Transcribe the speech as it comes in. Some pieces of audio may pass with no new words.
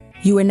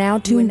You are now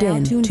tuned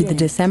in to the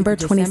December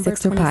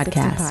 26er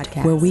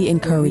podcast, where we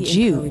encourage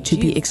you to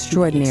be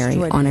extraordinary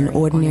on an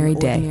ordinary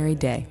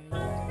day.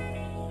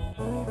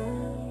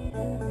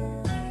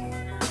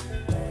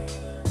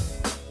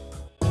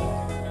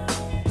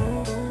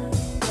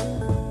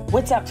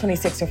 What's up,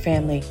 26er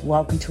family?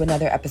 Welcome to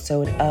another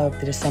episode of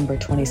the December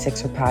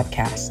 26er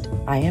podcast.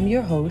 I am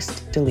your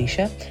host,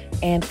 Delisha,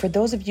 and for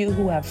those of you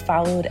who have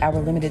followed our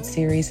limited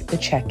series, The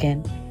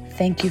Check-In,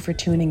 thank you for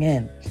tuning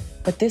in.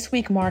 But this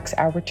week marks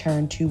our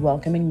return to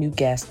welcoming new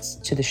guests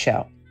to the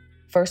show.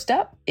 First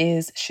up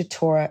is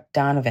Shatora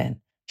Donovan.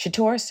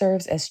 Shatora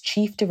serves as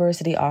Chief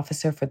Diversity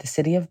Officer for the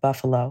City of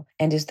Buffalo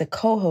and is the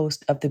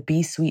co-host of the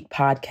Be Sweet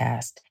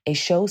podcast, a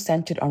show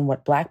centered on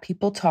what Black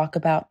people talk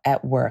about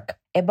at work.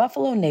 A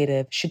Buffalo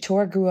native,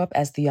 Shatora grew up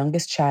as the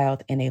youngest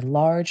child in a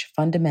large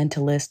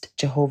fundamentalist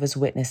Jehovah's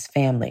Witness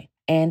family,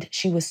 and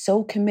she was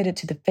so committed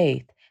to the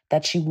faith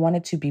that she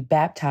wanted to be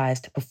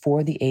baptized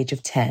before the age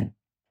of 10.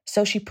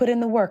 So she put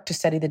in the work to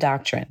study the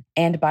doctrine,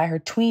 and by her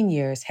tween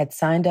years had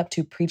signed up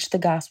to preach the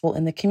gospel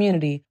in the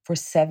community for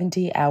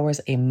 70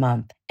 hours a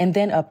month, and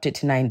then upped it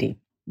to 90.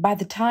 By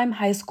the time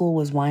high school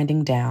was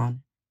winding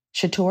down,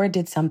 Shatora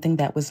did something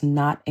that was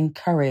not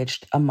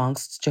encouraged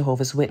amongst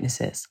Jehovah's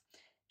Witnesses.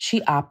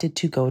 She opted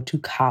to go to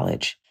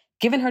college.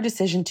 Given her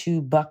decision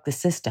to buck the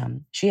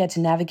system, she had to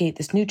navigate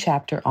this new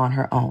chapter on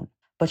her own.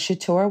 But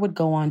Shatora would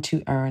go on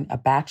to earn a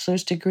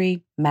bachelor's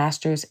degree,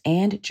 master's,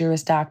 and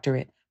Juris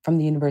Doctorate from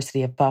the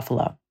University of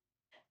Buffalo.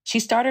 She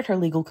started her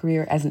legal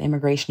career as an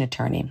immigration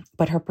attorney,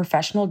 but her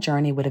professional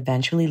journey would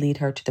eventually lead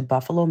her to the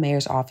Buffalo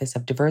Mayor's Office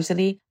of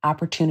Diversity,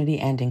 Opportunity,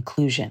 and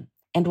Inclusion.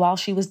 And while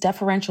she was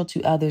deferential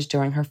to others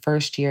during her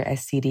first year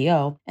as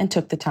CDO and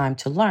took the time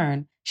to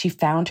learn, she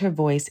found her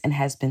voice and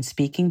has been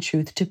speaking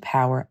truth to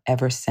power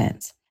ever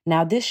since.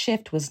 Now, this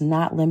shift was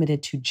not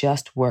limited to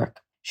just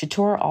work.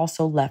 Shatora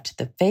also left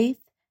the faith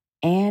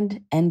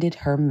and ended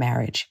her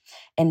marriage.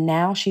 And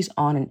now she's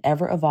on an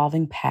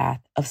ever-evolving path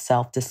of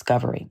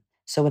self-discovery.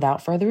 So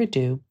without further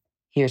ado,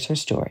 here's her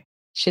story.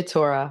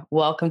 Shatora,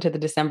 welcome to the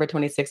December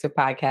 26er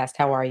podcast.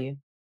 How are you?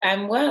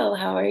 I'm well.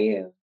 How are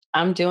you?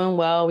 I'm doing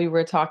well. We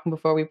were talking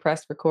before we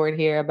pressed record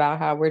here about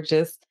how we're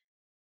just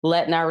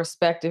letting our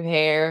respective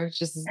hair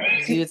just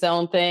do its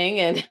own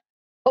thing and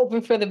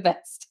hoping for the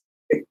best.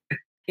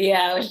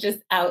 Yeah, I was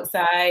just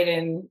outside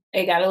and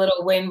it got a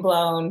little wind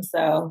blown.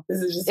 So this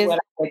is just what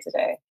I did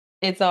today.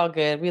 It's all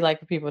good. We like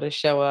for people to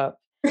show up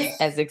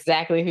as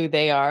exactly who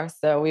they are.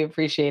 So we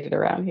appreciate it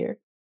around here.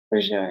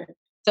 For sure.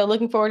 So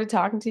looking forward to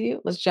talking to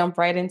you. Let's jump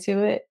right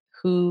into it.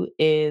 Who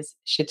is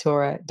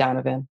Shatora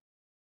Donovan?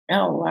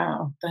 Oh,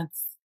 wow.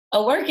 That's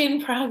a work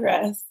in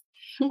progress.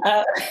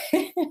 But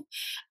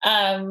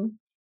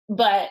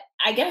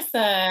I guess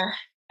I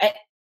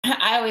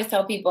always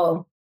tell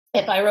people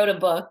if I wrote a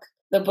book,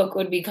 the book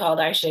would be called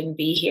I Shouldn't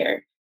Be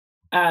Here.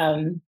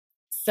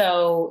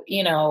 So,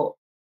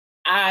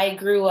 I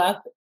grew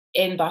up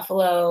in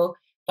Buffalo.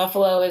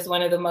 Buffalo is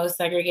one of the most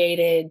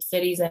segregated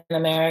cities in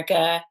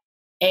America,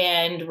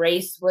 and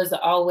race was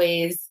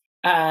always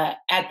at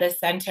the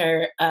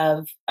center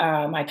of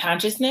my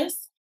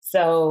consciousness.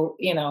 So,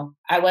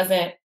 I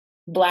wasn't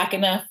Black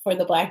enough for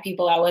the Black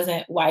people. I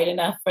wasn't white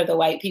enough for the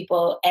white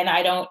people. And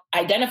I don't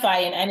identify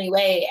in any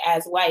way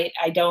as white.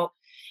 I don't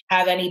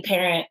have any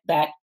parent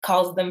that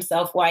calls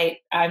themselves white.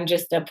 I'm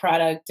just a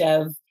product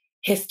of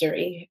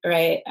history,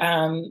 right?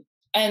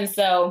 And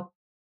so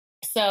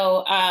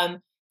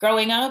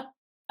growing up,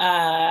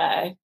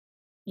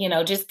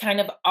 just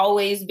kind of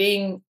always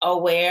being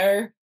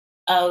aware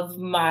of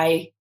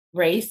my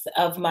race,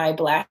 of my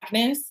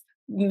Blackness,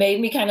 made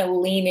me kind of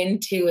lean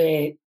into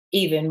it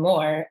even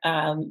more.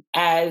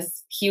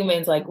 As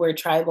humans, like we're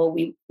tribal,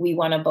 we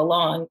want to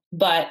belong.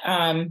 But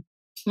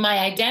my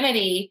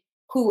identity,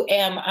 who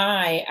am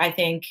I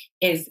think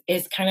is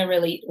kind of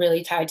really,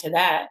 really tied to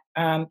that.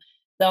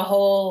 The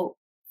whole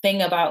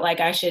thing about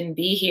like I shouldn't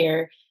be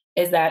here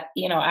is that,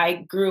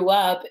 I grew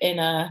up in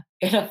a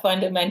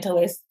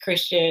fundamentalist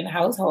Christian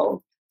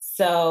household.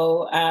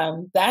 So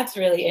that's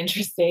really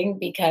interesting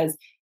because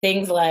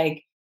things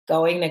like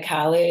going to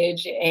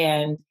college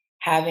and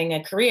having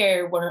a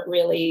career weren't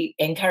really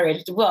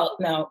encouraged. Well,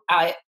 no,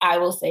 I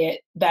will say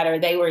it better.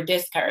 They were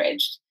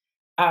discouraged.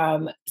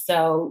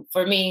 So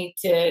for me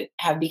to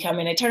have become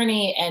an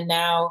attorney and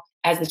now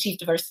as the Chief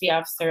Diversity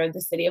Officer of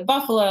the City of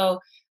Buffalo,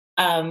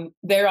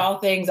 they're all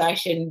things I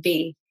shouldn't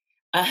be.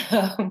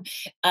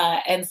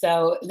 And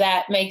so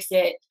that makes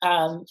it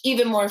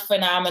even more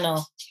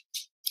phenomenal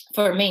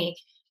for me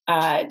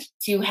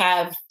to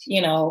have,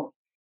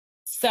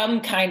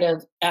 some kind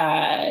of,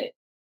 I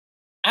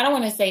don't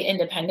want to say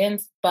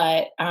independence,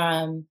 but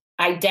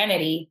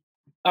identity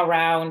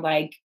around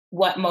like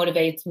what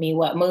motivates me,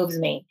 what moves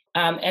me.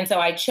 And so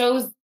I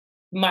chose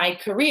my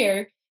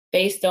career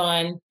based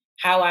on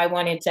how I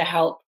wanted to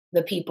help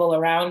the people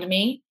around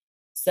me.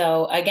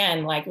 So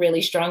again, like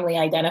really strongly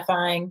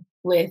identifying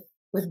with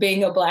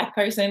being a Black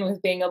person,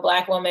 with being a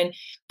Black woman,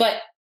 but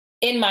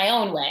in my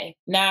own way,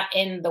 not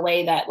in the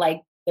way that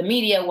like the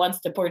media wants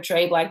to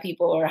portray Black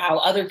people or how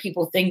other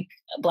people think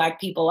Black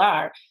people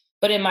are.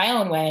 but in my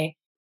own way.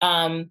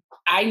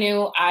 I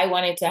knew I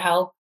wanted to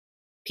help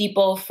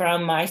people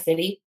from my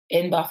city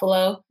in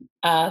Buffalo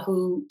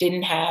who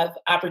didn't have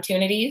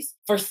opportunities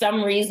for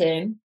some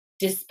reason,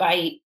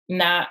 despite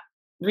not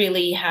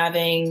really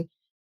having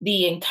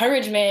the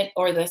encouragement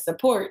or the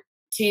support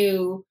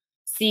to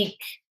seek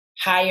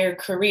higher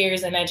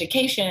careers and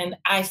education.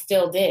 I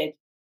still did.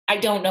 I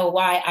don't know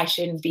why I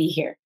shouldn't be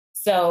here.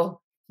 So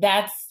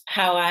that's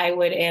how I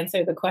would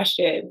answer the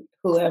question,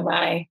 who am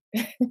I?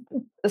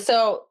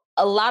 So,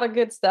 a lot of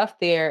good stuff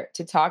there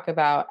to talk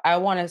about. I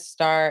want to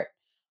start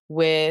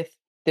with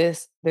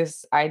this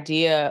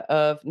idea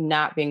of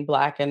not being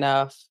black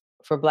enough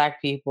for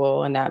black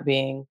people and not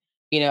being,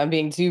 and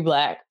being too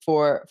black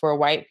for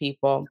white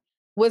people.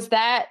 Was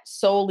that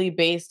solely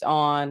based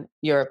on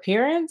your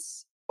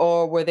appearance,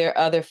 or were there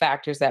other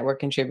factors that were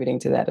contributing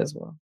to that as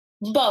well?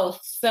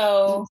 Both.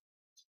 So,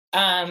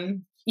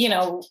 you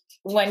know,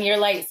 when you're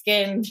light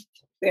skinned,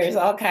 there's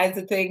all kinds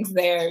of things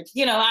there.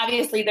 You know,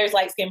 obviously there's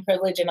light skin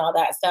privilege and all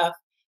that stuff.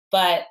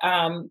 But,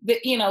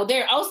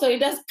 there also, it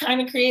does kind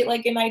of create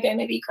like an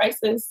identity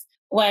crisis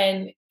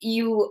when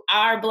you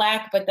are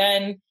Black, but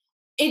then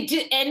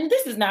and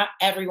this is not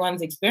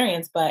everyone's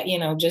experience, but,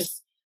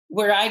 just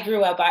where I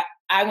grew up,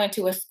 I went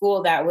to a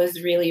school that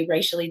was really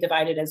racially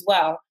divided as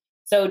well.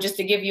 So just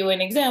to give you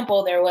an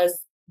example, there was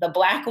the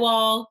Black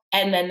wall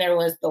and then there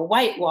was the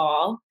white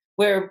wall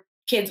where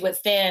kids would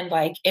stand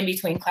like in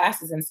between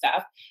classes and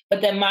stuff.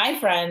 But then my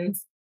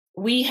friends,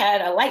 we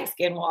had a light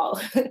skin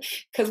wall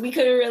because we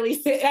couldn't really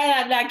sit.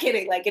 I'm not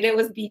kidding. Like, and it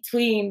was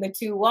between the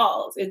two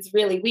walls. It's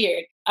really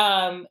weird.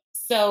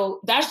 So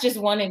that's just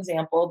one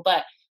example,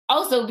 but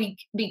also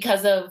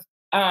because of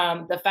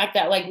the fact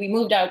that like we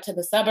moved out to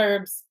the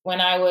suburbs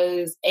when I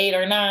was 8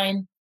 or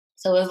 9.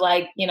 So it was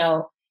like,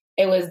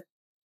 it was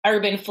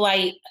urban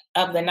flight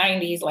of the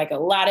 90s, like a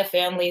lot of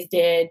families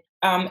did.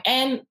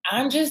 And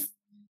I'm just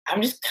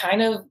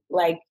kind of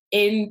like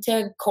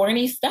into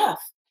corny stuff.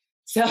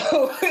 So,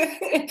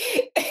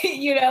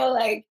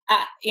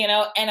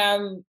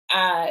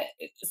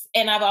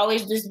 and I've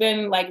always just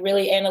been like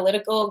really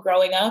analytical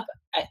growing up,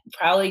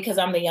 probably because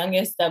I'm the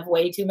youngest of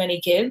way too many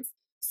kids.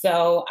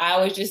 So I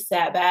always just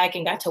sat back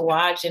and got to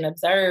watch and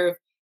observe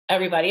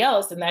everybody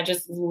else. And that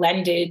just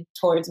lended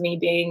towards me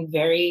being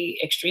very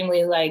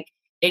extremely like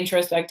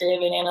introspective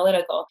and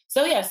analytical.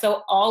 So yeah,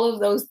 so all of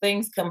those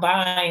things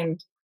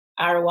combined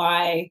are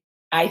why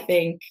I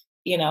think,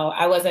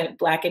 I wasn't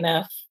Black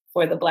enough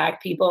for the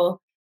Black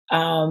people.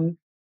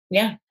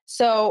 Yeah.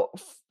 So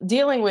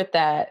dealing with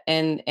that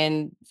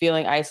and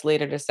feeling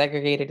isolated or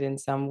segregated in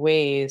some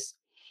ways,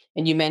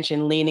 and you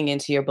mentioned leaning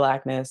into your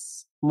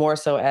Blackness more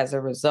so as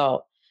a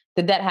result.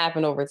 Did that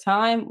happen over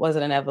time? Was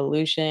it an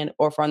evolution,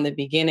 or from the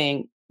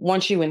beginning,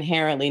 once you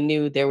inherently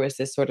knew there was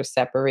this sort of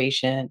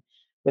separation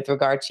with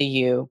regard to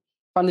you,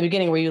 from the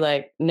beginning, were you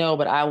like, no,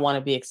 but I want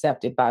to be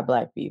accepted by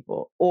Black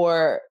people?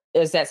 Or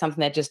is that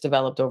something that just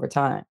developed over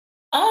time?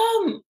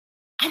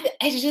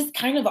 I just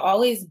kind of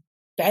always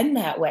been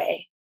that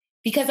way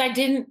because I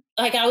didn't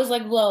like, I was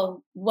like,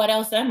 well, what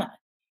else am I?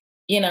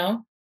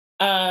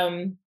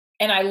 And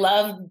I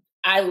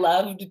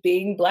loved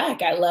being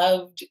Black. I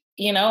loved,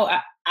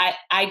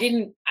 I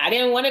didn't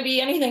want to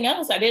be anything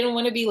else. I didn't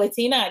want to be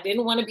Latina. I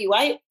didn't want to be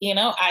white,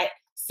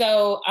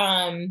 so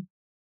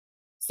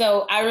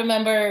I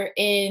remember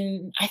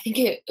I think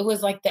it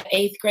was like the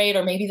 8th grade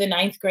or maybe the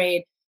 9th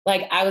grade,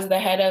 like I was the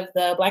head of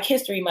the Black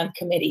History Month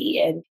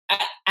committee. And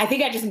I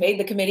think I just made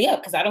the committee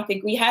up because I don't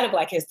think we had a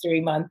Black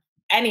History Month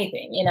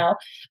anything,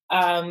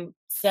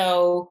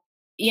 So,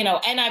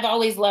 and I've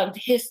always loved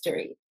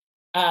history.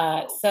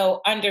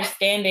 So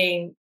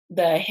understanding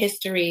the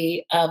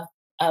history of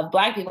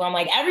Black people, I'm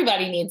like,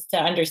 everybody needs to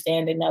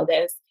understand and know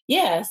this.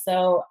 Yeah.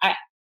 So I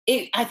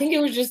think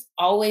it was just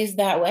always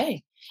that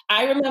way.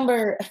 I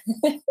remember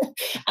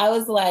I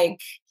was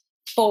like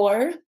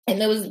 4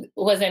 and it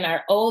was in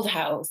our old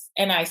house.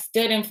 And I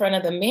stood in front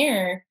of the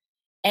mirror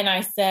and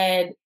I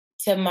said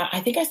to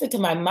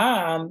my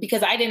mom,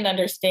 because I didn't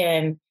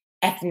understand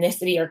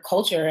ethnicity or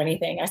culture or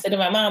anything. I said to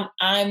my mom,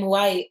 I'm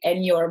white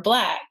and you're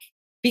Black.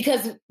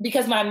 Because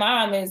my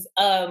mom is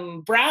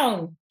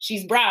brown.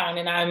 She's brown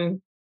and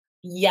I'm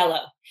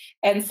yellow.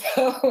 And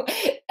so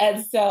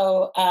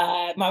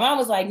my mom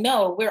was like,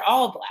 no, we're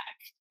all Black.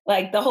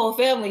 Like the whole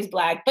family's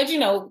Black. But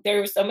there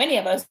were so many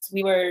of us,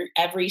 we were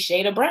every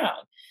shade of brown.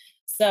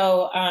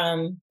 So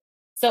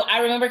I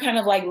remember kind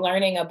of like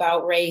learning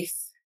about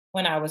race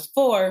when I was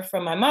 4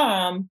 from my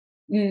mom.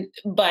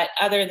 But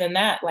other than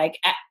that, like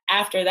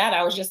after that,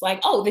 I was just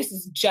like, oh, this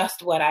is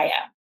just what I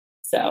am.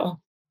 So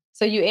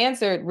you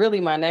answered really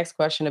my next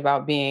question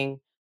about being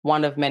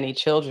one of many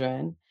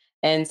children.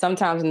 And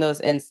sometimes in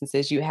those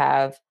instances, you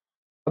have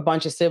a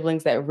bunch of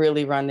siblings that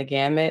really run the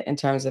gamut in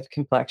terms of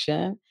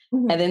complexion.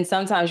 Mm-hmm. And then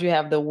sometimes you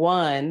have the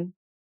one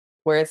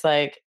where it's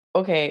like,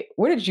 okay,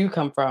 where did you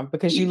come from?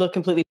 Because you look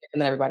completely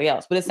different than everybody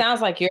else. But it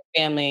sounds like your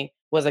family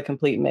was a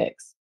complete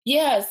mix.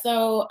 Yeah.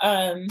 So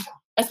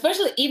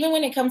especially even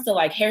when it comes to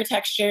like hair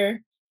texture,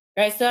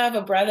 right? So I have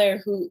a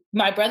brother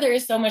my brother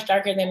is so much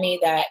darker than me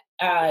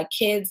that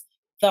kids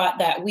thought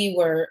that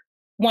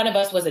one of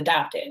us was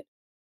adopted.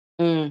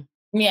 Mm.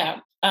 Yeah.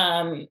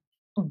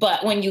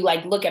 But when you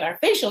like look at our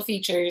facial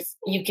features,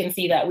 you can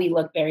see that we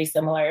look very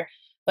similar.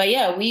 But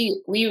yeah,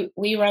 we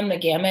run the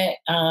gamut.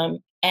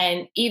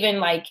 And even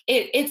like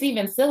it's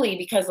even silly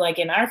because like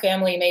in our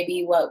family,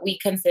 maybe what we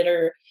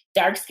consider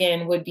dark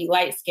skin would be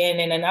light skin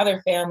in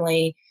another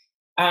family.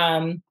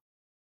 So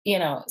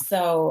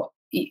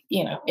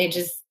it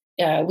just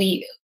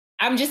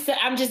I'm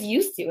just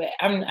used to it.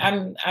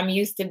 I'm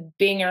used to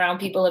being around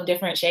people of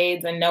different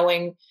shades and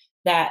knowing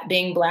that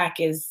being Black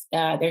is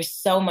there's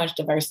so much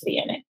diversity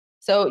in it.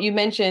 So you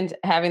mentioned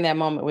having that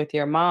moment with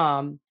your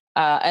mom,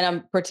 and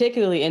I'm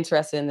particularly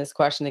interested in this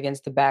question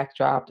against the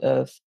backdrop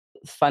of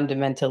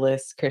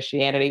fundamentalist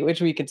Christianity,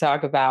 which we could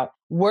talk about.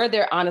 Were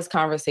there honest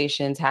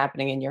conversations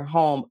happening in your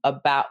home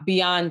about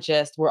beyond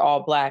just we're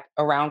all Black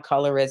around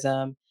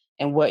colorism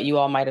and what you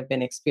all might have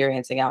been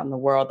experiencing out in the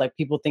world, like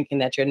people thinking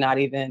that you're not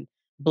even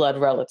blood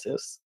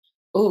relatives?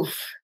 Oof.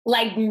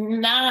 Like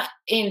not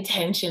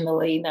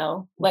intentionally,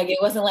 no. Like it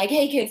wasn't like,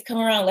 hey kids, come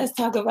around, let's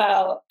talk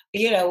about,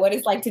 what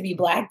it's like to be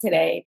Black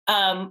today.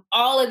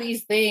 All of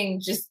these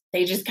things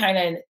they just kind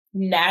of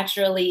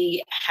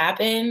naturally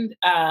happened.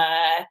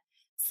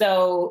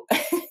 So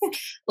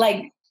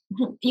like,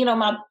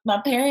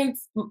 my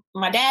parents,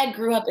 my dad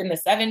grew up in the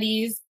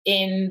 70s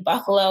in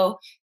Buffalo,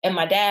 and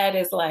my dad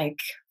is like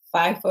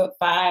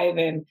 5'5"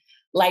 and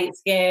light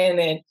skin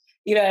and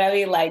you know what I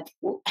mean? Like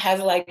has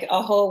like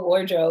a whole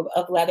wardrobe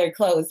of leather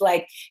clothes.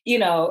 Like,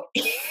 so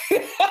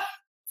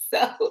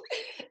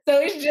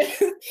it's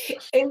just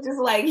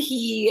like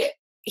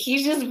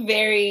he's just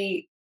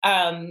very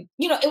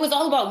it was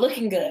all about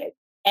looking good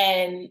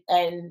and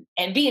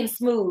being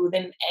smooth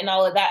and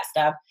all of that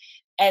stuff.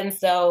 And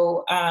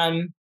so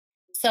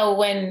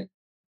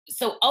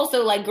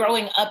also like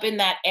growing up in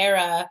that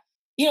era,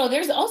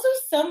 there's also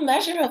some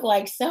measure of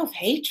like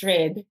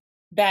self-hatred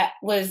that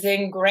was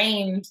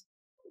ingrained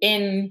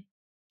in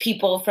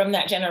people from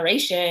that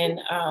generation.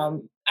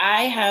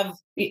 I have,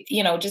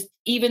 just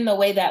even the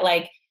way that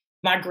like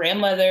my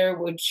grandmother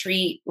would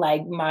treat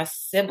like my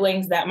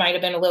siblings that might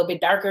have been a little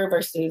bit darker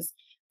versus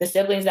the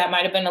siblings that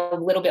might have been a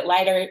little bit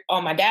lighter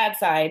on my dad's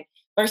side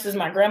versus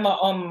my grandma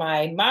on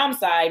my mom's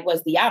side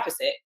was the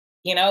opposite.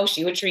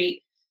 She would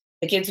treat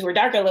the kids who were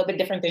darker a little bit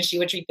different than she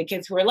would treat the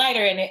kids who were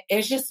lighter. And it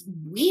was just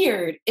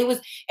weird.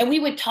 And we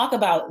would talk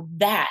about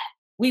that.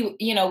 We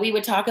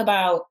would talk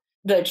about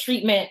the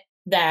treatment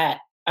that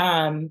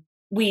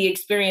we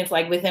experience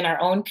like within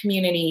our own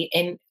community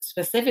and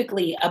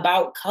specifically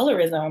about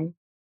colorism,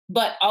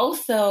 but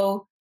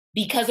also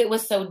because it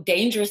was so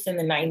dangerous in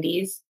the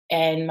 90s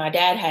and my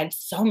dad had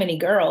so many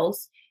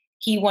girls,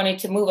 he wanted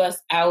to move us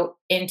out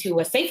into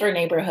a safer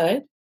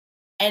neighborhood.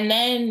 And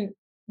then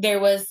there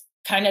was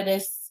kind of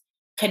this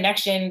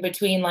connection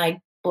between like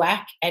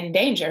Black and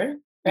danger,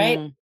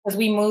 right? Because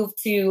we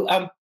moved to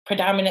a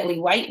predominantly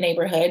white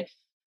neighborhood.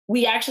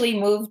 We actually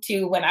moved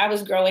to, when I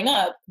was growing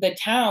up, the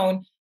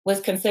town was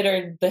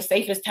considered the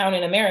safest town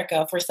in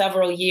America for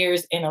several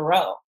years in a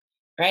row,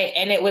 right?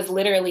 And it was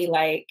literally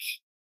like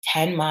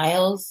 10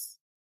 miles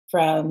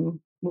from,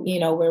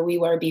 where we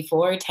were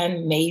before,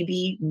 10,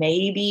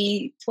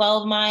 maybe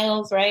 12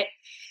 miles, right?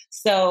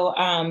 So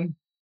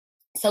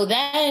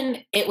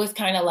then it was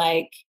kind of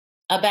like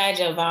a badge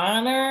of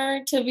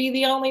honor to be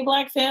the only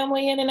Black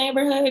family in the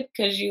neighborhood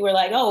because you were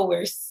like, oh,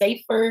 we're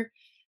safer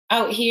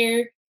out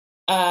here.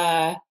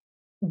 But,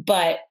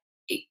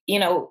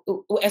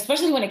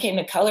 especially when it came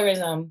to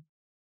colorism,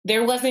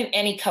 there wasn't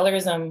any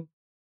colorism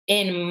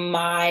in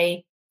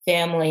my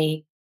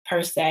family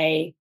per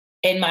se,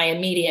 in my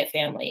immediate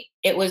family.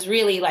 It was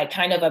really like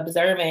kind of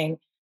observing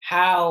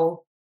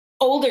how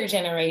older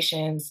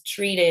generations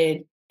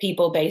treated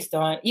people based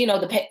on,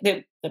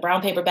 the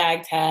brown paper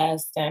bag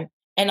test and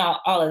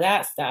all of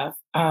that stuff.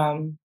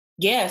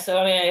 Yeah. So,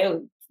 I mean,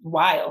 it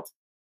was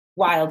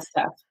wild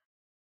stuff.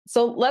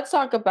 So let's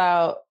talk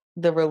about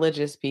the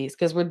religious piece,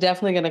 because we're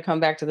definitely going to come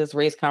back to this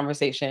race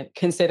conversation,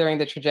 considering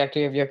the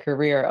trajectory of your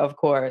career, of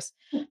course.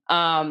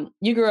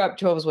 You grew up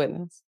Jehovah's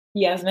Witness.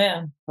 Yes,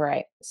 ma'am.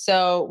 Right.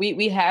 So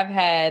we have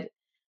had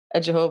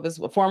a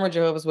former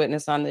Jehovah's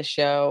Witness on this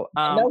show,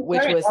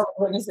 which was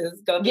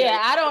witnesses.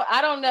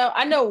 I don't know.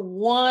 I know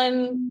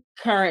one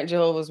current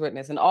Jehovah's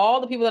Witness, and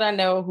all the people that I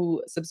know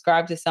who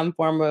subscribe to some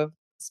form of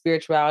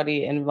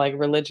spirituality and like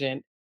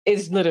religion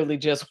is literally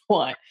just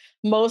one.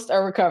 Most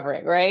are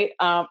recovering, right?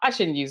 I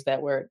shouldn't use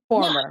that word.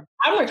 Former.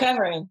 No, I'm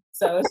recovering,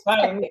 so it's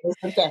fine.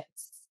 It's okay.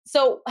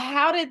 So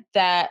how did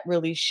that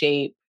really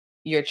shape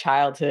your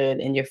childhood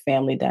and your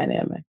family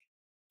dynamic?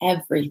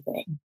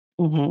 Everything.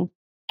 Mm-hmm.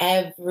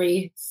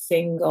 Every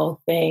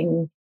single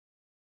thing.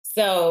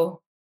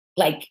 So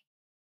like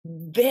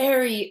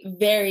very,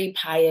 very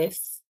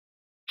pious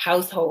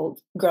household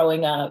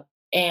growing up.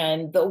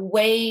 And the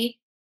way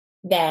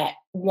that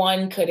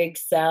one could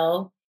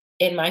excel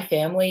in my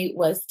family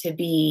was to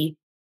be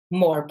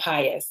more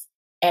pious.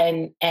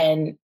 And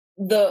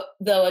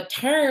the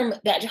term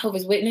that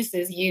Jehovah's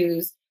Witnesses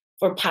use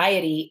for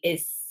piety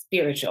is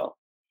spiritual.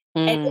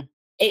 And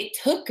it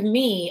took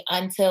me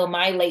until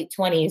my late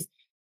 20s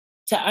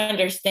to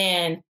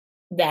understand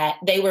that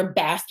they were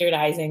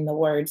bastardizing the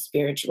word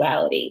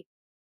spirituality.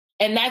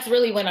 And that's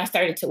really when I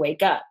started to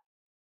wake up.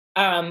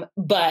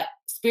 But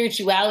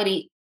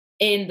spirituality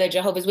in the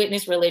Jehovah's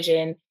Witness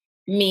religion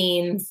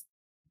means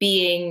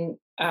being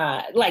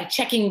like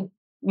checking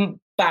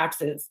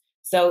boxes.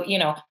 So,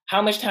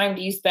 how much time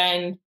do you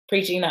spend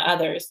preaching to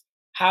others?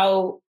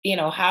 How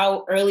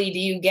early do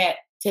you get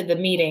to the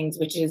meetings,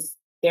 which is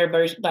their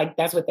version, like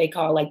that's what they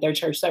call like their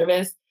church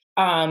service.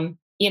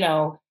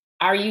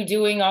 Are you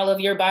doing all of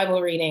your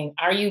Bible reading?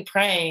 Are you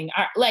praying?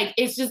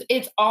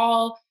 It's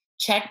all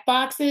check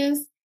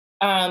boxes.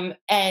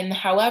 And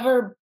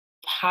however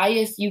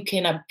pious you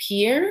can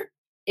appear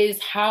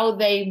is how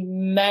they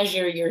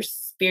measure your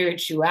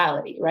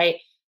spirituality, right?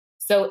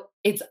 So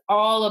it's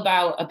all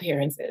about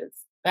appearances.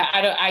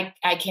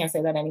 I can't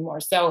say that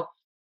anymore. So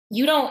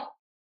you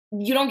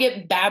don't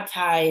get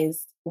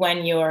baptized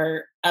when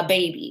you're a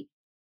baby,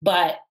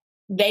 but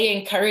they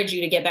encourage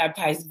you to get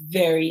baptized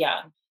very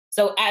young.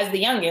 So as the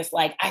youngest,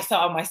 like I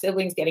saw my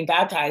siblings getting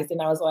baptized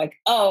and I was like,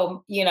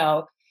 oh,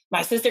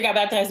 my sister got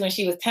baptized when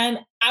she was 10.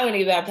 I want to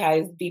get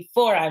baptized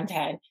before I'm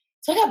 10.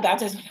 So I got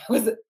baptized when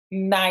I was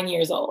 9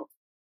 years old.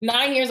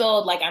 9 years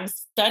old, like I'm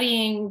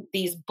studying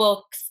these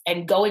books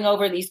and going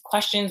over these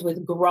questions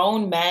with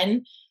grown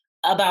men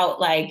about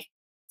like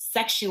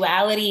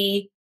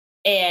sexuality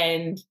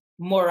and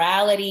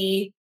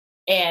morality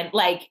and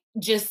like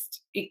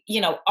just,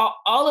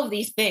 all of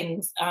these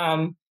things,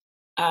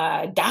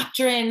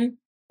 doctrine,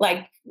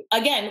 like,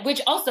 again,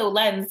 which also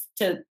lends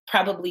to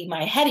probably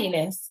my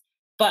headiness,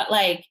 but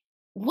like,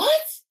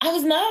 what? I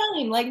was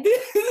 9, like,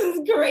 this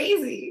is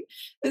crazy.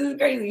 This is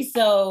crazy.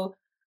 So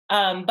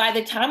by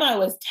the time I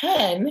was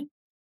 10,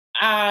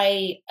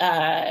 I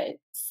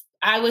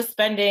was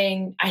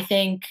spending, I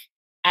think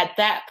at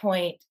that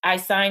point, I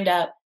signed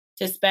up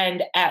to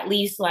spend at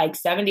least like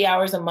 70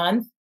 hours a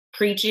month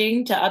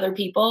preaching to other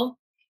people.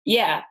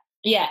 Yeah.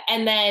 Yeah.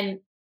 And then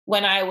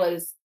when I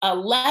was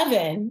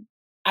 11,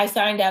 I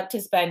signed up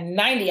to spend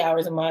 90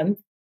 hours a month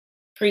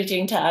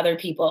preaching to other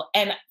people.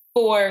 And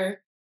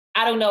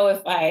I don't know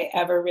if I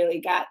ever really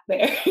got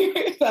there,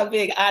 if I'm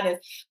being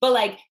honest, but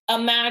like,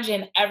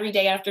 imagine every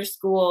day after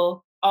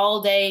school,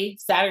 all day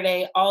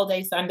Saturday, all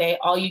day Sunday,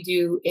 all you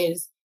do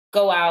is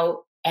go out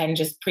and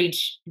just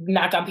preach,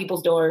 knock on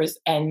people's doors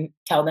and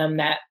tell them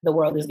that the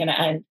world is going to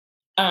end.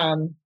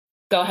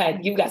 Go ahead.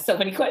 You've got so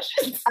many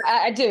questions.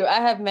 I do.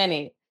 I have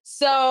many.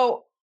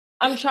 So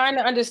I'm trying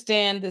to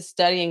understand the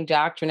studying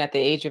doctrine at the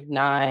age of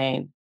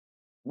 9,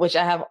 which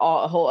I have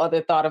a whole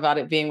other thought about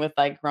it being with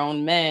like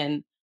grown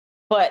men.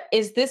 But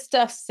is this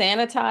stuff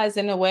sanitized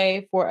in a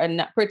way for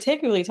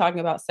particularly talking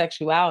about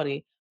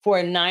sexuality, for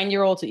a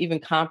 9-year-old to even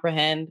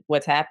comprehend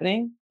what's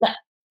happening?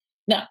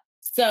 No.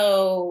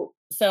 So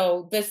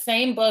the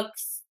same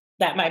books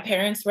that my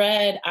parents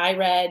read, I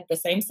read. The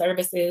same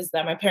services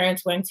that my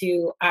parents went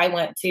to, I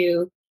went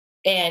to.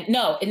 And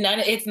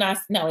it's not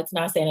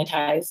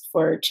sanitized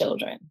for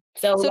children.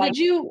 So like,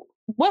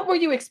 what were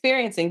you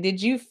experiencing?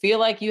 Did you feel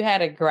like you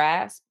had a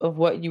grasp of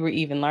what you were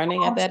even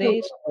learning at that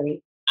age?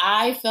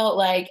 I felt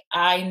like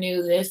I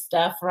knew this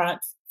stuff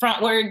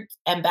frontwards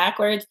and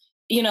backwards.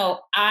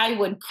 I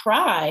would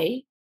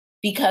cry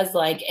because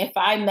like if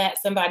I met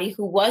somebody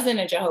who wasn't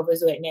a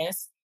Jehovah's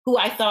Witness, who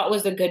I thought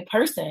was a good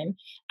person,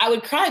 I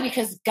would cry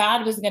because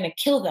God was going to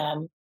kill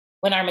them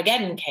when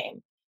Armageddon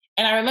came.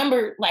 And I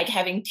remember like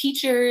having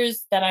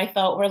teachers that I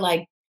felt were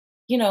like,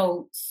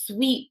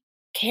 sweet,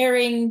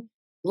 caring,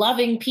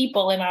 loving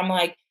people. And I'm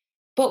like,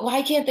 but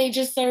why can't they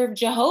just serve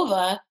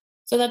Jehovah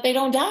so that they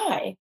don't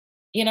die?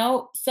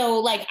 So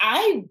like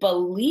I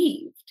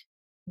believed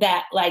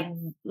that like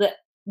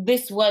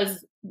this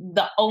was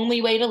the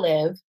only way to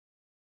live.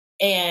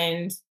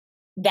 And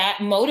that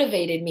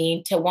motivated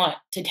me to want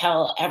to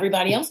tell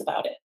everybody else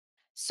about it.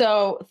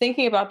 So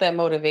thinking about that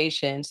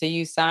motivation, so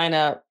you sign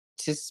up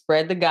to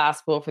spread the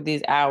gospel for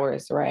these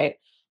hours, right?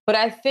 But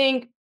I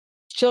think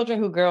children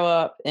who grow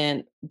up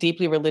in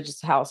deeply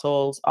religious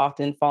households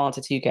often fall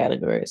into 2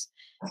 categories.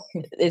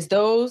 It's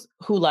those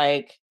who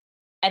like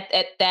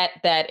at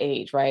that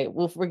age, right?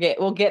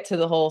 We'll get to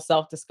the whole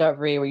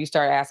self-discovery where you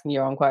start asking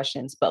your own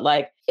questions. But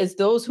like it's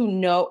those who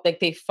know like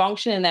they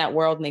function in that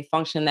world and they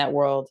function in that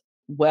world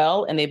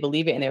well and they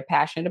believe it and they're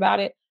passionate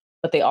about it,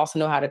 but they also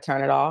know how to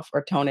turn it off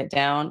or tone it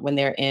down when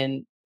they're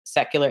in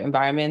secular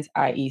environments,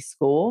 i.e.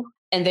 school.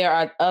 And there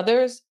are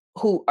others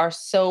who are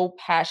so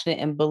passionate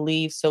and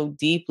believe so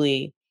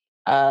deeply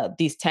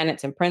these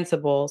tenets and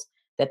principles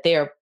that they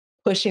are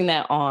pushing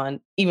that on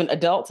even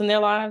adults in their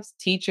lives,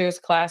 teachers,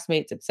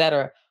 classmates,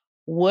 etc.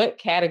 What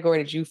category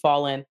did you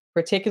fall in,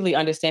 particularly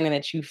understanding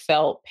that you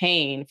felt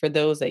pain for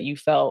those that you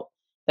felt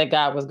that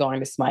God was going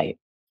to smite?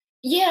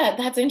 Yeah,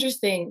 that's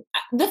interesting.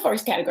 The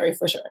first category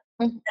for sure.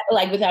 Mm-hmm.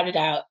 Like without a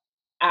doubt.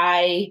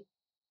 I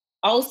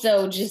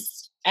also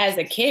just as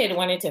a kid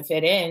wanted to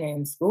fit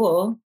in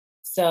school.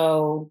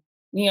 So,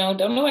 don't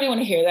nobody want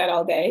to hear that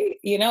all day,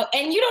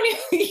 and you don't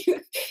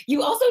even,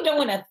 you also don't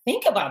want to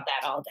think about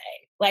that all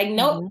day. Like,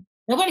 no, mm-hmm.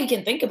 Nobody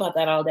can think about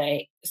that all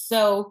day.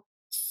 So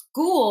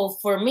school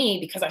for me,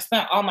 because I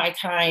spent all my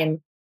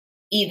time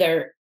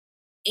either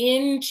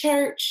in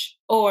church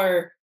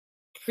or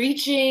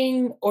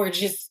preaching or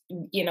just,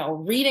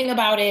 reading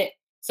about it.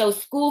 So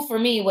school for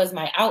me was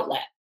my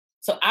outlet.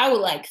 So I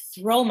would like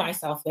throw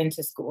myself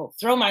into school,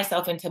 throw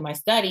myself into my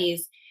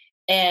studies.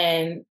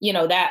 And,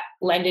 that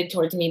lended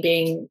towards me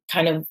being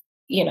kind of,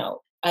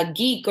 a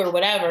geek or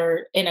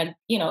whatever in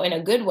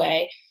a good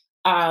way.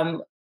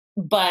 Um,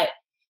 but,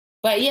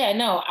 but yeah,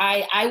 no,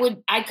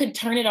 I could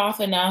turn it off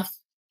enough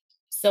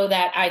so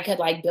that I could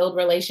like build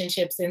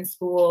relationships in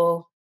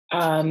school,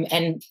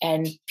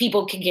 and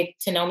people could get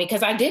to know me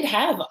because I did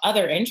have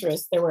other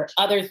interests. There were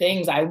other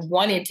things I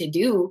wanted to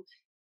do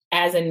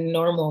as a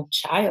normal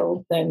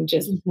child than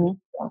just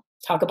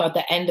talk about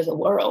the end of the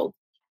world.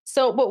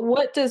 So, but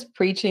what does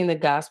preaching the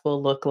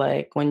gospel look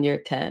like when you're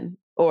 10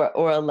 or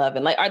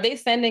 11? Like, are they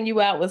sending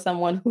you out with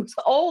someone who's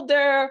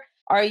older?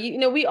 Are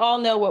we all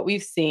know what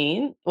we've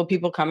seen when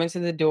people come into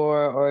the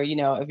door, or,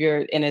 if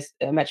you're in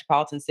a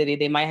metropolitan city,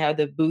 they might have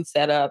the booth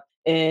set up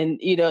in,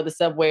 the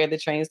subway or the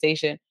train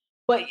station.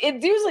 But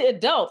it's usually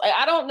adults.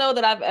 I don't know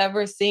that I've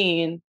ever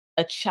seen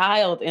a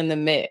child in the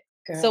mix.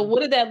 Girl. So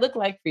what did that look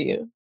like for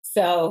you?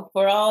 So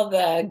for all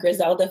the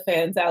Griselda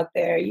fans out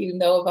there, you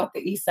know about the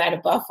east side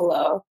of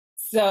Buffalo.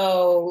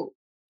 So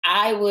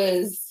I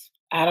was,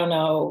 I don't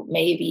know,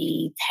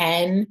 maybe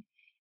 10.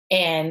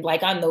 And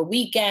like on the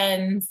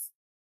weekends,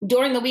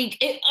 during the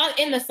week,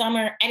 in the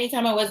summer,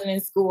 anytime I wasn't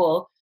in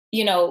school,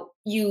 you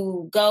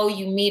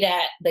meet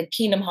at the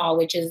Kingdom Hall,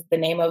 which is the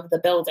name of the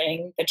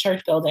building, the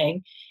church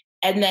building.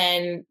 And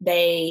then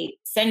they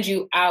send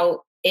you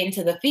out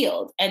into the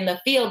field. And the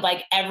field,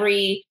 like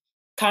every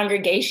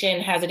congregation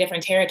has a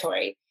different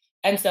territory.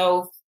 And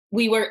so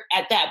we were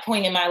at that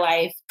point in my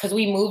life, because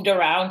we moved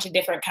around to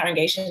different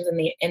congregations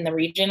in the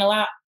region a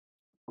lot.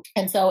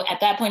 And so at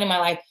that point in my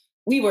life,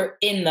 we were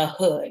in the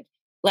hood.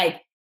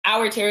 Like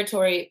our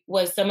territory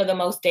was some of the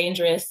most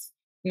dangerous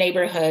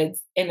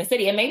neighborhoods in the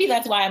city. And maybe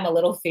that's why I'm a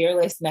little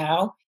fearless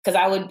now, because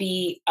I would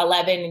be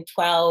 11 and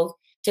 12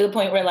 to the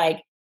point where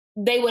like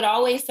they would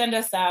always send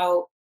us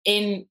out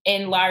in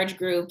large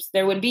groups.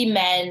 There would be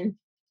men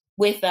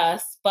with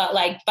us, but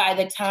like by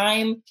the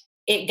time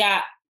it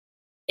got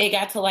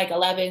to like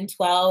 11,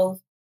 12,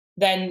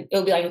 then it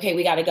would be like, okay,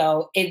 we got to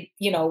go.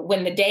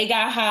 When the day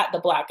got hot, the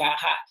block got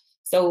hot.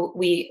 So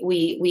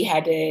we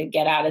had to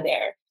get out of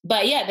there.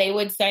 But yeah,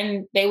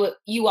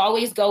 you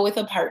always go with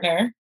a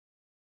partner.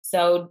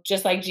 So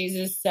just like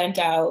Jesus sent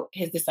out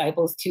his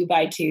disciples 2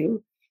 by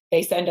 2,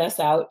 they send us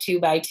out 2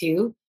 by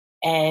 2.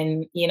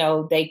 And,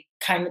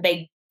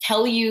 they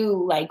tell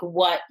you like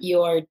what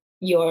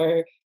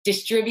you're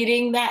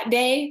distributing that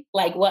day,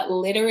 like what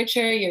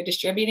literature you're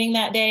distributing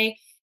that day.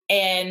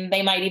 And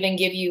they might even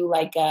give you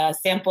like a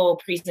sample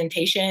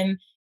presentation.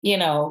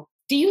 Do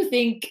you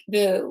think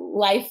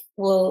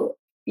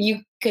you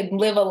could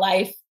live a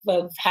life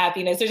of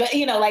happiness, or,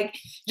 like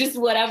just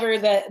whatever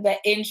the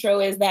intro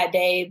is that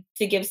day,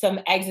 to give some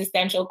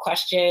existential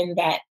question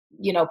that,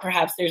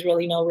 perhaps there's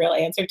really no real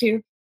answer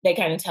to. They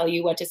kind of tell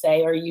you what to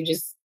say, or you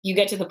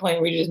get to the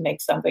point where you just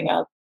make something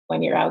up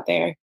when you're out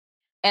there.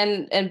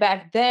 And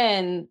back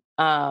then,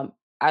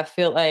 I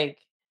feel like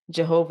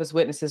Jehovah's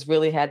Witnesses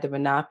really had the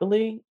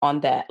monopoly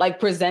on that, like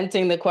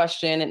presenting the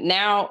question. And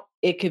now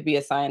it could be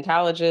a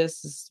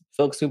Scientologist,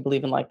 folks who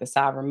believe in like the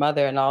sovereign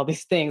mother and all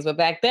these things. But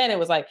back then it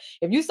was like,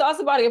 if you saw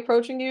somebody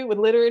approaching you with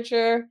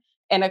literature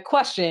and a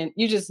question,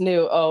 you just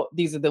knew, oh,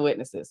 these are the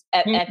witnesses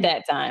at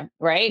that time,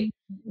 right?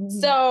 Mm-hmm.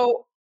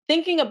 So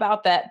thinking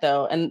about that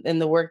though,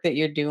 and the work that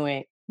you're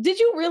doing, did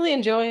you really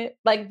enjoy it?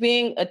 Like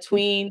being a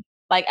tween,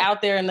 like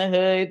out there in the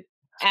hood,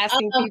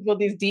 asking people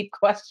these deep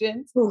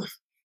questions?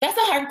 That's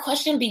a hard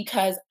question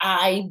because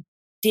I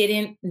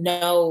didn't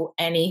know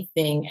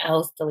anything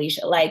else,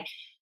 Delisha. Like,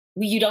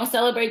 you don't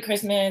celebrate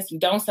Christmas. You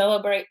don't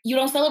celebrate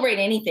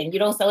anything. You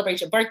don't celebrate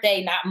your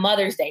birthday, not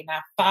Mother's Day,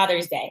 not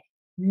Father's Day,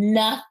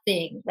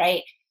 nothing,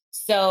 right?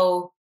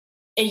 So,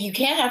 and you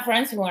can't have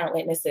friends who aren't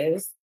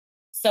witnesses.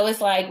 So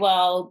it's like,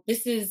 well,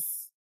 this is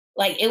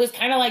like, it was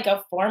kind of like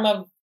a form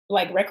of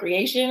like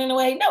recreation in a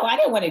way. No, I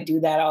didn't want to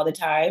do that all the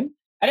time.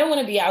 I didn't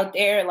want to be out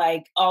there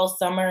like all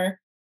summer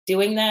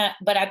doing that.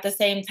 But at the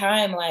same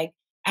time, like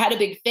I had a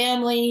big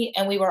family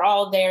and we were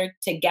all there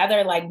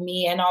together, like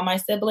me and all my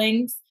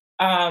siblings.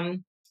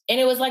 And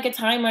it was like a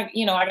time like,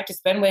 I got to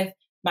spend with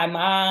my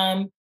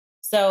mom.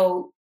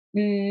 So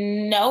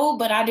no,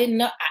 but I didn't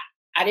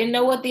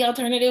know what the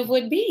alternative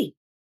would be.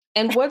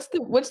 And what's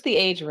the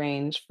age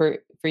range for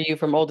you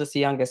from oldest to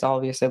youngest, all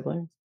of your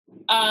siblings?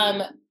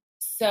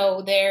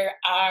 So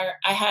I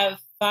have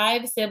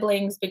 5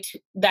 siblings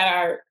that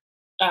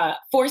are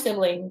 4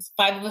 siblings,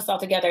 5 of us all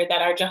together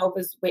that are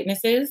Jehovah's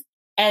Witnesses.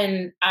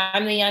 And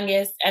I'm the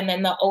youngest. And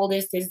then the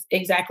oldest is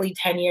exactly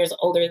 10 years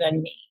older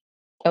than me.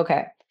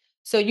 Okay.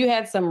 So you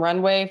had some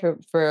runway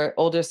for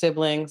older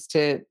siblings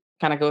to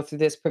kind of go through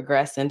this,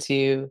 progress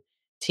into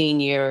teen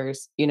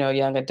years,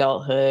 young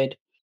adulthood.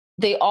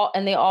 They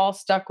all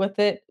stuck with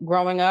it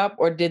growing up,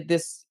 or did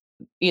this,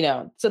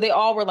 so they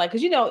all were like,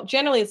 because,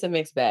 generally it's a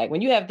mixed bag.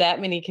 When you have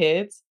that many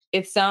kids,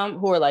 it's some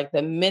who are like,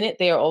 the minute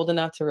they are old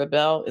enough to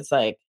rebel, it's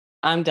like,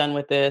 I'm done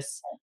with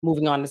this,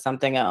 moving on to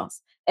something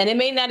else. And it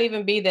may not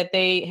even be that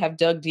they have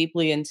dug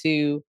deeply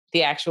into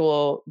the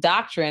actual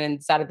doctrine and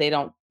decided they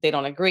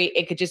don't agree.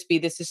 It could just be,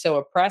 this is so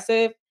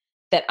oppressive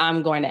that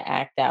I'm going to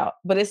act out.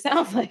 But it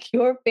sounds like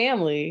your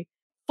family,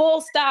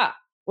 full stop,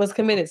 was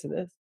committed to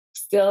this.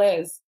 Still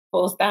is.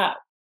 Full stop.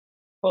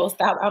 Full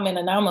stop. I'm an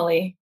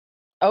anomaly.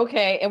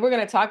 Okay. And we're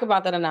going to talk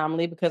about that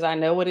anomaly because I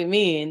know what it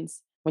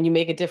means when you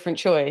make a different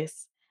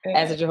choice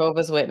as a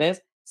Jehovah's Witness.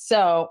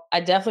 So I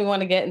definitely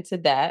want to get into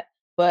that.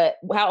 But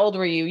how old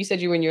were you? You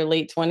said you were in your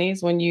late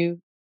 20s when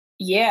you.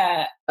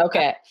 Yeah.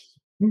 Okay.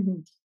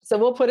 Mhm. So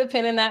we'll put a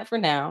pin in that for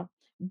now.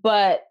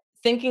 But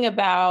thinking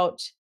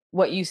about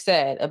what you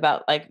said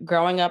about like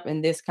growing up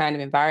in this kind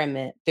of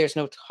environment, there's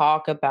no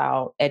talk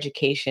about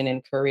education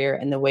and career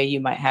and the way you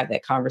might have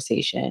that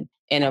conversation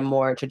in a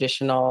more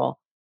traditionally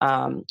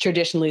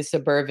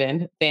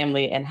suburban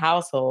family and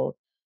household.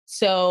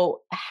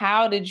 So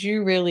how did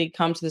you really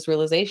come to this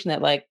realization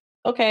that like,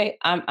 okay,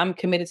 I'm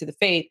committed to the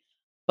faith,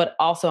 but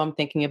also I'm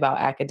thinking about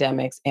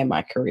academics and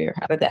my career?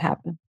 How did that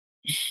happen?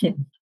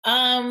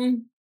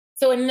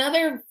 So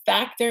another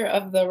factor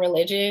of the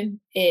religion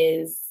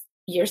is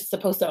you're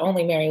supposed to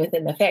only marry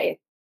within the faith.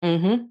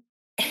 Mm-hmm.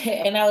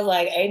 And I was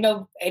like, ain't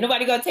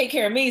nobody gonna take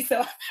care of me,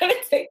 so I'm gonna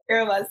take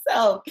care of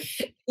myself,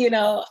 you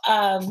know.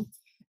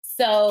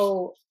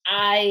 So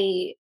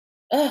I,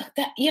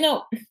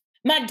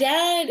 my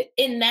dad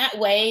in that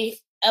way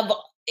of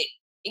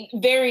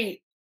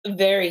very,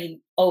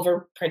 very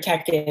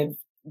overprotective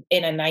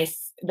in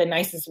the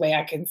nicest way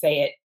I can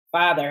say it,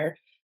 father.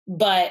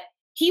 But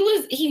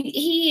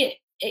he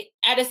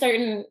at a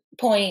certain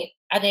point,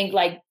 I think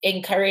like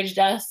encouraged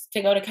us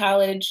to go to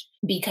college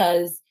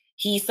because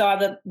he saw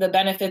the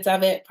benefits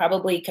of it,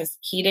 probably because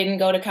he didn't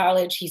go to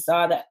college. He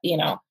saw that,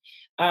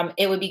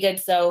 it would be good.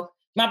 So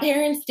my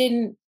parents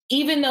didn't,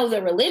 even though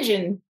the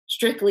religion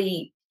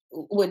strictly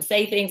would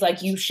say things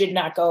like you should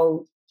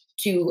go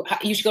to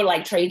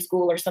like trade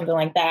school or something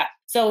like that.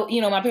 So,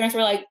 my parents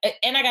were like,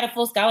 and I got a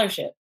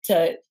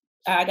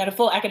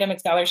full academic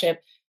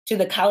scholarship to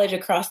the college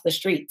across the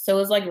street. So it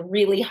was like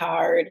really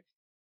hard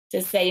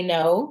to say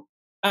no.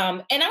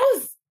 And I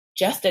was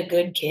just a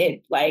good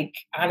kid. Like,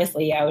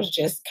 honestly, I was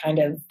just kind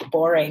of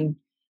boring.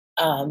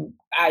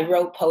 I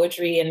wrote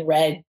poetry and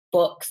read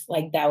books.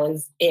 Like, that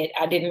was it.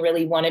 I didn't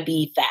really want to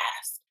be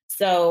fast.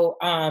 So,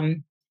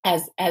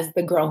 as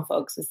the grown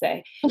folks would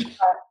say.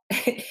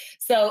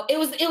 So it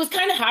was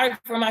kind of hard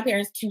for my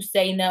parents to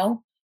say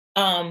no.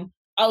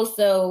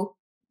 Also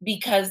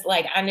because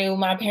like I knew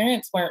my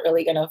parents weren't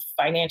really going to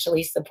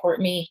financially support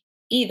me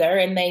either,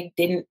 and they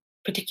didn't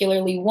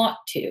particularly want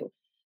to.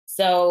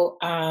 So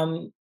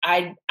I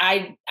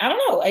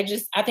don't know.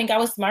 I think I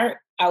was smart.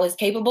 I was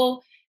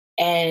capable,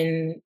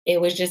 and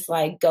it was just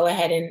like go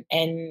ahead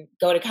and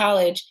go to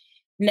college.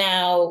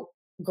 Now,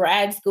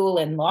 grad school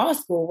and law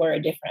school were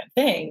a different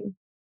thing.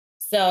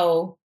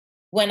 So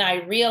when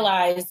I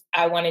realized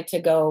I wanted to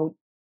go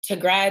to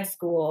grad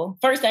school,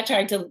 first I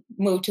tried to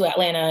move to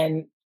Atlanta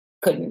and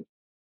couldn't.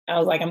 I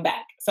was like, I'm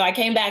back. So I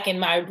came back, and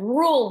my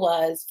rule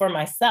was for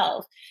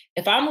myself,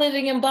 if I'm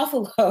living in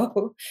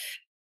Buffalo,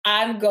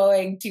 I'm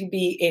going to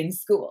be in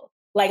school.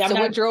 Like,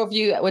 what drove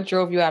you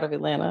out of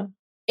Atlanta?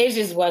 It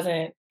just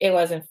wasn't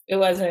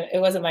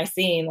my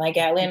scene. Like,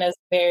 Atlanta's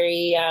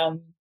very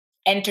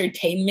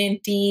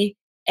entertainment-y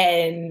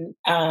and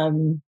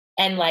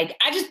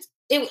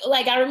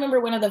like I remember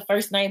one of the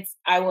first nights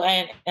I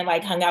went and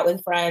like hung out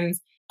with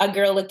friends, a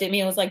girl looked at me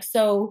and was like,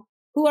 so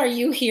who are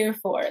you here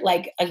for?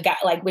 Like, a guy,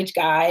 like, which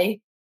guy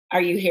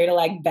are you here to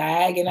like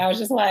bag? And I was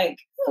just like,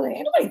 oh,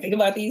 ain't nobody think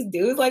about these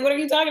dudes. Like, what are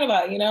you talking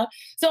about?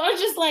 So I was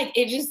just like,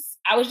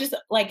 I was just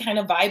like kind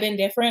of vibing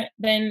different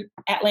than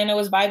Atlanta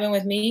was vibing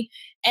with me.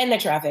 And the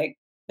traffic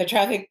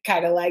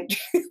kind of like,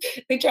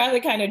 the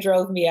traffic kind of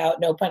drove me out.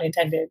 No pun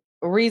intended.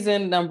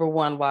 Reason number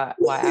one why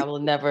I will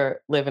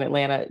never live in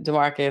Atlanta.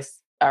 DeMarcus,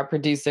 our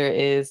producer,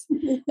 is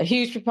a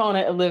huge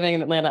proponent of living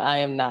in Atlanta. I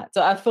am not.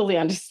 So I fully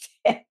understand.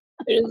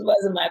 It just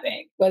wasn't my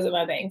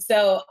thing.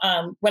 So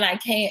when I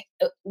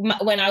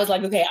was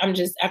like, okay, I'm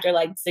just, after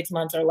like 6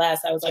 months or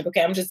less, I was like,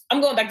 okay, I'm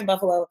going back to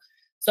Buffalo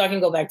so I can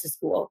go back to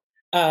school.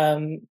 But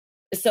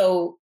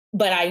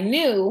I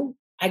knew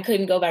I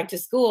couldn't go back to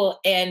school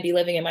and be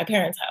living in my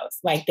parents' house.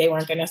 Like, they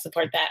weren't going to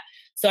support that.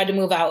 So I had to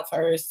move out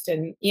first,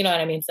 and you know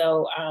what I mean?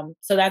 So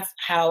that's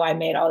how I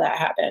made all that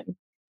happen.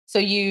 So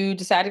you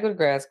decided to go to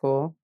grad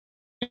school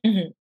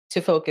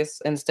to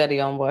focus and study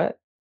on what?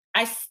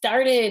 I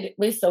started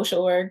with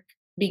social work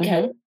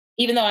because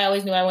even though I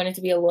always knew I wanted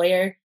to be a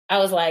lawyer, I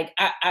was like,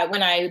 I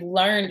when I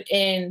learned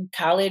in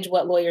college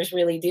what lawyers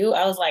really do,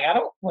 I was like, I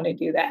don't want to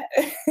do that.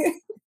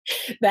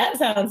 That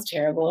sounds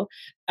terrible.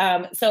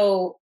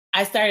 So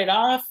I started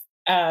off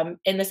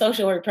in the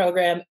social work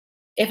program.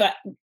 If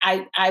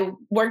I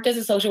worked as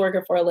a social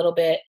worker for a little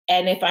bit,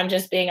 and if I'm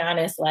just being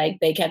honest, like,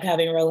 they kept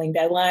having rolling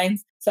deadlines.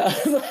 So I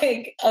was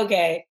like,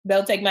 okay,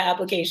 they'll take my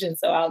application,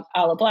 so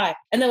I'll apply.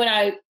 And then when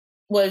I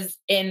was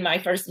in my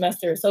first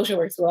semester of social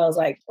work school, I was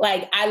like,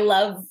 I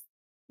love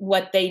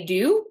what they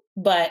do,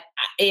 but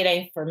it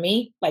ain't for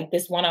me, like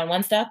this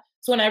one-on-one stuff.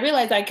 So when I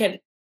realized I could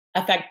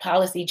affect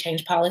policy,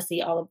 change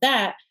policy, all of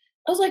that,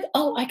 I was like,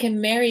 oh, I can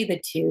marry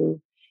the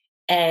two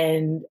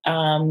and,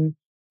 and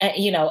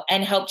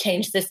help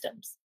change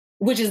systems,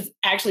 which is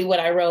actually what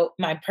I wrote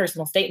my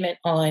personal statement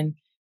on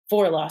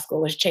for law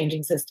school, was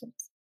changing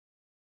systems.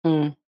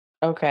 Mm,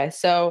 okay.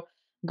 So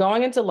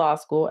going into law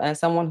school, and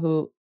someone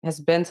who has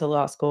been to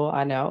law school,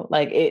 I know,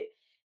 like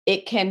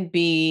it can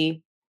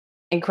be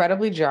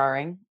incredibly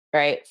jarring,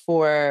 right?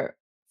 For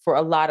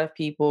a lot of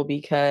people,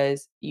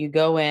 because you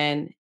go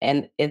in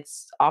and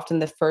it's often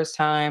the first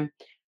time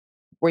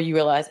where you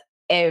realize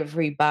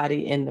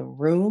everybody in the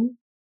room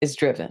is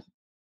driven.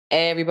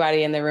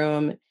 Everybody in the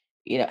room,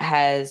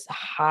 has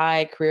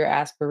high career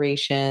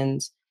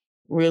aspirations,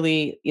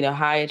 really,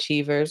 high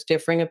achievers,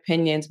 differing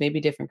opinions, maybe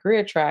different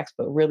career tracks,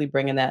 but really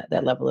bringing that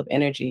level of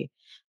energy.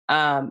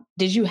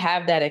 Did you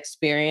have that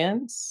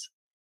experience?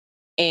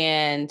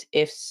 And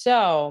if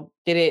so,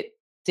 did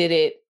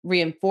it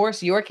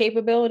reinforce your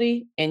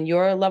capability and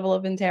your level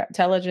of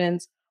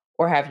intelligence,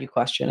 or have you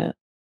questioned it?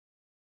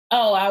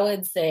 Oh, I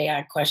would say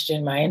I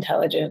question my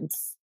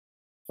intelligence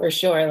for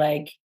sure.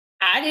 Like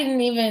I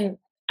didn't even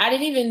I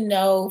didn't even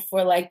know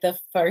for like the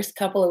first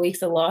couple of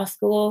weeks of law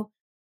school,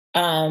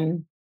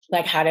 um,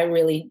 like how to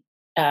really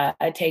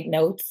take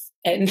notes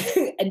and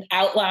and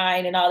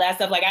outline and all that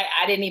stuff. Like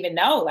I didn't even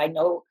know. Like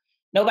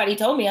nobody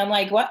told me. I'm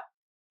like, what?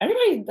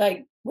 Everybody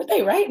like what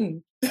they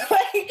writing?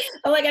 Like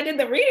I'm like I did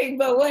the reading,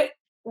 but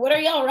what are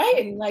y'all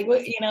writing? Like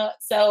what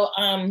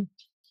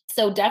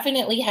so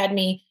definitely had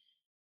me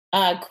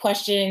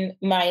question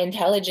my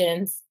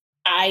intelligence.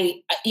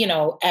 I,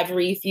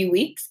 every few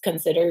weeks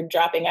considered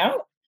dropping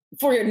out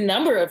for a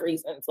number of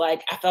reasons.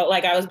 Like I felt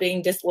like I was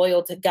being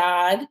disloyal to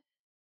God.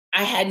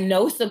 I had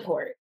no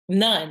support,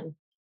 none.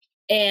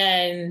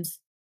 And,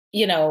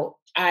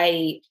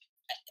 I,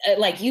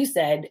 like you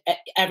said,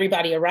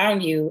 everybody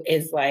around you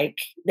is like,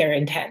 they're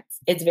intense.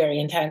 It's very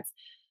intense.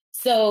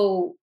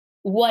 So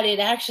what it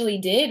actually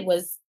did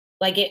was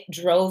like, it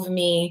drove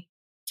me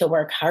to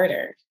work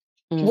harder.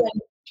 Mm,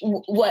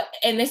 What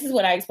and this is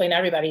what I explain to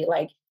everybody,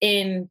 like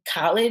in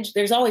college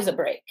there's always a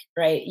break,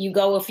 right? You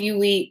go a few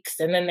weeks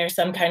and then there's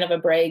some kind of a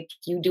break,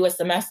 you do a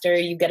semester,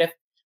 you get a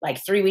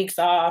like 3 weeks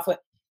off.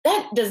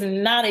 That does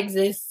not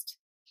exist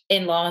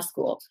in law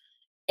school.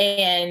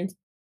 And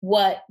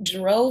what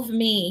drove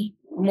me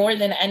more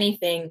than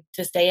anything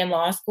to stay in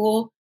law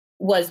school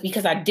was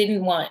because I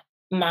didn't want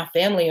my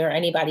family or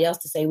anybody else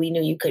to say we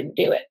knew you couldn't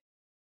do it.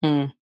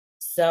 mm.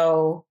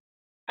 So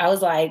I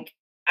was like,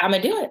 I'm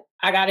gonna do it.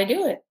 I gotta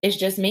do it. It's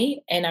just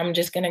me, and I'm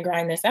just gonna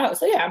grind this out.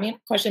 So yeah, I mean,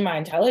 question my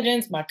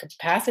intelligence, my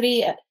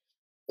capacity,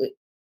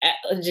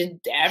 just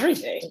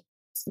everything.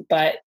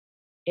 But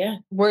yeah.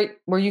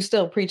 Were you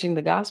still preaching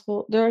the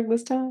gospel during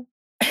this time?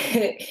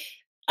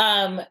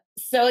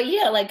 So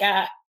yeah, like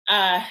I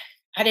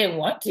didn't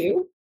want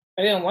to.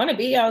 I didn't want to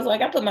be. I was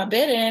like, I put my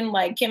bid in.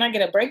 Like, can I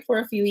get a break for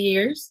a few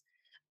years?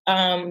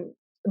 Um,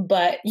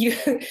 but you,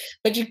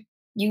 but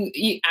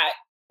I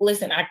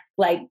listen. I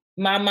like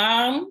my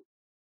mom.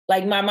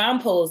 Like my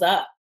mom pulls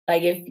up.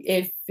 Like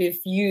if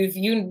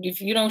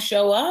you don't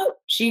show up,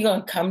 she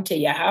gonna come to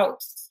your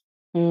house.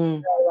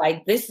 Mm, So,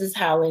 like this is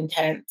how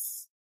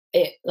intense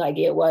it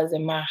was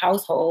in my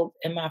household,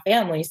 in my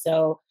family.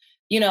 So,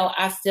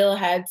 I still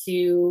had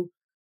to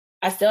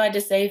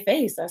save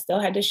face. I still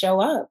had to show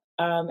up.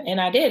 And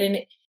I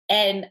did.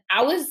 And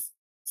I was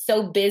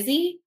so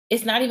busy.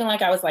 It's not even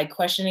like I was like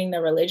questioning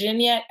the religion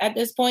yet at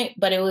this point,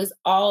 but it was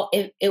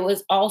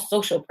all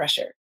social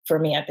pressure for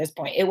me at this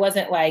point. It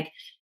wasn't like,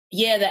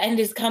 yeah, the end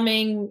is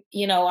coming.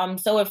 I'm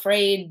so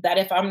afraid that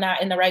if I'm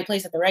not in the right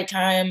place at the right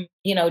time,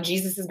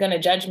 Jesus is going to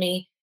judge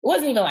me. It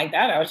wasn't even like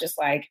that. I was just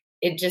like,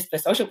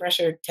 the social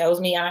pressure tells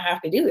me I have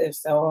to do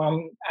this. So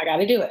I got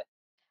to do it.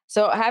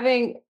 So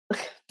having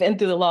been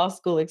through the law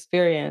school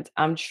experience,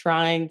 I'm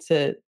trying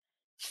to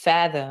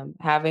fathom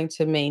having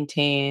to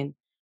maintain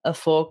a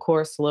full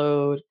course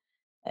load,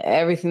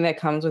 everything that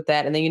comes with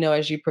that. And then,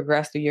 as you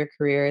progress through your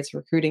career, it's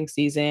recruiting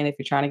season. If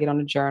you're trying to get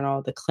on a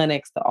journal, the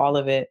clinics, all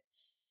of it,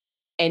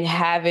 and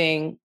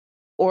having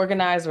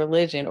organized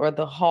religion or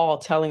the hall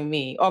telling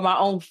me or my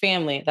own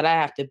family that I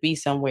have to be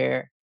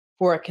somewhere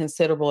for a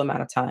considerable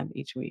amount of time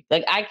each week.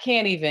 Like I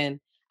can't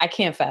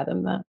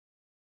fathom that.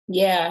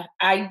 Yeah,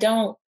 I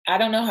don't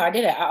know how I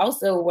did it. I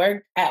also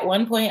worked at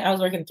one point, I was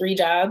working 3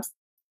 jobs,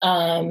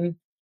 um,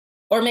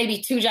 or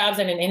maybe 2 jobs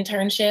and an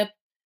internship,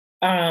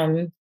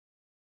 um,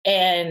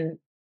 and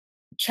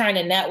trying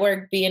to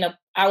network,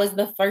 I was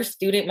the first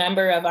student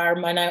member of our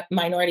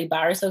minority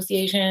bar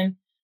association.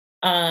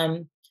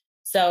 Um,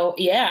 so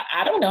yeah,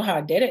 I don't know how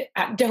I did it.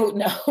 I don't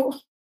know.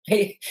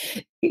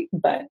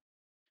 But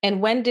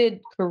And when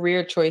did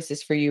career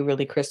choices for you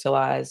really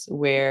crystallize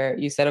where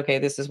you said, okay,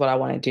 this is what I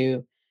want to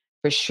do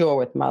for sure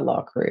with my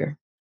law career?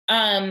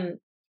 um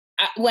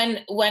when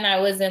I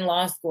was in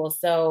law school,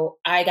 so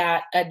I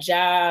got a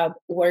job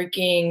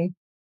working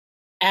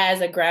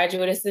as a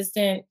graduate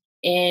assistant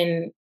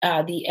in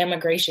the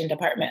immigration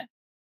department.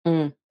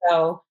 Mm,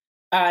 So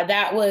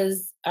that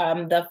was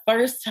the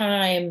first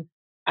time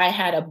I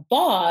had a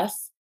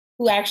boss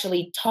who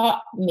actually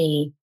taught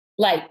me,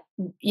 like,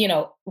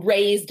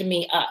 raised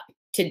me up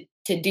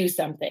to do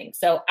something.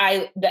 So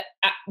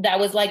that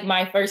was like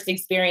my first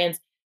experience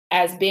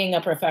as being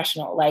a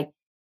professional. Like,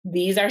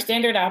 these are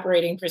standard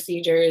operating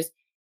procedures.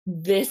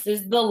 This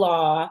is the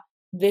law.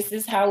 This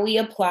is how we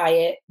apply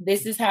it.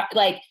 This is how,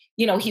 like,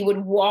 he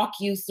would walk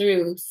you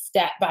through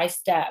step by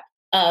step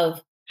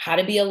of how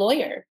to be a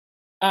lawyer.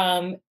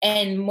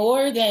 And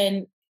more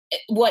than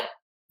what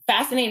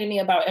fascinated me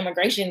about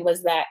immigration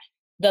was that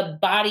the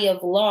body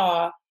of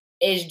law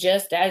is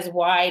just as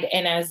wide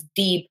and as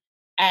deep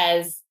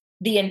as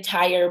the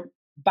entire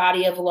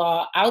body of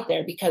law out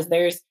there, because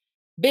there's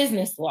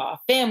business law,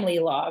 family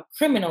law,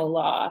 criminal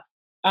law,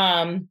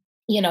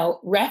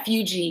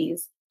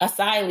 refugees,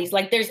 asylees.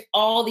 Like, there's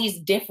all these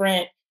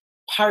different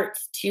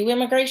parts to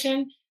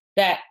immigration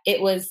that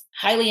it was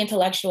highly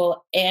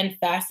intellectual and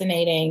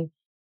fascinating.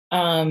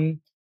 And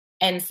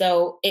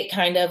so it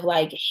kind of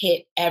like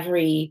hit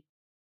every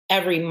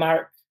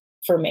mark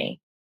for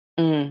me.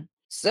 Mm.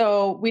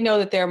 So we know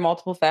that there are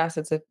multiple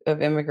facets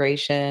of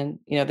immigration.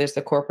 There's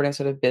the corporate and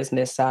sort of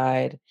business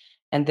side.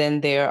 And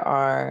then there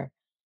are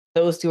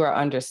those who are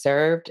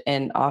underserved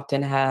and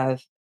often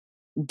have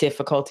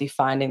difficulty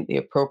finding the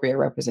appropriate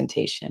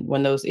representation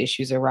when those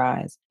issues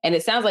arise. And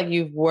it sounds like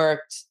you've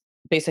worked,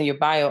 based on your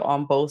bio,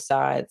 on both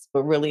sides,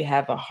 but really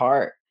have a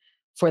heart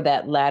for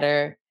that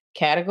latter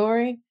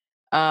category.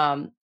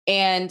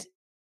 And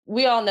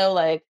we all know,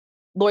 like,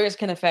 lawyers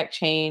can affect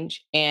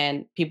change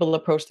and people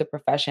approach the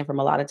profession from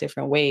a lot of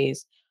different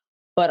ways.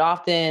 But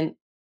often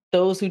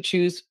those who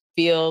choose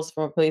fields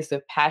from a place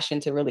of passion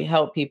to really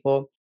help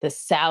people, the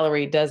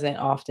salary doesn't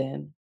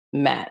often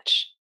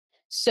match.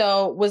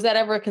 So was that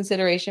ever a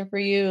consideration for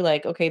you?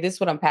 Like, okay, this is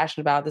what I'm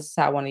passionate about. This is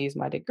how I want to use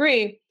my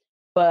degree.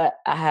 But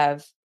I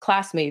have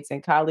classmates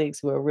and colleagues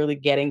who are really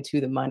getting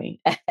to the money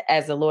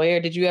as a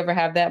lawyer. Did you ever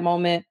have that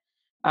moment,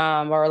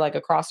 or like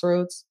a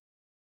crossroads?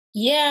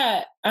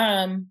 Yeah.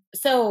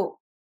 So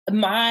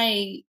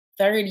my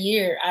third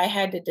year, I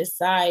had to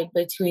decide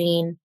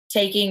between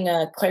taking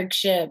a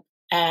clerkship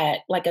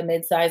at like a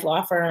mid-sized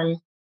law firm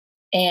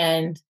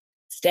and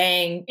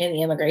staying in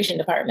the immigration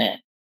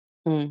department.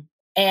 Mm.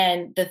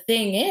 And the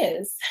thing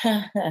is,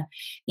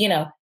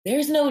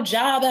 there's no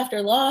job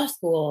after law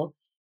school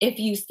if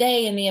you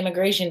stay in the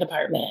immigration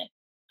department.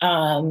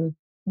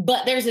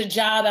 But there's a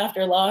job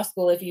after law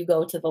school if you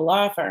go to the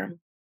law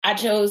firm. I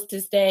chose to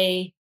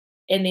stay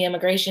in the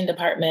immigration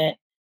department.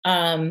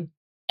 Listen,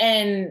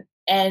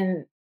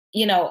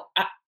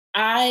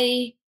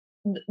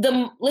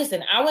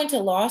 I went to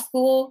law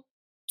school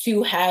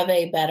to have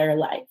a better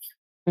life.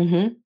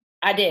 Mm-hmm.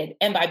 I did.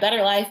 And by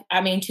better life,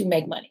 I mean to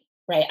make money,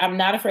 right? I'm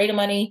not afraid of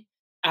money.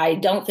 I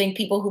don't think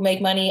people who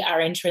make money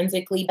are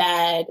intrinsically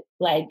bad,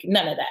 like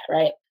none of that,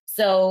 right?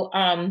 So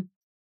I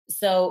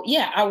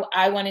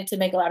wanted to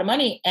make a lot of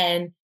money,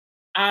 and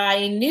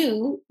I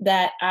knew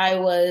that I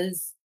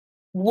was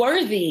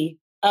worthy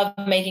of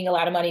making a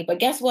lot of money. But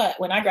guess what?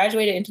 When I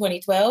graduated in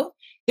 2012,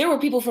 there were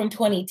people from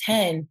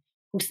 2010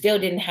 who still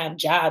didn't have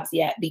jobs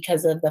yet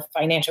because of the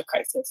financial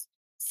crisis.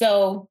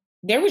 So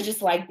there was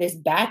just like this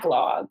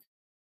backlog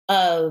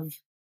of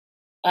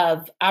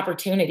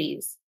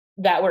opportunities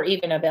that were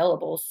even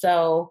available.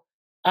 So,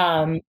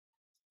 so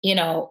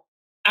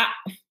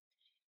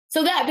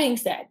that being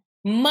said,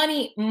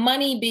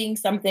 money being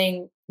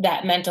something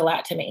that meant a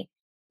lot to me.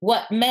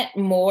 What meant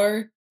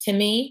more to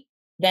me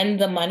than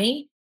the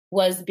money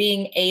was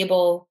being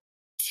able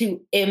to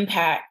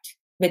impact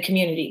the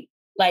community.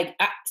 Like,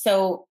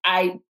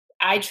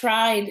 I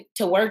tried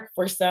to work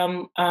for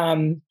some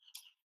nonprofits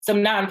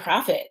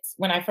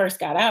when I first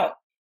got out,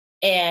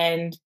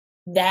 and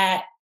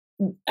that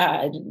the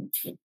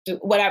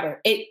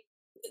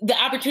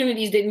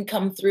opportunities didn't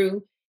come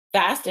through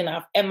fast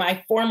enough. And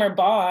my former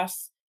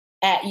boss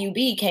at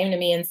UB came to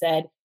me and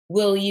said,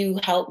 "Will you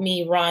help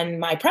me run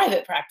my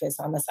private practice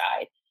on the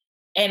side?"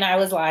 And I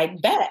was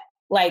like, "Bet."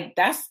 Like,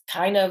 that's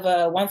kind of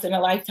a once in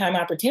a lifetime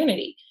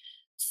opportunity.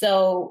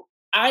 So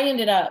I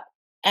ended up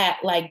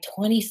at like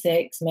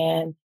 26,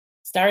 man,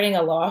 starting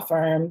a law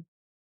firm,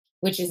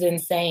 which is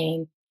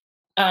insane.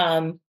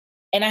 And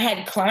I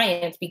had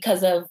clients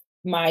because of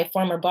my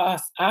former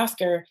boss,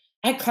 Oscar.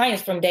 I had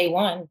clients from day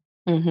one.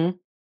 Mm-hmm.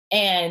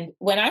 And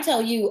when I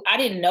tell you, I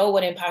didn't know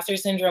what imposter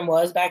syndrome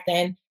was back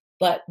then,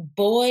 but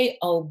boy,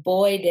 oh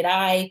boy,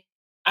 I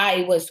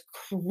was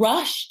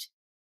crushed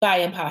by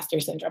imposter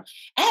syndrome.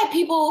 I had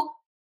people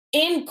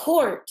in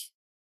court,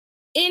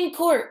 they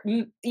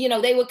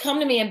would come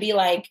to me and be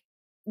like,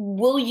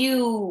 "Will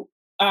you,"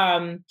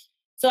 so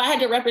I had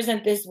to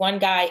represent this one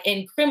guy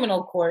in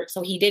criminal court.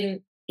 So he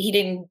didn't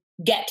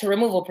get to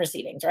removal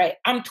proceedings, right?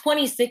 I'm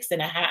 26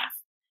 and a half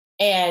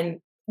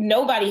and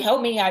nobody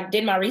helped me. I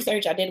did my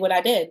research. I did what I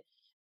did.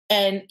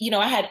 And,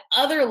 I had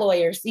other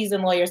lawyers,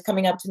 seasoned lawyers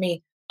coming up to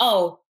me.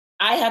 "Oh,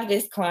 I have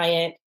this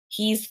client.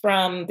 He's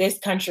from this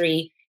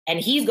country and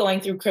he's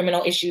going through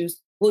criminal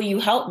issues. Will you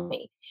help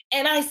me?"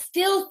 And I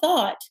still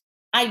thought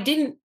I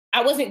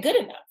wasn't good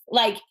enough.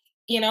 Like,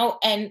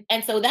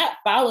 and so that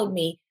followed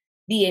me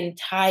the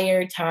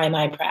entire time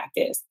I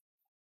practiced.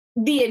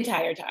 The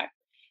entire time.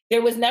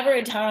 There was never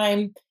a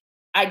time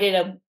I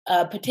did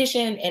a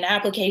petition, an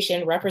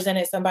application,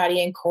 represented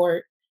somebody in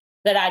court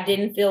that I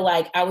didn't feel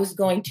like I was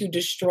going to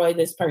destroy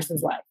this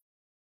person's life.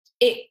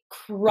 It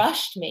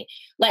crushed me.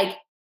 Like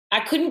I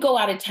couldn't go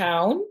out of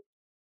town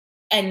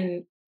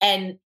and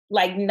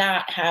like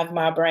not have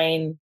my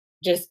brain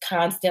just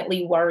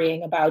constantly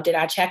worrying about, did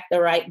I check the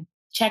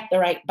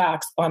right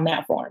box on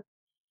that form?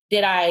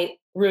 Did I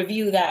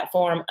review that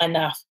form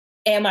enough?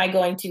 Am I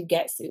going to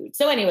get sued?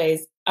 So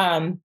anyways,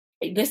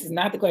 this is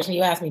not the question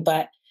you asked me,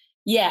 but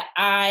yeah,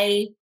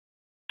 I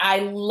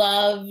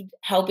loved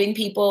helping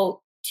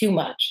people too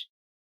much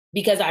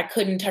because I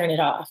couldn't turn it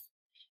off.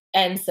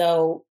 And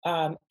so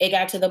it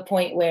got to the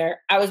point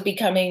where I was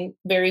becoming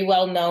very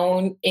well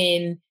known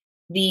in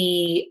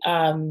the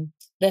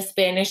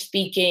Spanish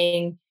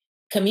speaking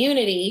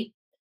community.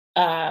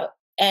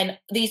 And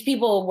these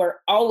people were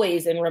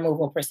always in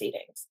removal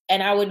proceedings.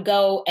 And I would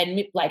go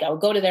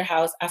to their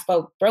house. I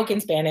spoke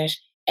broken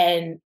Spanish.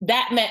 And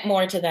that meant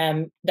more to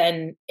them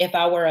than if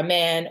I were a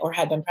man or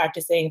had been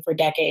practicing for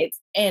decades.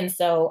 And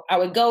so I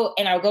would go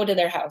to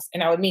their house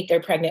and I would meet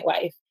their pregnant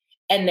wife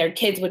and their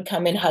kids would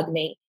come and hug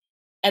me.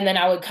 And then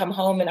I would come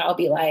home and I'll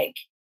be like,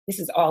 this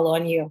is all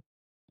on you.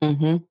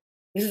 Mm-hmm.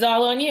 This is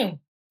all on you.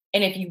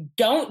 And if you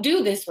don't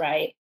do this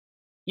right,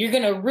 you're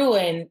going to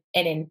ruin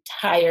an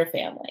entire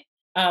family.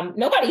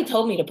 Nobody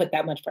told me to put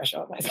that much pressure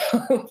on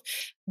myself,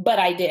 but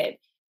I did.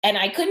 And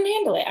I couldn't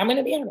handle it. I'm going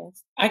to be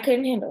honest. I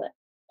couldn't handle it.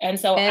 And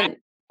so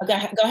go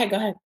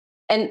ahead.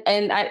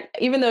 And I,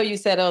 even though you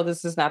said, oh,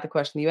 this is not the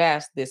question you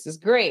asked, this is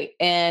great.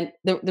 And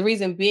the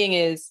reason being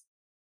is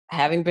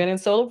having been in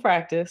solo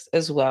practice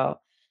as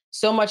well,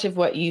 so much of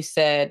what you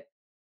said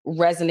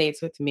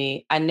resonates with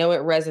me. I know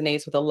it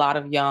resonates with a lot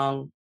of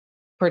young,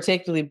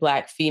 particularly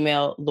Black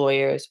female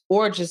lawyers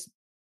or just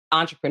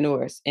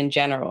entrepreneurs in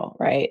general,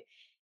 right?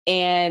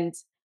 And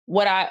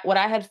what I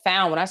had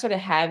found when I started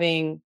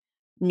having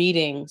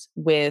meetings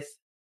with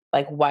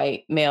like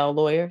white male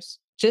lawyers,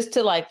 just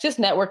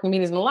networking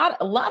meetings, and a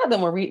lot of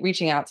them were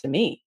reaching out to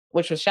me,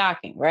 which was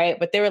shocking, right?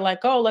 But they were like,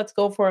 "Oh, let's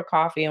go for a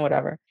coffee and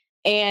whatever,"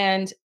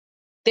 and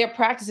their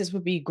practices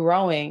would be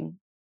growing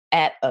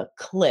at a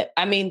clip.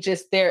 I mean,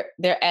 just they're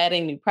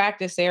adding new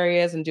practice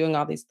areas and doing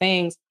all these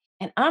things.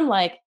 And I'm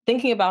like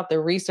thinking about the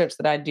research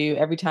that I do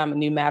every time a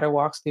new matter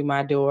walks through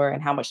my door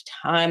and how much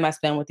time I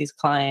spend with these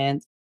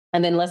clients.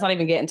 And then let's not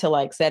even get into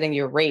like setting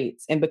your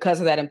rates. And because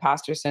of that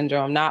imposter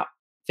syndrome, not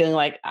feeling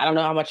like, I don't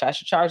know how much I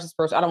should charge this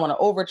person. I don't want to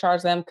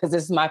overcharge them because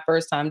this is my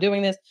first time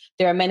doing this.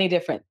 There are many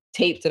different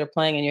tapes that are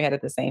playing in your head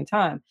at the same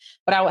time.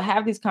 But I would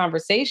have these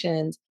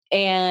conversations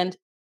and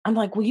I'm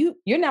like, well,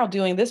 you're now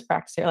doing this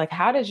practice here. Like,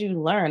 how did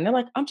you learn? They're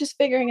like, I'm just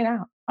figuring it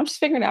out. I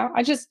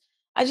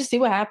just see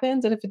what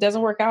happens. And if it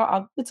doesn't work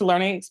out, it's a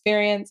learning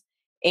experience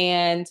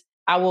and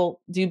I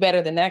will do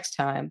better the next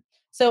time.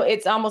 So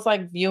it's almost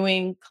like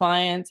viewing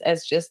clients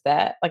as just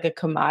that, like a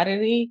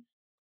commodity.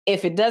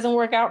 If it doesn't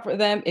work out for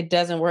them, it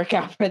doesn't work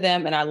out for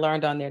them. And I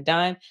learned on their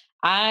dime.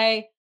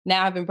 I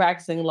now have been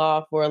practicing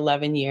law for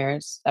 11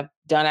 years. I've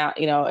done out,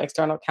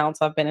 external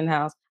counsel. I've been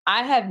in-house.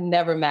 I have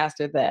never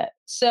mastered that.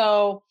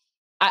 So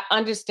I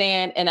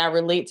understand and I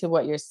relate to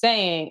what you're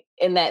saying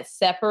in that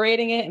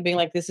separating it and being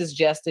like, this is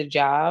just a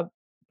job,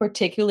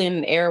 particularly in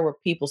an era where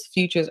people's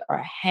futures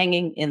are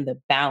hanging in the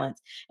balance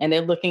and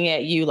they're looking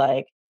at you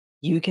like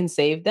you can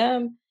save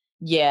them.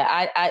 Yeah,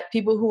 I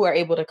people who are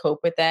able to cope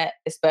with that,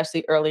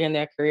 especially early in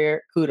their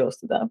career, kudos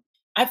to them.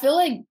 I feel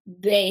like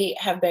they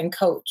have been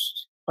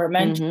coached or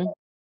mentored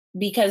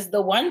because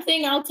the one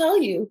thing I'll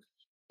tell you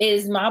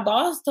is my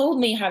boss told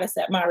me how to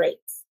set my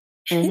rates.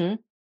 Mm-hmm.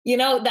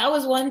 That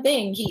was one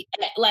thing.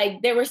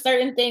 There were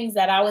certain things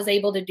that I was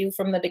able to do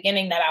from the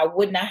beginning that I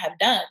would not have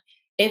done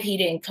if he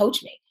didn't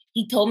coach me.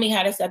 He told me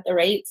how to set the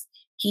rates.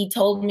 He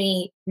told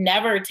me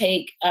never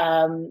take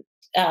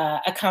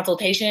a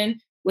consultation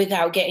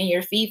without getting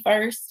your fee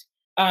first.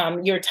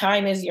 Your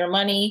time is your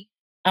money.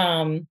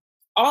 All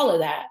of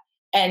that.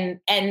 And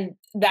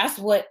that's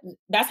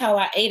how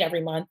I ate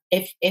every month.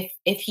 If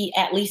he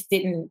at least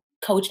didn't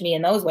coach me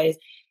in those ways,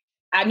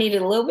 I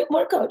needed a little bit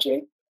more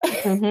coaching.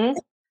 Mm-hmm.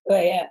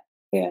 But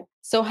yeah.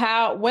 So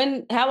how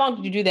long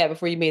did you do that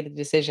before you made the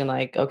decision?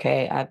 Like,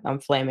 okay, I'm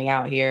flaming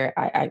out here.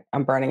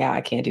 I'm burning out.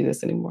 I can't do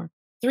this anymore.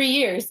 3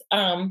 years.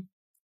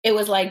 It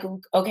was like,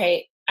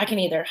 okay, I can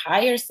either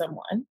hire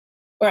someone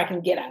or I can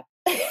get out.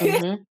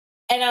 Mm-hmm.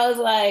 And I was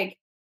like,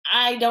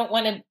 I don't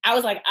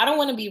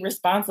want to be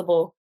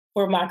responsible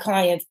for my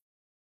clients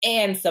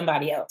and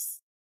somebody else.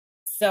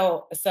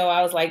 So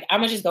I was like, I'm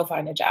gonna just go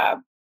find a job.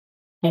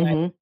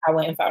 And I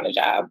went and found a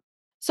job.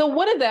 So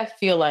what did that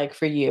feel like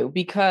for you?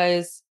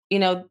 Because,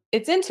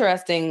 it's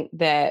interesting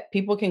that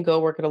people can go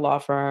work at a law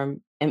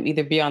firm and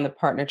either be on the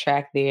partner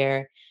track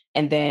there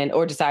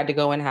or decide to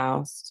go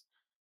in-house.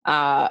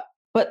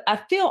 But I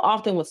feel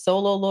often with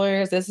solo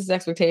lawyers, this is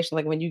expectation.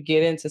 Like when you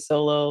get into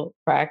solo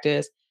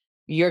practice,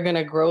 you're going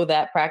to grow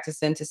that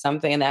practice into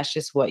something and that's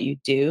just what you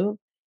do.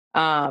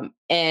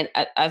 And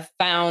I've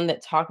found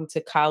that talking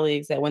to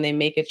colleagues that when they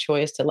make a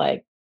choice to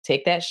like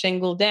take that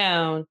shingle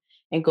down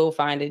and go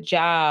find a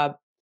job,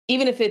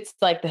 even if it's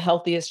like the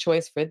healthiest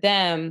choice for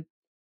them,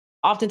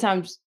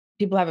 oftentimes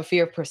people have a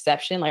fear of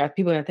perception. Like, are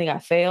people going to think I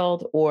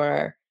failed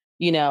or,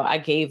 I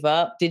gave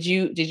up? Did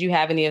you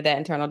have any of that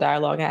internal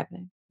dialogue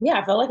happening? Yeah,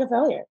 I felt like a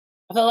failure.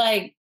 I felt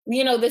like,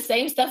 the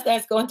same stuff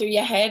that's going through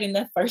your head in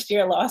the first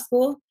year of law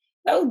school,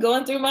 that was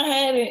going through my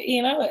head,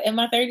 in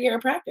my third year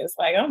of practice.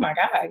 Like, oh my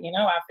God, I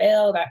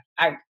failed.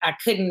 I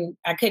couldn't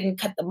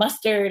cut the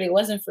mustard. It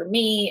wasn't for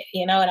me.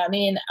 You know what I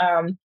mean?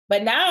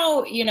 But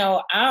now,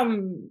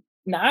 I'm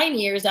 9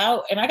 years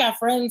out and I got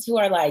friends who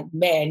are like,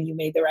 man, you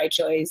made the right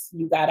choice.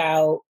 You got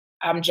out.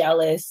 I'm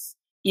jealous.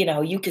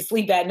 You could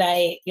sleep at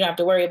night. You don't have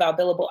to worry about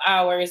billable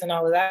hours and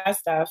all of that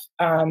stuff.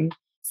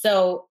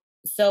 So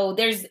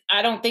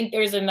I don't think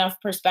there's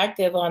enough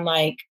perspective on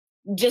like,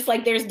 just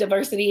like there's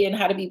diversity in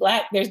how to be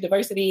Black, there's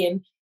diversity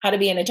in how to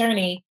be an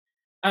attorney,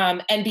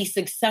 and be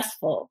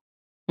successful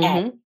at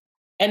Mm-hmm.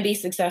 and be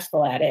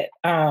successful at it.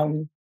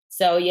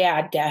 So yeah,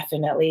 I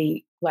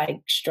definitely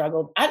like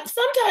struggled.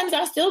 Sometimes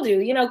I still do,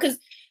 because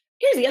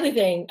here's the other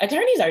thing: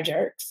 attorneys are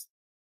jerks.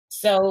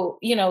 So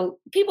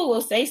people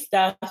will say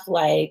stuff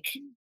like,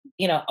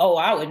 oh,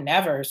 I would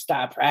never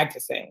stop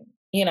practicing.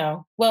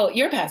 Well,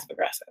 you're passive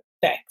aggressive.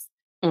 Thanks.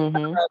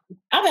 Mm-hmm.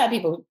 I've had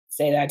people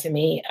say that to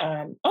me.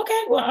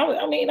 Okay, well,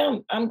 I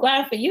mean, I'm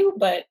glad for you,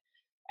 but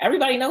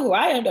everybody know who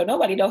I am, though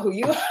nobody know who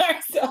you are.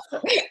 So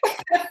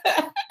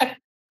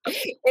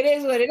it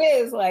is what it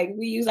is. Like,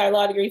 we use our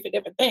law degree for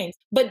different things.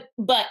 But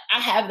I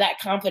have that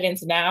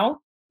confidence now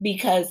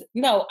because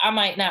no, I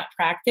might not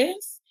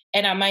practice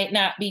and I might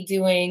not be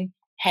doing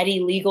heady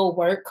legal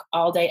work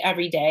all day,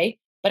 every day,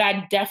 but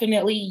I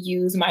definitely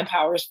use my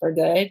powers for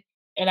good.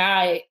 And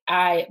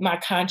my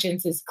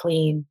conscience is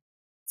clean.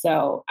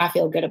 So I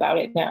feel good about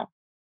it now.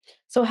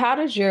 So how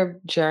did your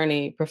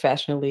journey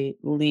professionally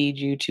lead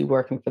you to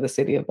working for the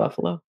city of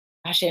Buffalo?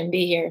 I shouldn't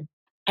be here.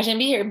 I shouldn't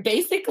be here.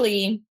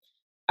 Basically,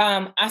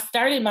 I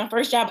started my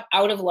first job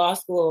out of law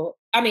school.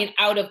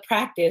 Out of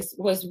practice,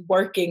 was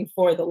working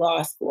for the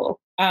law school.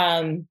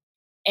 And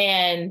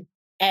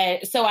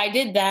so I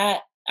did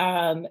that.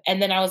 And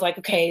then I was like,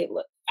 okay,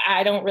 look,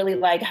 I don't really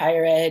like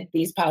higher ed.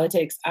 These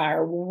politics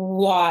are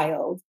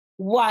wild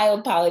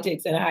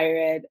politics in higher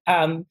ed.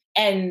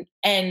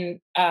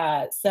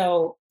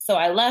 So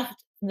I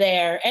left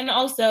there. And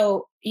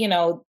also,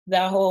 the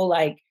whole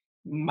like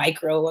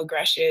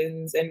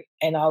microaggressions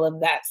and all of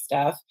that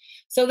stuff.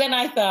 So then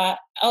I thought,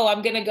 oh,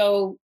 I'm going to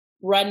go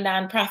run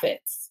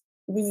nonprofits.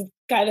 This is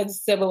kind of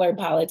similar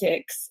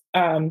politics.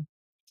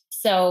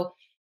 So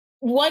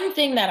one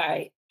thing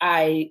that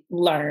I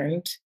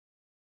learned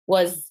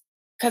was,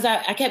 because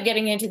I kept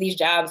getting into these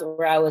jobs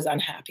where I was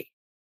unhappy.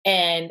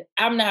 And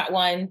I'm not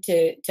one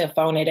to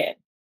phone it in.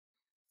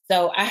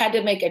 So I had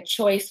to make a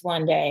choice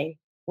one day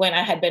when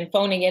I had been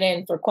phoning it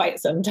in for quite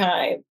some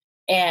time.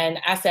 And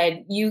I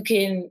said, you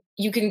can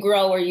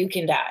grow or you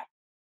can die.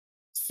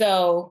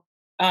 So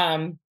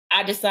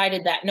I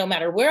decided that no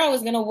matter where I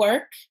was going to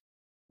work,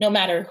 no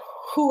matter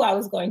who I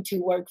was going to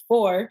work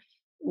for,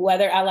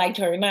 whether I liked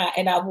her or not,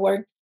 and I've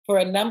worked for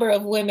a number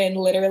of women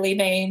literally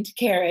named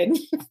Karen,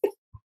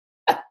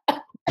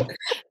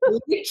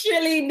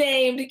 literally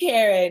named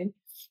Karen.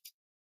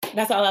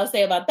 That's all I'll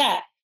say about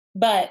that.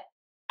 But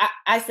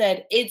I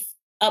said, it's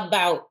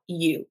about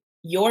you.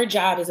 Your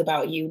job is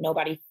about you.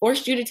 Nobody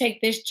forced you to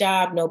take this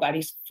job.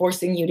 Nobody's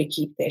forcing you to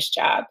keep this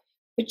job,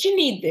 but you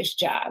need this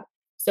job.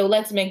 So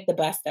let's make the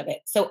best of it.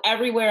 So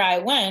everywhere I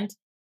went,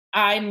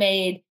 I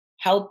made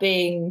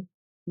helping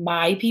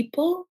my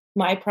people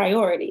my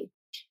priority.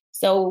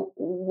 So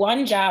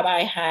one job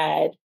I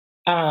had,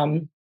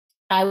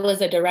 I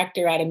was a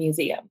director at a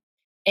museum,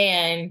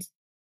 and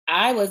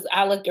I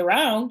looked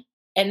around,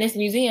 and this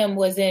museum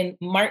was in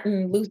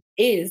Martin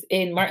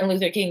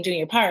Luther King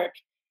Jr. Park.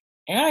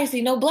 And I didn't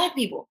see no Black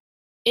people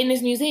in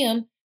this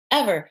museum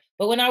ever.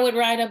 But when I would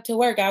ride up to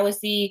work, I would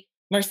see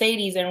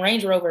Mercedes and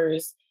Range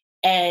Rovers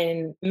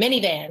and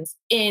minivans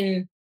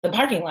in the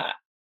parking lot.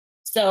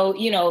 So,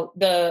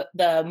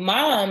 the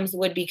moms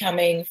would be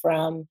coming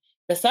from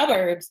the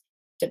suburbs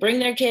to bring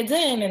their kids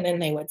in, and then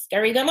they would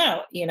scurry them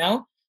out,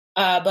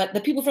 but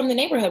the people from the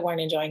neighborhood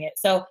weren't enjoying it.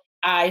 So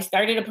I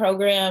started a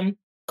program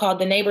called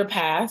the Neighbor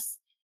Pass,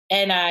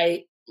 and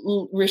I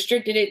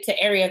restricted it to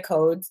area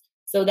codes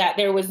so that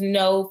there was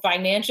no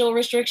financial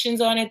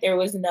restrictions on it. There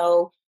was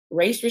no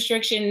race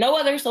restriction, no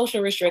other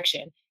social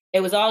restriction.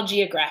 It was all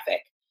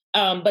geographic.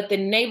 But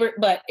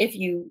if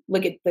you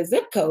look at the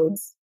zip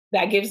codes,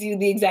 that gives you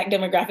the exact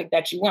demographic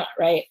that you want,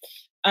 right?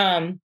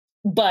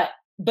 But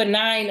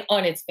benign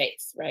on its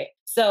face, right?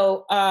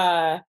 So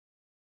I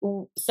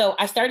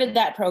started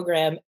that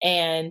program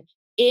and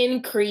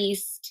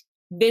increased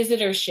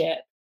visitorship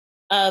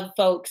of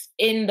folks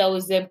in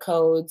those zip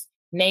codes,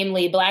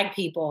 namely Black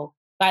people,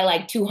 by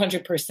like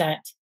 200%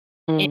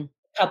 in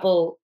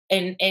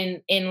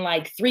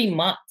like 3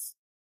 months.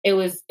 It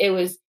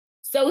was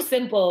so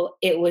simple,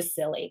 it was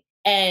silly.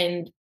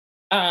 And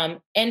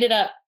ended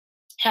up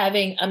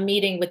having a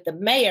meeting with the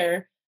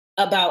mayor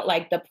about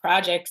like the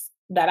projects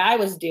that I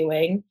was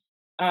doing.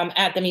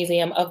 at the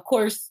museum. Of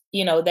course,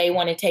 they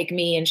want to take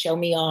me and show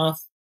me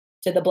off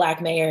to the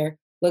Black mayor.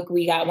 Look,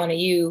 we got one of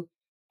you.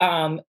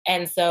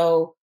 And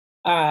so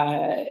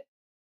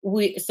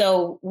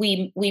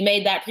we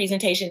made that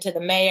presentation to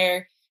the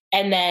mayor.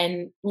 And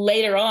then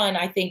later on,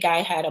 I think I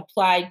had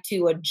applied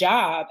to a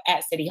job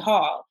at City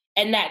Hall.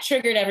 And that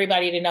triggered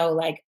everybody to know,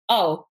 like,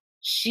 oh,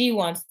 she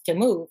wants to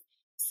move.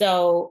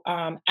 So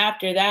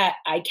after that,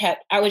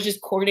 I was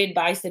just courted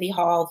by City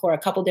Hall for a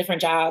couple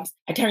different jobs.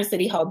 I turned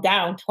City Hall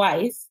down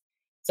twice.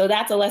 So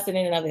that's a lesson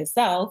in and of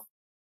itself.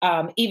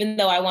 Even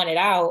though I wanted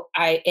out,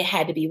 it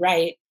had to be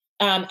right.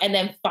 And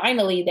then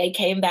finally they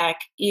came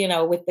back,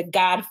 with the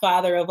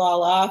godfather of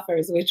all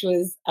offers, which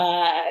was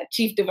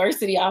Chief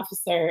Diversity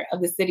Officer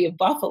of the city of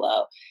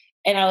Buffalo.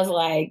 And I was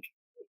like,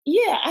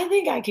 yeah, I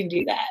think I can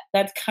do that.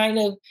 That's kind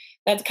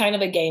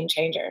of a game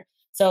changer.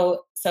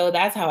 So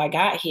that's how I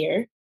got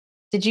here.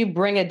 Did you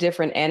bring a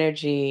different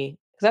energy?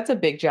 Because that's a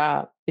big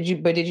job. Did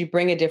you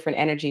bring a different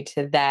energy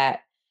to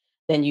that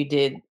than you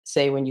did,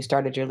 say, when you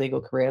started your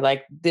legal career?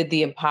 Like, did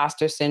the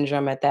imposter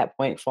syndrome at that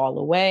point fall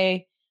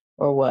away,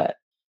 or what?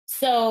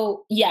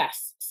 So,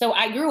 yes. So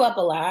I grew up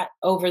a lot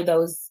over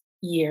those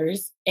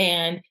years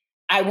and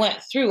I went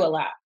through a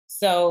lot.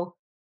 So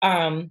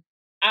I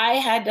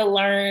had to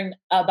learn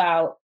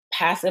about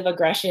passive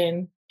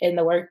aggression in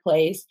the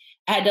workplace.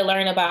 I had to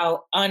learn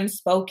about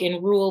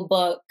unspoken rule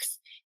books.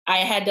 I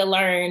had to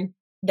learn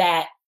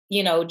that,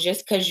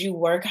 just because you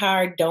work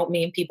hard don't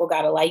mean people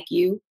got to like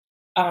you.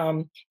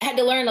 I had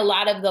to learn a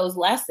lot of those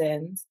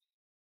lessons.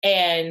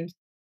 And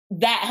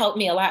that helped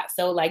me a lot.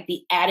 So like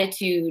the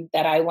attitude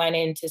that I went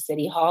into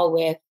City Hall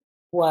with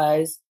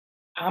was,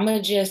 I'm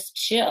going to just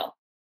chill.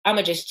 I'm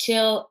going to just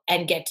chill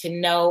and get to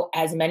know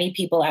as many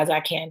people as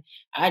I can.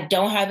 I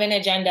don't have an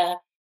agenda.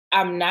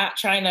 I'm not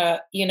trying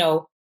to,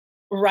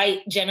 right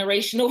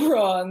generational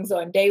wrongs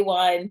on day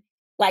one.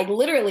 Like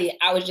literally,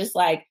 I was just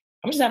like,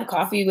 I'm just having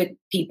coffee with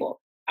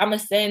people. I'm going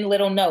to send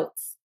little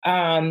notes.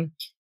 I'm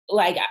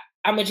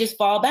going to just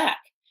fall back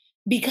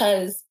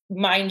because,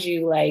 mind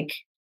you, like,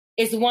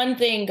 it's one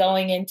thing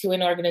going into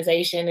an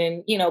organization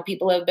and,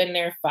 people have been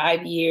there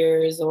 5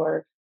 years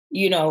or,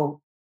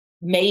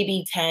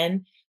 maybe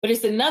 10. But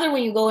it's another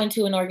when you go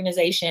into an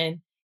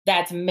organization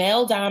that's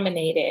male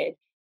dominated,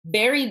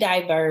 very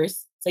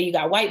diverse. So you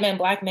got white men,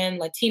 Black men,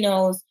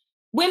 Latinos,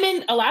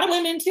 women, a lot of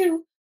women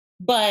too.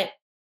 But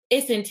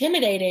it's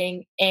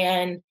intimidating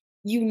and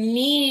you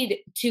need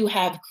to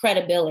have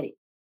credibility.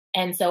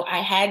 And so I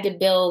had to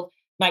build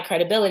my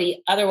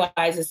credibility.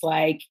 Otherwise, it's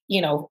like,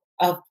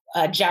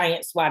 a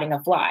giant swatting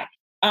a fly.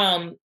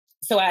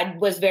 So I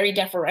was very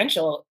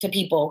deferential to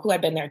people who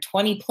had been there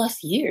 20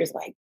 plus years.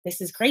 Like,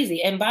 this is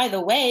crazy. And by the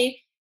way,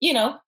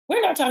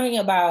 we're not talking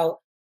about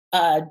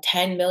a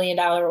 $10 million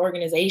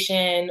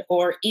organization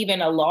or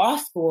even a law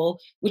school,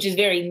 which is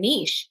very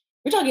niche.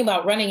 We're talking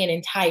about running an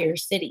entire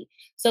city.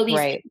 So these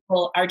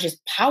people are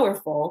just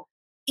powerful.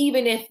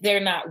 Even if they're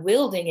not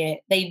wielding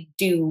it, they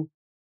do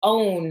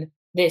own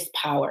this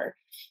power.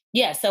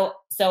 Yeah, so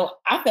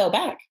I fell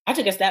back. I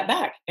took a step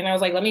back and I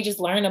was like, let me just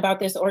learn about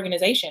this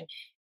organization.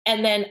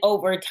 And then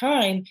over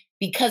time,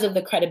 because of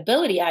the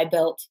credibility I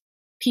built,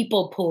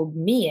 people pulled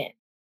me in.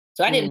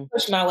 So I didn't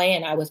push my way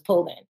in, I was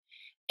pulled in.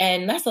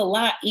 And that's a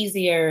lot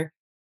easier.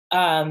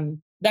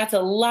 That's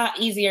a lot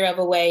easier of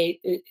a way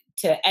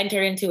to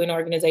enter into an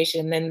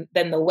organization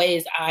than the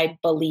ways I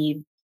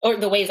believe or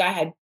the ways I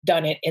had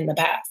done it in the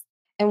past.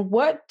 And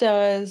what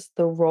does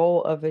the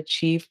role of a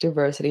chief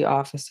diversity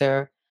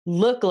officer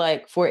look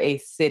like for a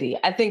city?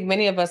 I think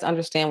many of us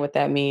understand what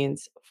that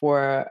means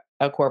for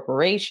a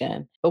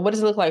corporation, but what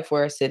does it look like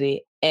for a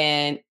city,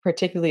 and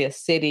particularly a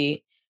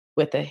city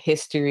with a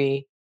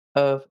history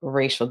of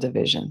racial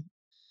division?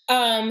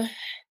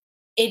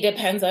 It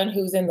depends on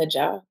who's in the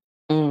job.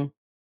 And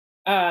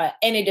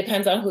it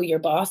depends on who your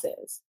boss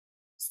is.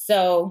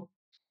 So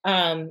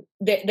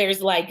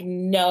there's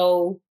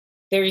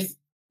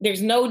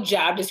no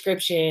job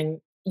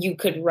description you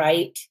could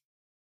write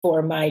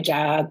for my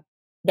job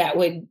that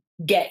would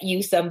get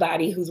you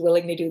somebody who's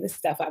willing to do the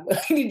stuff I'm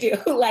willing to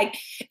do. Like,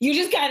 you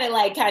just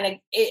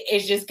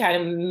it's just kind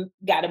of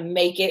got to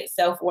make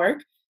itself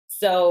work.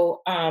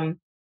 So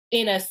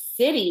in a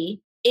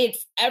city,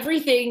 it's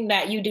everything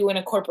that you do in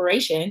a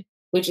corporation,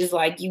 which is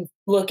like, you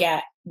look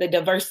at the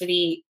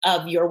diversity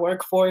of your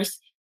workforce.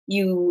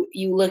 You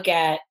look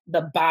at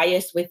the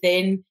bias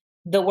within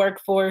the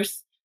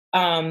workforce,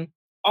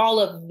 all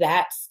of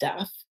that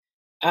stuff.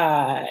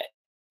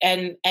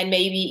 And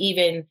maybe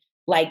even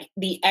like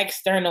the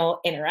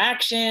external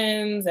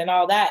interactions and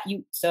all that.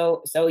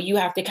 So you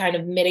have to kind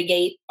of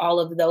mitigate all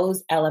of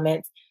those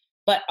elements,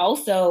 but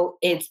also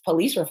it's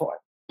police reform.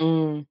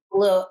 A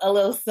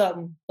little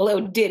something, a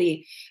little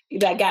ditty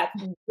that got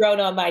thrown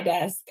on my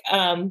desk.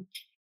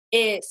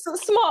 It's a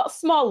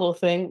small little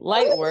thing,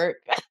 light work.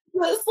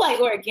 It's light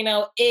work,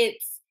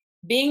 it's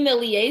being the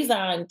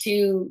liaison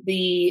to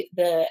the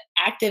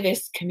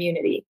activist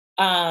community.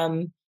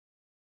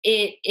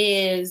 It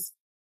is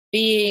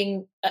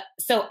being,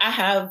 so I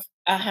have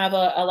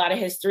a lot of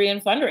history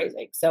in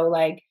fundraising. So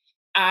like,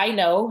 I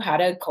know how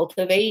to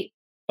cultivate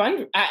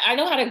I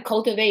know how to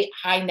cultivate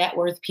high net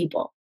worth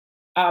people.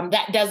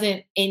 That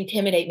doesn't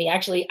intimidate me.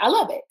 Actually, I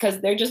love it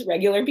because they're just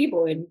regular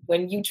people. And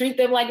when you treat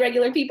them like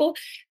regular people,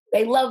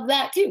 they love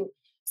that too.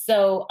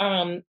 So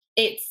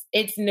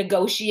it's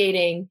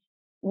negotiating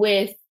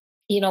with,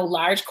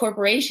 large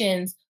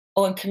corporations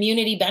on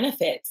community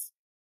benefits.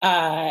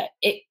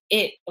 It's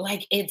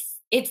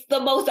the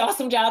most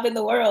awesome job in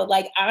the world.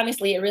 Like,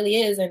 honestly, it really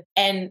is.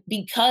 And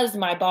because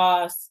my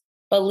boss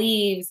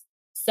believes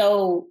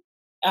so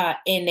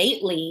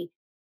innately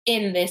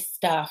in this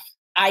stuff,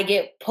 I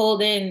get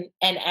pulled in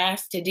and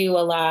asked to do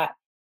a lot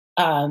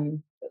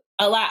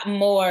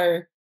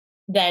more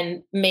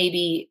than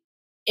maybe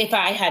if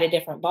I had a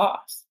different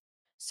boss.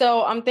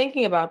 So I'm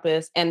thinking about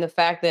this and the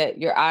fact that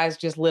your eyes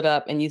just lit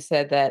up and you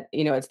said that,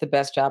 it's the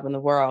best job in the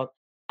world.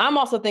 I'm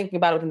also thinking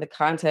about it within the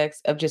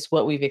context of just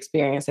what we've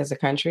experienced as a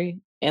country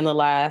in the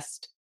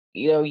last,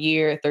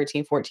 year,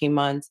 13, 14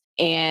 months,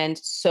 and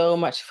so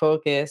much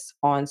focus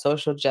on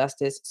social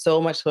justice,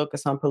 so much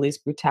focus on police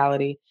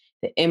brutality,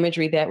 the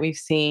imagery that we've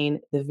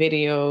seen, the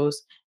videos,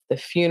 the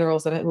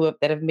funerals that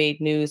have made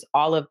news,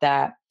 all of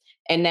that.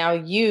 And now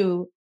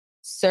you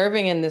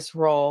serving in this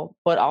role,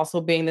 but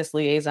also being this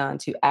liaison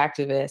to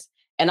activists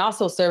and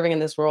also serving in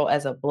this role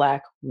as a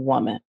Black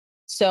woman.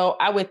 So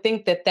I would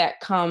think that that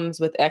comes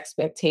with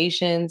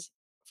expectations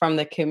from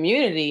the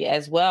community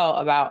as well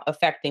about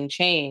affecting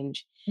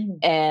change. Mm-hmm.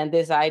 And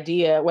this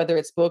idea, whether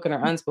it's spoken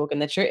or unspoken,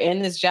 that you're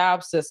in this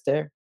job,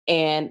 sister,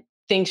 and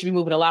things should be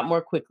moving a lot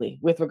more quickly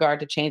with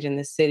regard to change in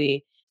this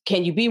city.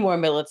 Can you be more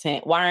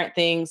militant? Why aren't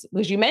things,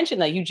 because you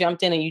mentioned that you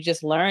jumped in and you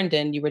just learned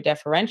and you were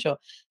deferential.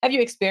 Have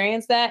you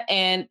experienced that?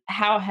 And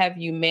how have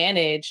you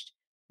managed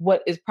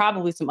what is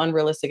probably some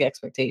unrealistic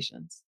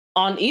expectations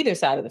on either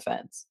side of the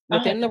fence,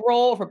 within the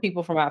role for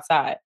people from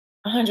outside?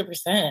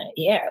 100%.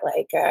 Yeah.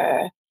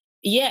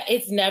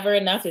 It's never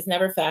enough. It's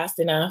never fast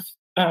enough.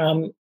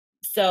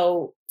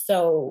 So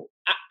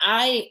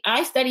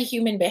I study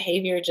human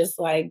behavior just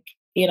I'm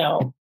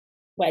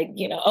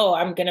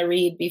going to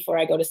read before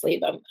I go to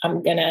sleep.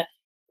 I'm going to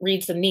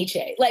read some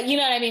Nietzsche. What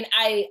I mean?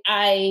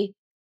 I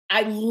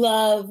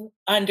love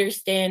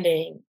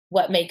understanding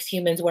what makes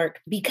humans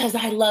work because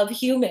I love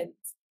humans.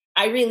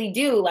 I really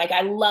do.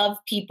 I love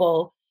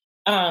people.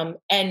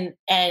 And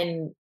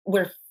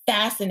we're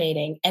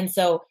fascinating. And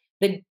so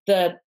the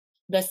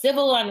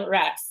civil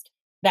unrest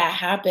that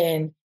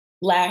happened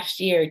last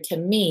year to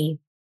me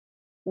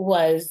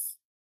was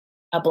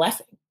a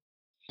blessing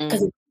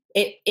because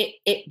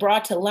it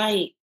brought to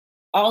light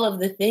all of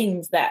the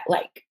things that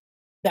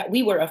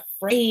we were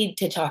afraid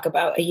to talk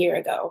about a year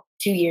ago,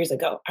 2 years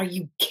ago. Are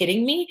you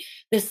kidding me?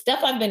 The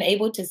stuff I've been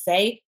able to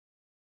say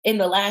in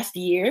the last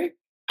year,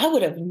 I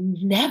would have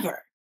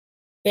never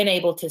been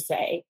able to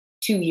say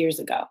 2 years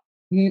ago.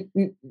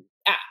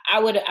 I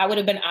would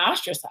have been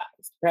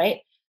ostracized, right?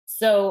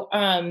 So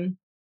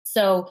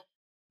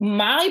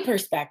my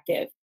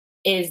perspective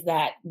is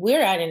that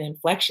we're at an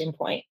inflection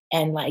point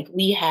and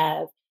we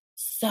have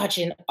such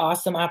an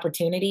awesome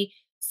opportunity.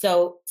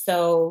 So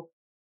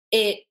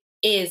it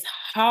is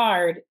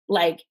hard.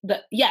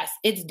 Yes,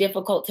 it's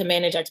difficult to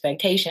manage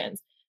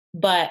expectations,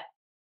 but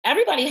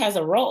everybody has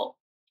a role.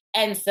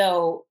 And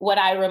so what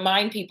I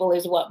remind people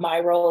is what my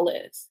role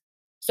is.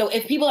 So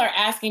if people are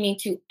asking me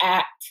to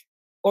act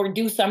or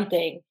do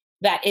something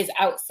that is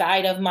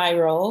outside of my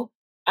role,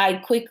 I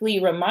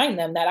quickly remind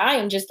them that I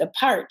am just a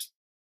part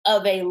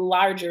of a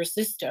larger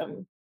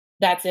system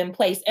that's in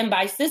place. And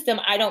by system,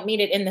 I don't mean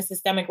it in the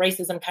systemic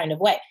racism kind of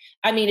way.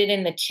 I mean it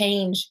in the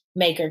change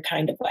maker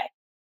kind of way.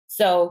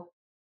 So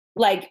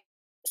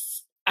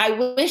I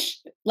wish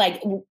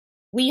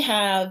we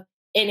have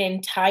an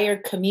entire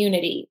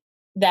community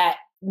that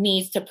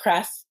needs to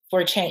press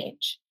for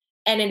change.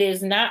 And it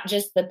is not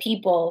just the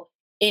people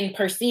in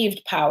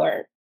perceived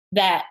power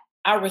that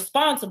are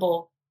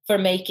responsible for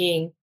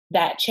making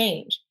that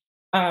change.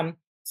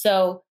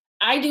 So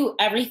I do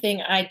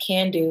everything I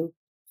can do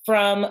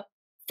from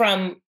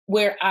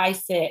where I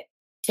sit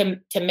to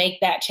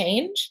make that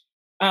change.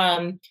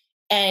 And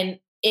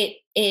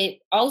it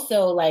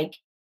also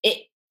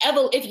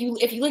if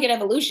you look at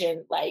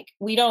evolution,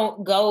 we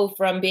don't go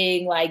from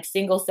being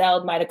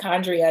single-celled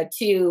mitochondria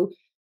to,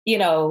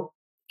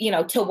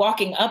 to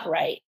walking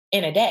upright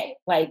in a day.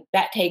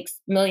 That takes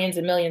millions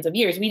and millions of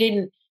years. We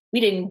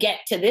didn't get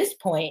to this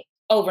point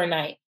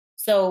overnight.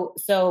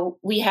 So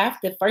we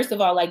have to, first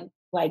of all,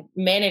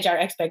 manage our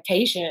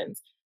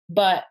expectations,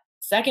 but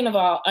second of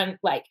all,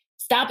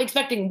 stop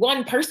expecting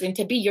one person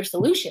to be your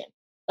solution.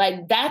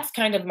 That's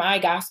kind of my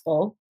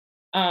gospel.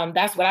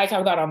 That's what I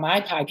talk about on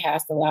my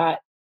podcast a lot,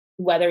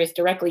 whether it's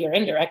directly or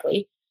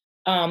indirectly.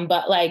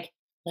 But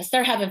let's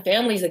start having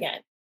families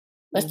again.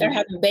 Let's start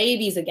having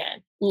babies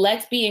again.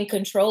 Let's be in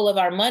control of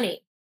our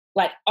money.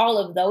 All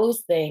of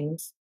those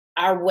things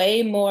are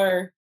way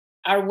more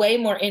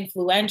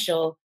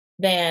influential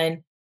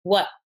than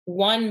what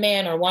one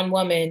man or one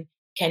woman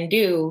can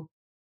do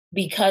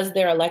because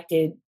they're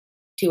elected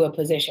to a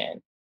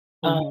position.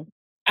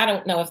 I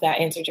don't know if that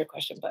answered your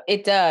question, but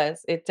it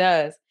does. It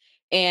does.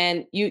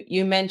 And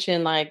you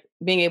mentioned like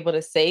being able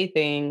to say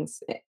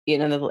things, in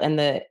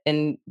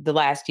the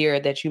last year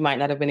that you might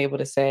not have been able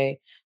to say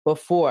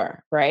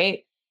before,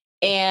 right?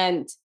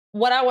 And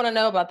what I want to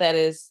know about that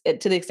is,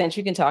 to the extent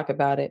you can talk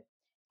about it,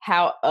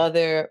 how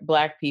other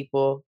Black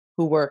people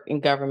who work in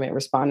government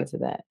responded to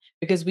that.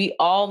 Because we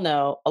all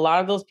know a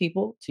lot of those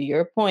people, to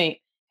your point,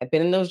 have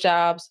been in those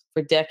jobs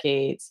for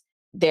decades.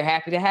 They're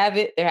happy to have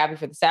it. They're happy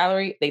for the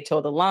salary. They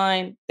toe the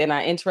line. They're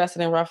not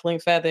interested in ruffling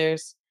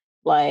feathers.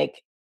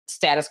 Like,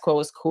 status quo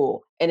is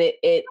cool. And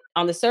it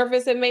on the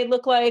surface, it may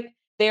look like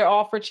they're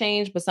all for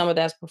change, but some of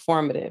that's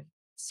performative.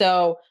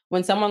 So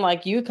when someone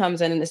like you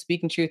comes in and is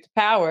speaking truth to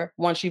power,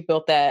 once you've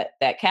built that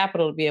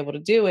capital to be able to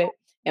do it,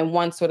 and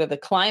once sort of the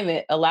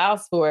climate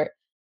allows for it,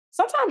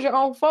 sometimes your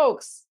own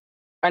folks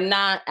are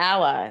not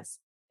allies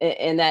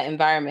in that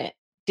environment.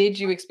 Did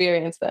you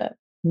experience that?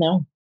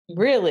 No.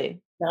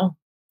 Really?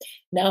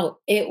 No.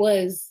 It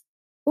was,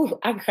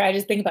 I cry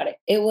just think about it.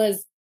 It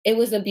was a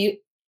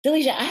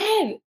Delisha,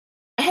 I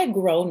had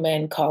grown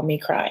men call me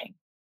crying.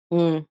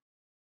 Mm.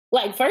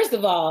 Like, first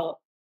of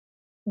all,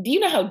 do you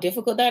know how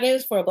difficult that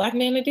is for a Black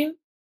man to do?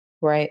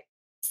 Right.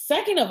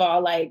 Second of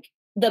all, like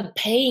the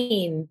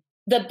pain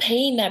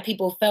that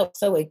people felt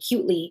so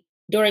acutely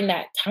during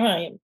that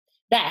time,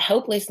 that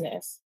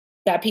helplessness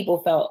that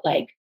people felt,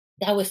 like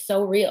that was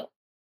so real.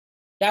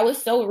 That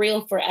was so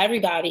real for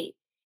everybody.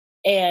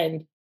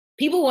 And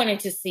people wanted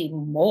to see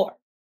more.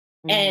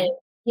 Mm-hmm. And,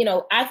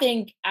 I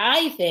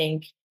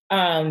think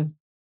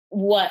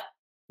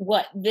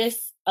what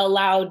this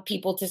allowed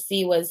people to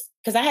see was,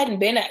 because I hadn't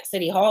been at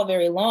City Hall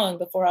very long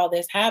before all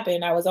this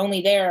happened. I was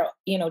only there,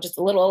 just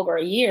a little over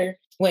a year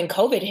when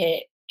COVID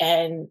hit.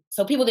 And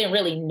so people didn't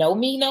really know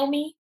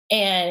me.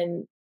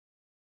 And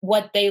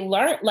what they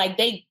learned, like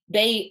they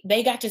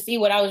got to see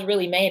what I was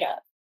really made of.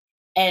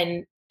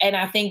 And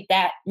I think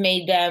that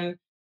made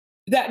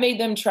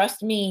them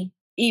trust me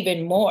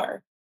even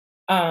more.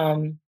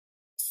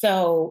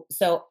 So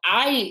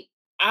I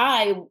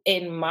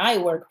in my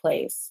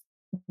workplace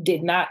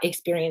did not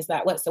experience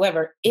that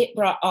whatsoever. It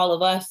brought all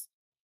of us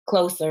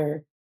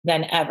closer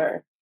than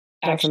ever.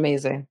 That's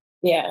amazing.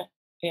 Yeah.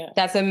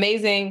 That's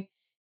amazing.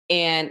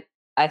 And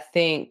I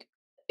think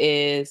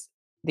is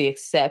the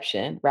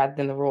exception rather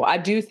than the rule. I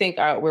do think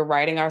we're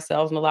writing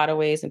ourselves in a lot of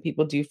ways, and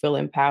people do feel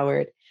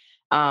empowered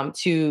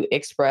to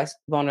express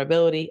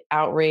vulnerability,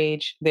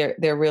 outrage,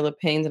 their real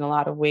opinions in a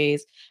lot of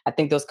ways. I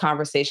think those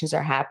conversations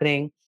are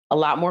happening a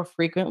lot more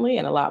frequently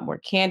and a lot more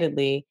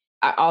candidly.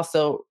 I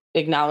also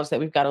acknowledge that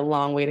we've got a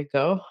long way to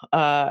go,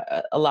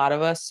 a lot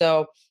of us.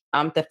 So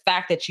the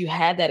fact that you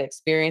had that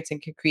experience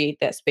and could create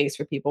that space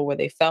for people where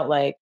they felt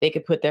like they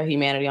could put their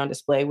humanity on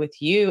display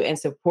with you and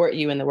support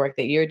you in the work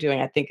that you're doing,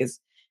 I think is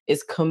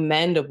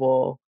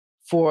commendable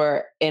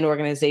for an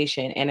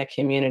organization and a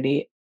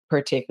community,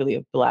 particularly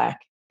of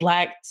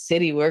Black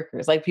city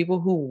workers, like people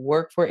who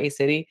work for a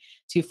city,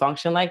 to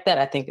function like that,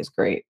 I think is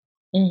great.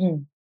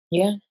 Mm-hmm.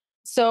 Yeah.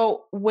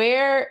 So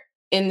where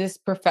in this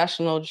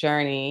professional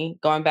journey,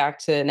 going back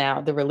to now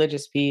the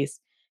religious piece,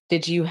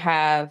 did you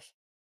have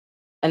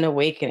an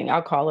awakening?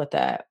 I'll call it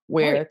that,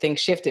 where things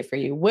shifted for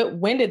you.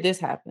 When did this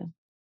happen?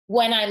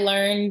 When I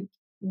learned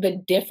the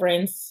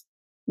difference,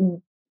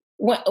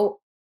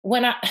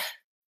 when I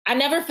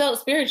never felt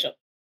spiritual.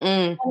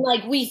 And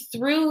like, we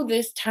threw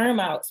this term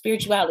out,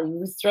 spirituality.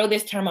 We throw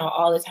this term out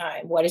all the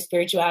time. What is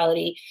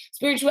spirituality?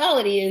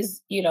 Spirituality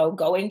is,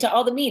 going to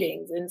all the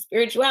meetings, and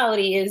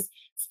spirituality is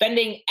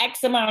spending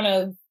X amount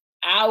of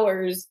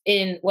hours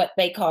in what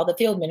they call the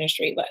field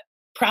ministry, but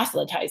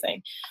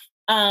proselytizing.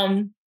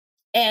 And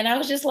I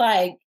was just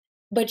like,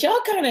 but y'all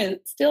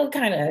still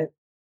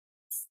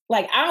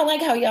like, I don't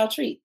like how y'all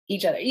treat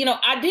each other.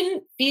 I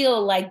didn't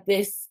feel like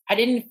this. I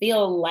didn't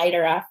feel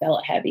lighter. I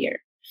felt heavier.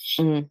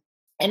 Mm-hmm.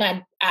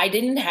 And I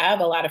didn't have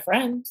a lot of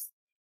friends.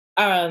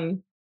 I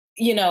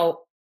hate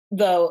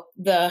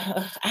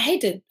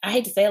to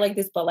say it like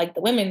this, but like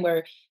the women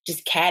were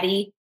just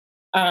catty.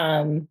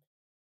 And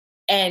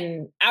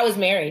I was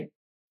married.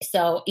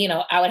 So,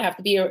 I would have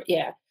to be,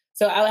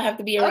 So I would have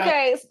to be around.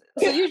 Okay.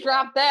 So you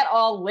dropped that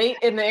all late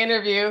in the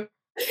interview.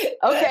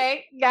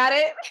 Okay. Got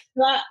it.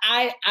 Well,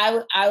 I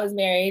was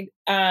married,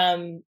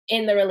 in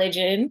the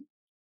religion.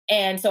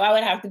 And so I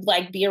would have to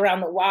like be around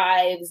the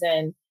wives,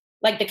 and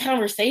like the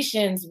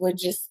conversations would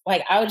just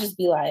like, I would just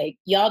be like,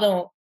 y'all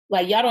don't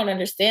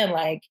understand.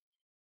 Like,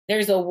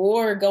 there's a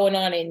war going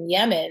on in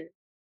Yemen,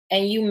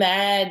 and you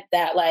mad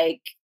that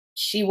like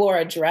she wore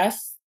a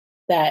dress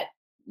that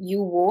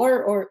you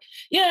wore, or,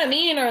 you know what I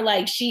mean? Or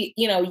like she,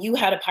 you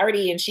had a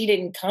party and she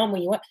didn't come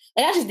when you went.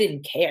 Like, I just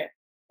didn't care.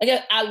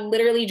 Like, I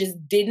literally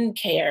just didn't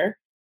care.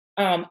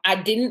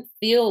 I didn't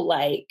feel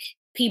like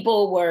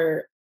people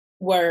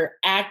were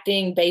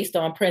acting based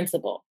on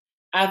principle.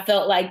 I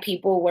felt like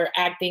people were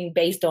acting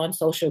based on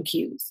social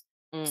cues.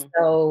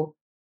 So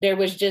there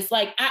was just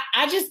like,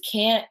 I just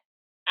can't,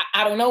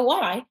 I don't know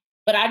why,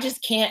 but I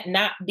just can't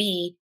not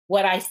be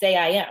what I say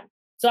I am.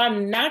 So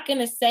I'm not going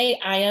to say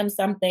I am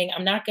something.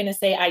 I'm not going to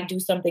say I do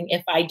something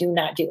if I do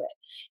not do it.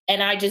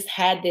 And I just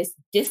had this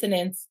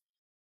dissonance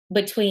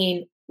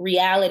between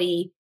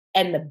reality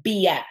and the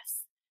BS.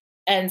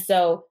 And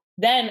so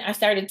then I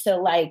started to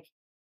like,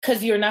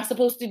 because you're not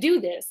supposed to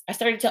do this, I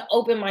started to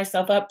open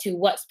myself up to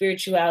what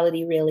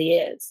spirituality really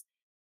is,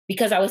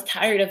 because I was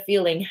tired of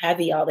feeling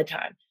heavy all the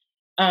time.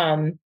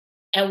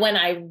 And when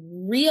I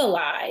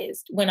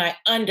realized, when I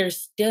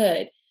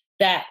understood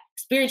that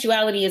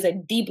spirituality is a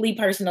deeply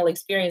personal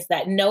experience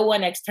that no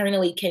one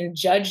externally can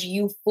judge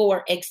you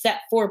for,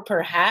 except for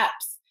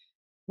perhaps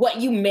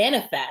what you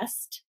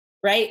manifest,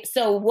 right?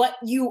 So what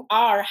you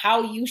are,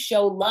 how you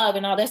show love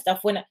and all that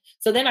stuff.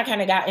 So then I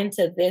kind of got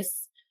into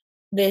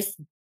this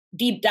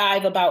deep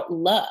dive about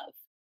love.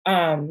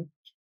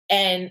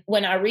 And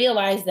when I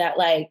realized that,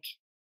 like,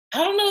 I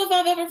don't know if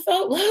I've ever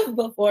felt love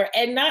before,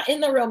 and not in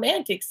the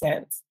romantic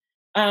sense.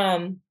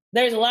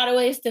 There's a lot of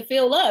ways to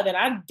feel love, and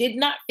I did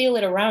not feel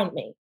it around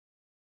me.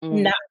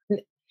 Not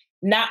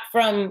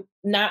from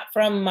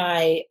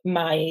my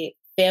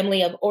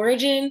family of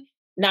origin,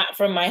 not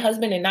from my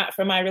husband, and not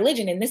from my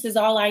religion. And this is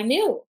all I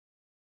knew.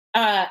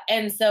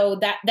 And so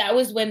that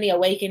was when the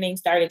awakening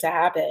started to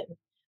happen.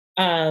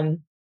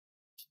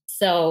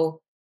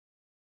 So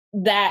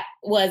that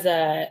was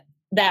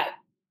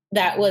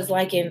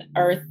like an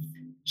earth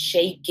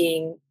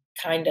shaking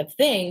kind of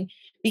thing,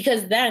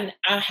 because then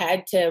I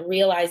had to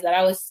realize that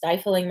I was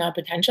stifling my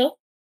potential.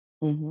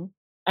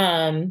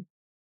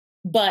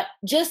 But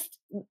just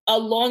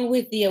along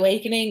with the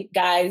awakening,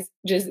 guys,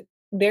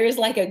 there's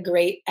like a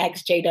great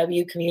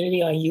XJW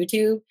community on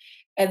YouTube.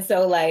 And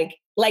so like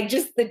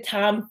just the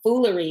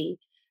tomfoolery,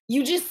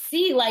 you just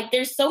see like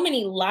there's so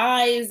many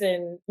lies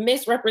and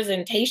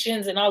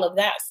misrepresentations and all of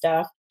that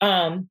stuff.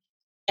 And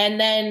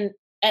then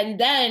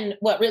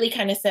what really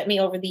kind of set me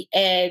over the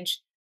edge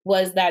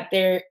was that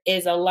there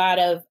is a lot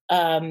of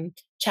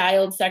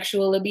child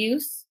sexual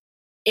abuse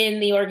in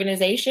the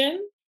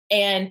organization,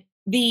 and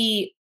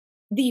the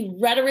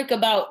rhetoric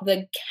about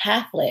the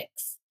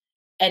Catholics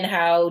and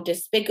how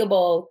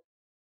despicable,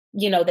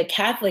 the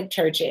Catholic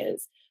Church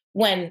is,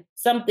 when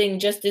something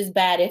just as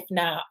bad, if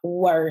not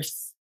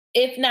worse,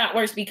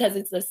 because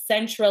it's a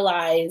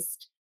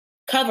centralized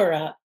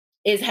cover-up,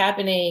 is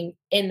happening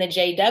in the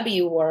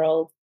JW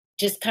world,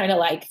 just kind of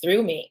like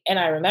threw me. And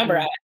I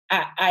remember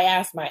I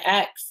asked my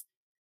ex,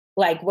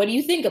 like, what do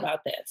you think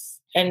about this?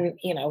 And,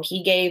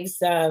 he gave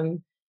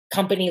some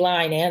company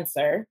line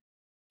answer.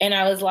 And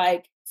I was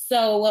like,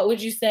 so what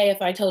would you say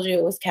if I told you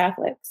it was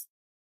Catholics?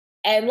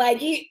 And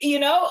like,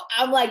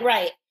 I'm like,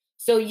 right.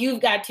 So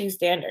you've got two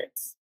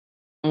standards.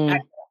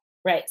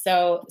 Right.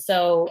 So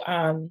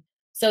that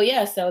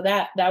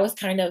was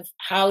kind of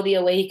how the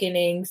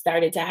awakening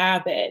started to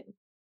happen.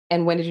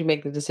 And when did you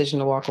make the decision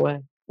to walk away?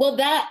 Well,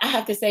 that I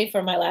have to say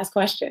for my last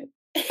question.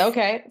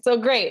 Okay. So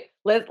great.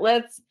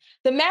 Let's,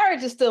 the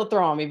marriage is still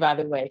throwing me, by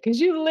the way, because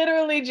you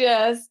literally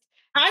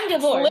I'm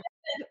divorced.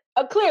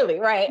 Clearly,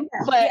 right.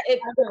 Yeah, but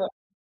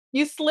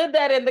you slid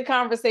that in the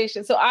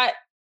conversation. So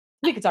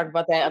we could talk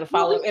about that on a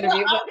follow-up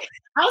interview.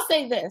 I'll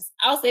say this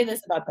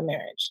about the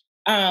marriage.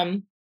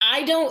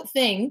 I don't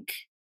think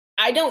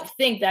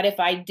that if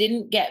I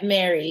didn't get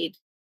married,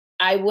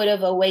 I would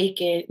have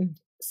awakened.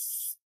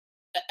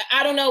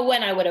 I don't know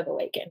when I would have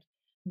awakened,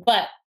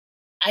 but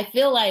I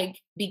feel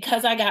like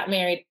because I got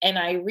married and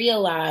I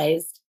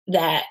realized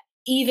that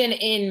even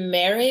in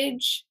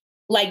marriage,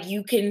 like,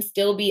 you can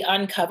still be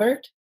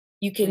uncovered,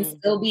 you can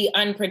still be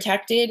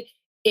unprotected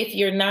if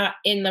you're not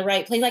in the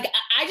right place. Like,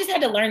 I just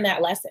had to learn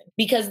that lesson,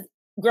 because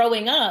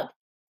growing up,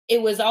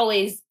 it was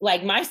always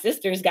like my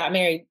sisters got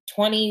married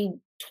 20,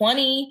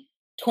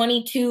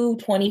 22,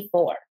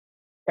 24,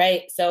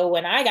 right? So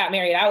when I got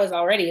married, I was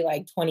already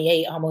like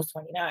 28, almost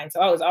 29.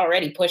 So I was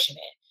already pushing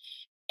it.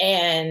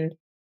 And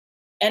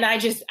I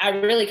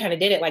really kind of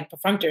did it like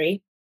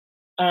perfunctory,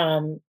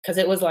 because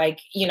it was like,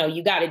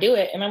 you got to do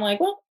it. And I'm like,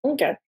 well,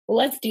 okay, well,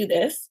 let's do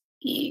this.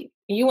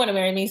 You want to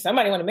marry me?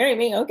 Somebody want to marry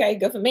me? Okay,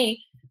 good for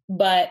me.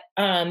 But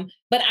I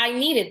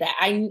needed that.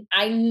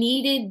 I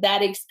needed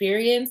that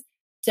experience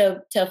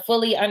to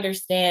fully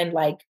understand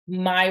like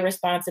my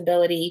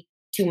responsibility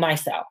to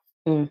myself.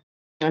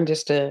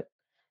 Understood.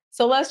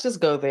 So let's just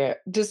go there.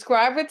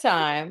 Describe a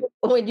time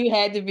when you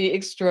had to be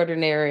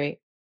extraordinary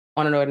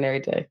on an ordinary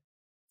day.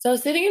 So I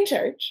was sitting in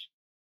church,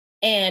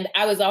 and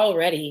I was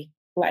already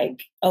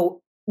like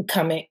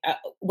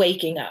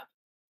waking up,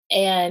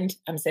 and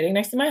I'm sitting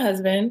next to my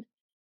husband,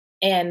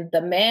 and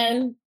the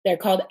man, they're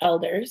called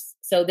elders.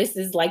 So this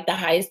is like the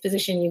highest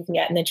position you can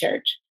get in the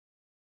church.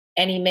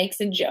 And he makes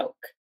a joke,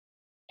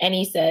 and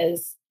he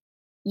says,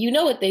 you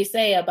know what they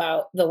say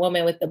about the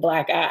woman with the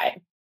black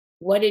eye?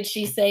 What did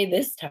she say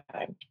this time?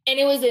 And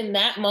it was in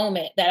that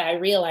moment that I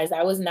realized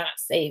I was not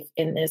safe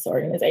in this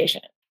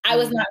organization. I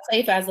was not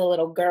safe as a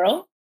little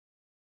girl,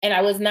 and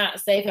I was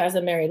not safe as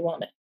a married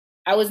woman.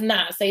 I was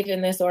not safe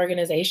in this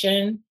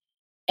organization.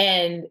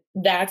 And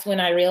that's when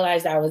I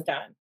realized I was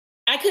done.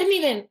 I couldn't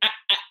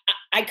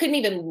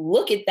even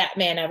look at that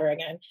man ever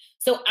again.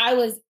 So I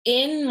was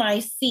in my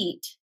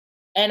seat,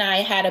 and I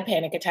had a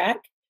panic attack,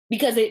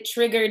 because it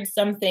triggered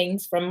some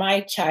things from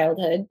my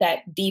childhood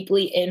that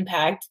deeply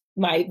impact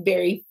my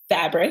very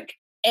fabric.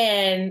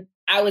 And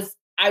I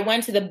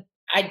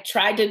I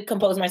tried to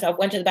compose myself,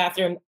 went to the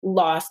bathroom,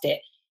 lost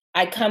it.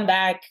 I come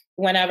back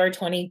whenever,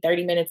 20,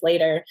 30 minutes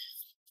later,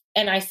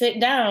 and I sit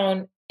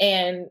down,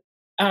 and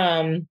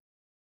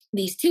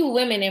these two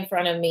women in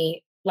front of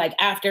me, like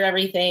after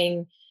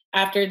everything,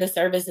 after the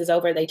service is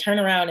over, they turn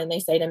around and they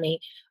say to me,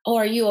 "Oh,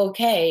 are you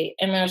okay?"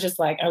 And I was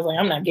like,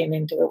 I'm not getting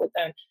into it with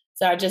them.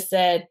 So I just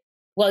said,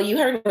 "Well, you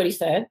heard what he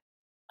said."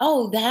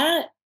 "Oh,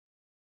 that?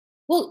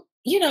 Well,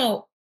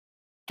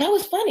 that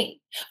was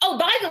funny." Oh,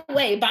 by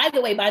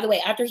the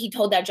way, after he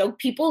told that joke,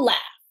 people laughed.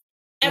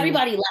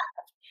 Everybody laughed.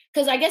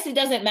 Because I guess it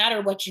doesn't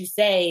matter what you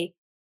say.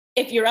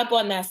 If you're up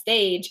on that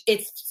stage,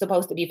 it's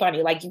supposed to be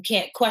funny. Like you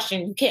can't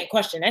question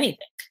anything,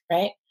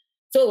 right?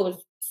 So it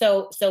was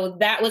so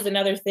that was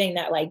another thing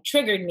that like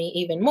triggered me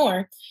even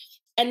more.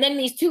 And then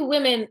these two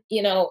women,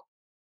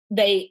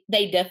 they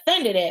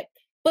defended it,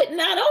 but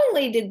not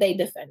only did they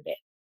defend it,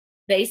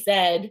 they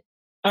said,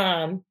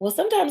 well,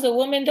 sometimes a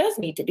woman does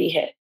need to be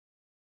hit.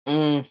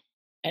 And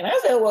I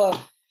said, well,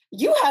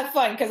 you have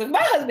fun, because if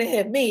my husband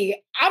hit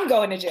me, I'm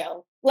going to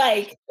jail.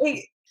 Like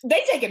they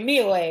taking me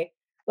away.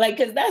 Like,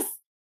 because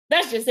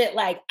that's just it.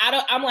 Like, I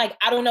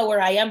don't know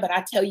where I am, but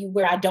I tell you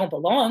where I don't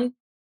belong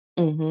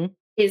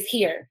is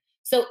here.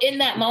 So in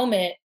that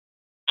moment,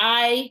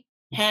 I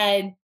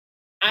had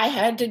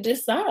to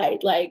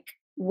decide, like,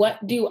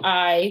 what do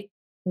I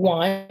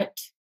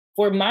want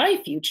for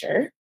my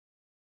future?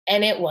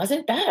 And it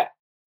wasn't that.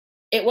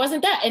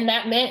 And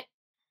that meant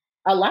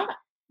a lot.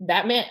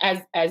 That meant,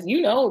 as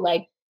you know,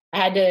 like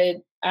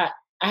I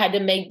had to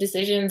make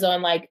decisions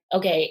on, like,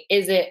 okay,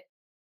 is it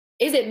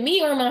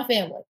me or my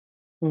family?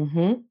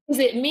 Is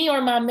it me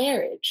or my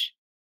marriage?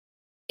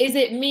 Is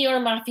it me or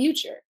my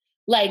future?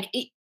 Like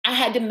I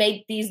had to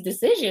make these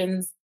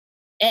decisions,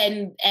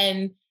 and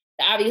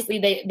obviously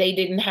they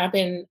didn't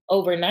happen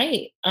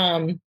overnight.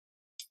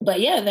 But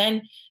yeah,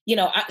 then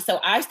so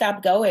I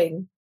stopped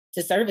going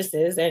to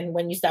services, and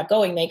when you stop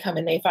going, they come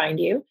and they find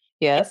you.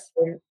 Yes.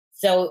 And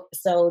so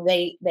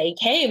they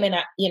came, and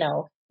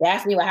they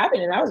asked me what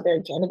happened, and I was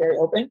very candid, very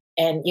open,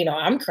 and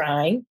I'm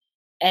crying,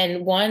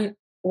 and one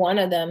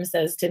of them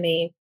says to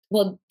me,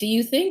 "Well, do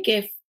you think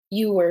if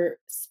you were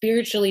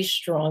spiritually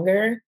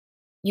stronger,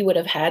 you would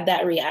have had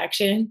that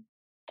reaction?"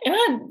 And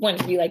I wanted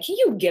to be like, "Can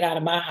you get out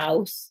of my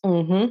house?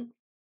 Can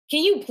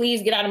you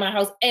please get out of my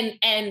house?"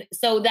 And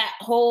so that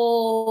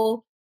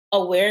whole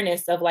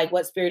awareness of like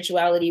what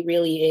spirituality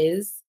really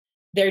is,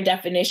 their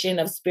definition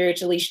of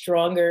spiritually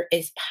stronger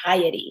is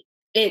piety.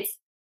 It's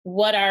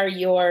what does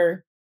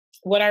your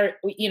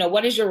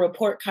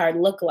report card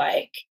look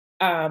like?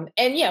 And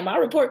yeah, my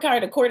report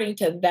card, according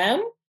to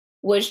them,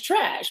 was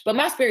trash, but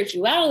my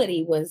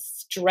spirituality was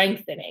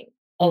strengthening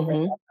over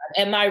time.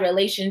 And my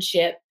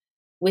relationship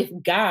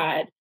with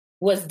God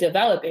was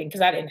developing, because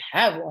I didn't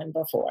have one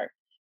before.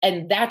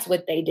 And that's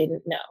what they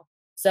didn't know.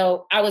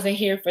 So I wasn't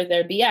here for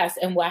their BS.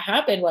 And what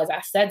happened was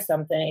I said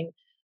something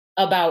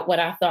about what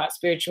I thought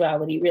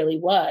spirituality really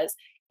was.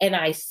 And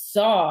I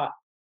saw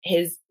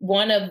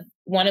one of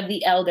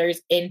the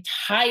elders'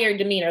 entire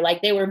demeanor,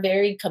 like they were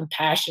very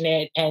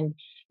compassionate, and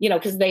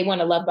because they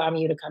want to love bomb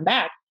you to come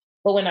back.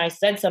 But when I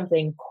said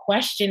something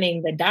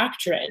questioning the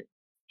doctrine,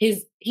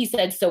 he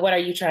said, "So what are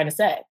you trying to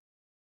say?"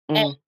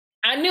 And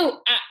I knew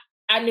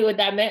what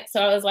that meant.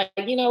 So I was like,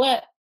 you know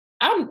what?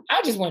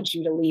 I just want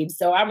you to leave.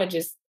 So I'm gonna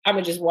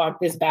just walk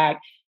this back.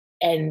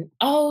 And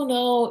oh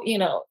no,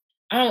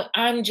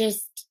 I'm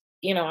just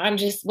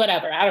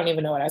whatever. I don't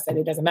even know what I said.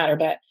 It doesn't matter.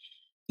 But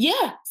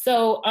yeah.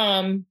 So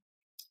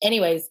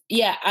anyways,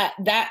 yeah,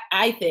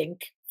 I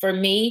think for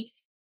me,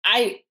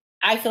 I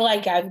feel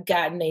like I've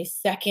gotten a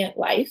second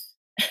life.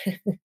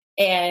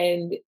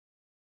 And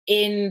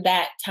in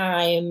that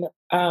time,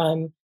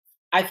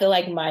 I feel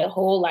like my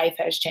whole life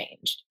has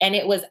changed. And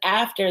it was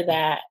after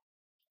that,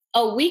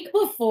 a week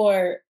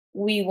before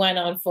we went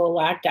on full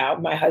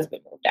lockdown, my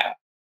husband moved out.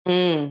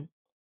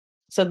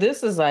 So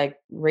this is like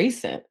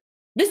recent.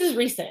 This is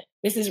recent.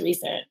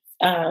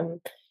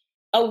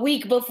 A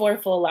week before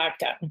full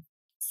lockdown.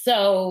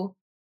 So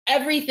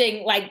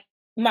everything, like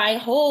the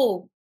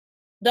whole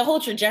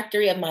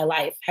trajectory of my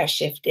life has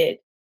shifted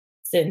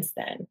since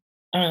then.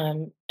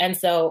 And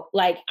so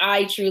like,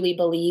 I truly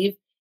believe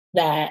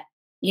that,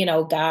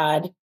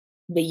 God,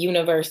 the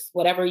universe,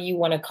 whatever you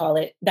want to call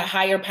it, the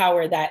higher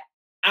power that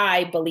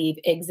I believe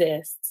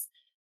exists,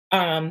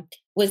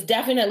 was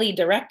definitely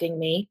directing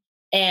me.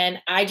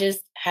 And I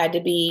just had to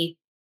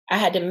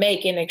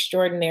make an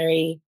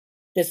extraordinary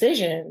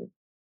decision.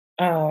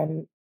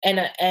 And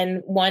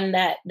one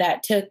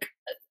that took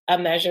a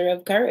measure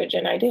of courage,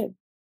 and I did.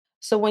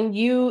 So when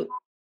you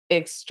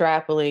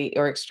extrapolate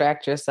or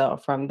extract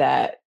yourself from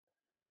that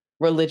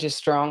religious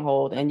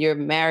stronghold and you're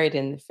married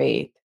in the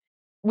faith,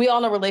 we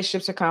all know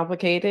relationships are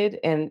complicated,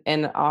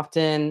 and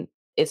often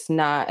it's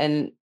not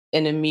an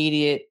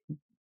immediate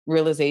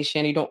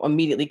realization. You don't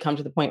immediately come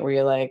to the point where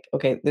you're like,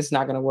 okay, this is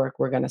not going to work.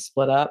 We're going to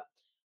split up.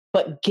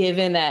 But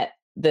given that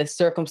the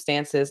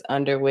circumstances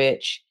under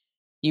which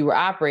you were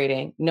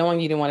operating,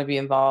 knowing you didn't want to be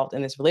involved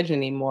in this religion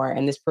anymore,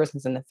 and this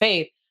person's in the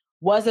faith,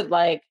 was it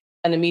like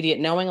an immediate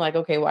knowing, like,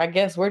 okay, well, I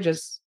guess we're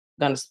just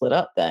going to split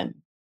up then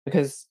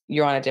because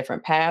you're on a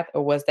different path?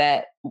 Or did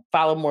that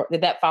follow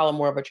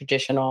more of a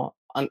traditional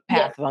Yeah.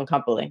 path of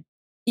uncoupling?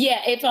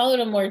 Yeah, it followed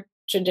a more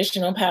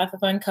traditional path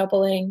of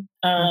uncoupling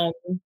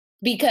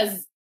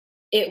because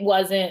it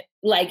wasn't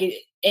like,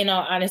 in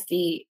all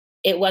honesty,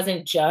 it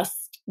wasn't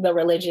just the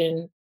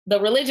religion. The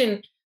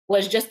religion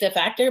was just a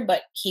factor,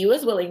 but he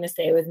was willing to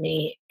stay with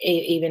me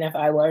even if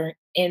I weren't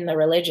in the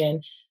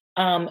religion.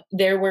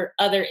 There were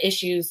other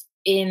issues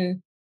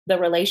in the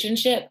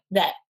relationship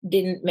that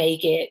didn't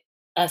make it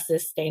a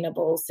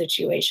sustainable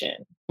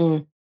situation.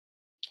 Mm.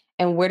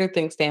 And where do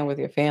things stand with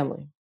your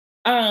family?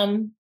 I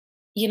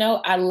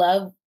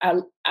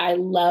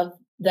love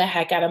the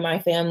heck out of my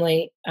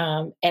family.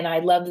 And I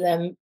love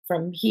them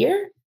from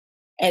here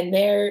and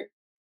they're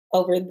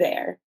over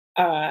there.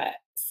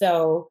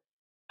 So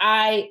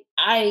I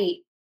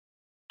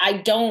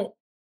don't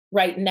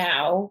right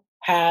now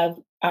have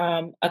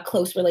a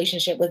close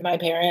relationship with my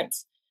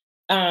parents.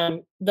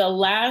 The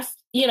last,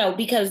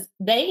 because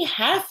they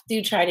have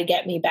to try to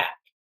get me back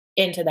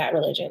into that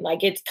religion.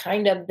 Like it's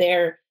kind of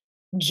their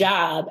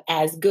job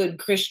as good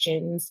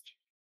Christians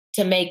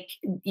to make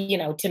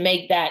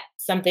that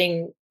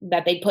something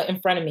that they put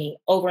in front of me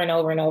over and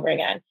over and over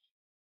again.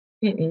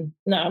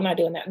 No, I'm not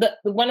doing that.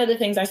 One of the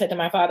things I said to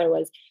my father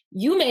was,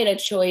 you made a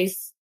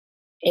choice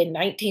in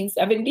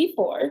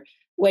 1974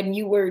 when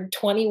you were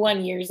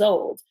 21 years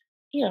old.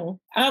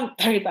 I'm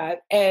 35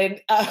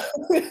 and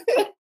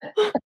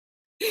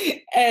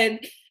and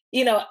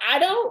I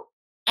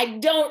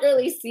don't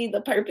really see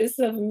the purpose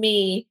of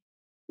me,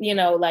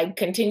 like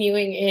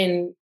continuing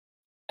in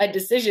a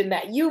decision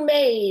that you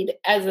made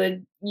as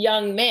a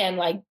young man.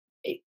 Like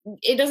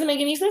it doesn't make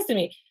any sense to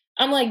me.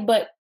 I'm like,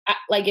 but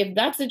like if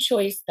that's a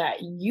choice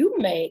that you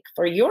make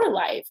for your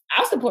life,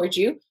 I'll support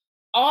you.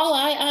 All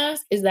I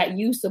ask is that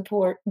you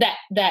support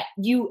that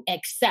you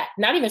accept,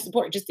 not even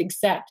support, just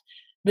accept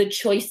the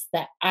choice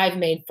that I've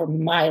made for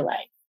my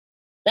life.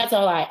 That's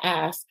all I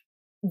ask.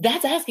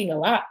 That's asking a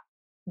lot.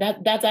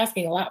 That's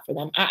asking a lot for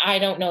them. I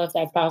don't know if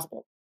that's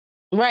possible.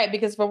 Right.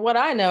 Because from what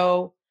I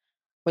know,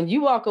 when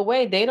you walk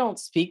away, they don't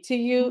speak to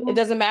you. It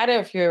doesn't matter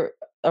if you're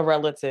a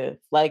relative.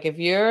 Like if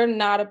you're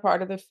not a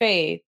part of the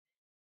faith,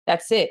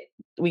 that's it.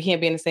 We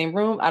can't be in the same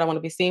room. I don't want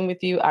to be seen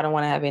with you. I don't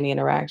want to have any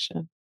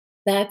interaction.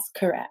 That's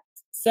correct.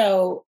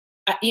 So,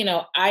 I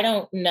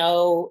don't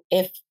know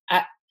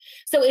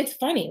so it's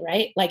funny,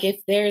 right? Like if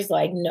there's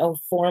like no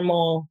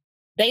formal,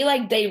 they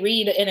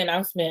read an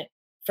announcement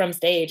from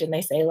stage and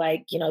they say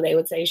like, they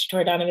would say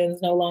Shator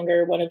Donovan's no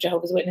longer one of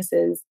Jehovah's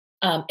Witnesses.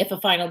 If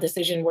a final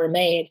decision were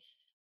made,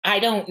 I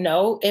don't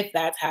know if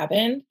that's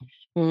happened.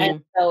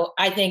 And so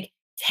I think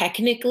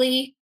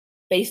technically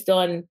based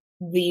on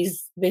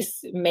this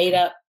made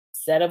up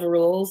set of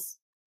rules,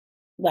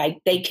 like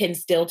they can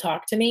still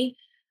talk to me.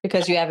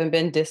 Because you haven't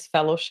been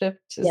disfellowshipped?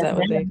 Is that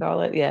what they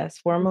call it? Yes,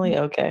 formally?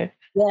 Okay.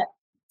 Yeah.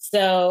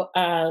 So,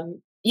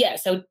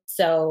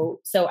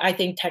 so I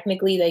think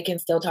technically they can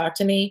still talk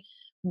to me,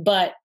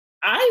 but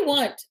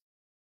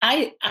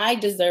I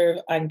deserve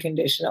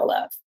unconditional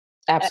love.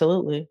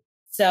 Absolutely.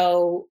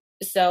 So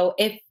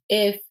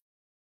if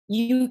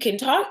you can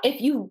talk, if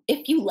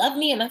you love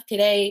me enough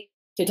today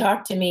to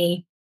talk to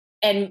me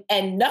and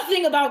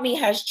nothing about me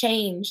has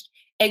changed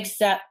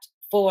except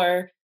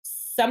for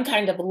some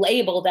kind of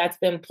label that's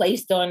been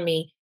placed on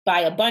me by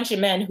a bunch of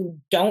men who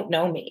don't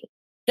know me,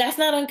 that's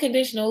not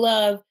unconditional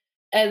love.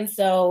 And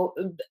so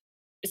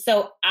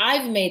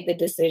I've made the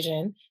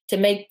decision to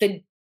make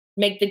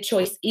the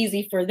choice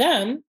easy for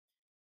them.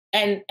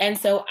 And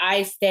so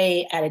I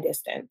stay at a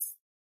distance.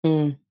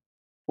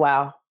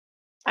 Wow.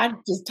 I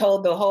just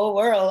told the whole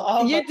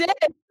world. You did,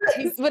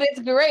 but it's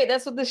great.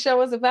 That's what the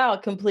show is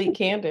about, complete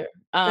candor.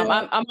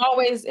 I'm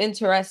always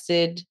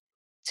interested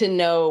to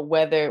know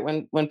whether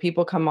when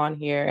people come on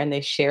here and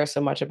they share so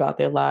much about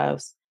their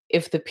lives,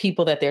 if the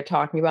people that they're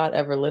talking about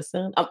ever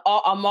listen.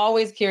 I'm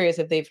always curious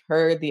if they've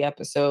heard the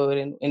episode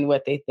and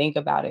what they think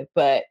about it.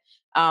 But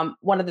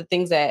one of the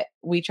things that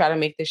we try to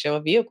make the show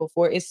a vehicle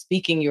for is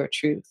speaking your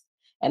truth.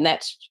 And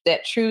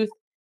that truth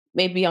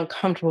may be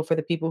uncomfortable for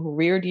the people who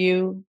reared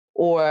you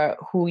or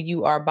who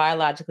you are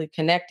biologically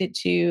connected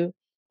to,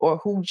 or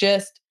who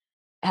just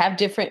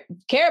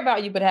care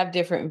about you, but have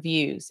different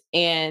views.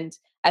 And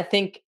I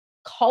think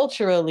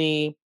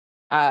culturally,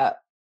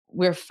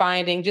 we're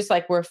finding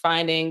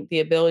the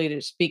ability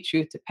to speak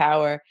truth to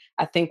power.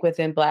 I think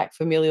within Black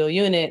familial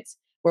units,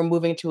 we're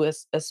moving to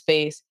a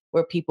space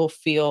where people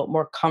feel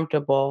more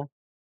comfortable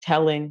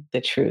telling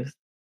the truth.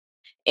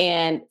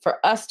 And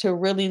for us to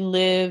really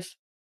live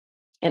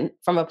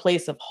from a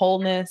place of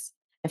wholeness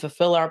and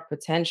fulfill our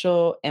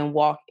potential and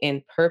walk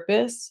in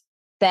purpose,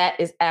 that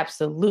is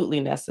absolutely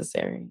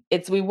necessary.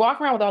 We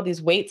walk around with all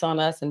these weights on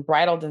us and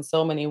bridled in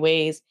so many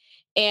ways.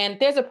 And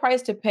there's a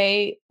price to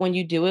pay when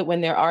you do it,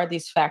 when there are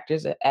these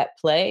factors at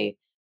play.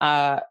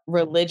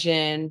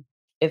 Religion,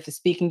 if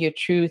speaking your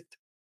truth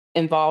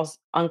involves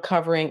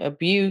uncovering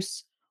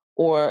abuse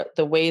or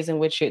the ways in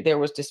which there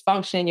was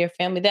dysfunction in your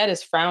family, that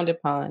is frowned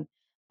upon.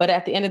 But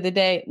at the end of the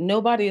day,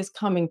 nobody is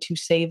coming to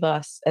save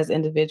us as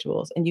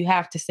individuals, and you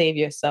have to save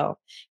yourself.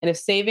 And if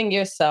saving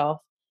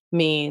yourself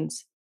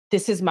means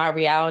this is my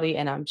reality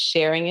and I'm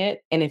sharing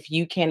it, and if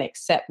you can't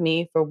accept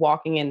me for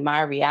walking in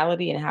my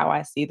reality and how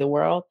I see the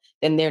world,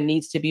 then there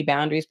needs to be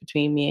boundaries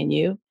between me and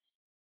you.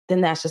 Then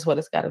that's just what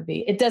it's got to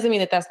be. It doesn't mean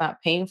that that's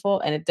not painful,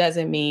 and it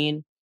doesn't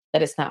mean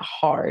that it's not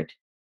hard,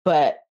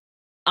 but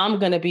I'm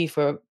going to be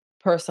for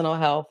personal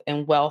health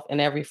and wealth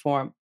in every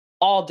form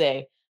all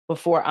day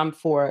before I'm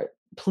for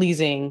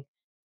pleasing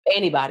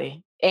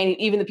anybody, and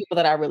even the people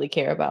that I really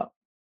care about.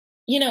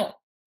 You know,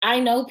 I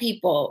know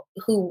people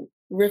who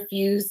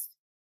refuse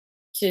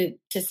to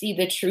see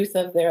the truth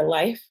of their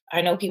life. I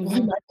know people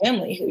in my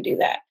family who do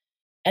that,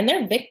 and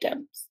they're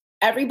victims.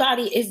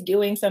 Everybody is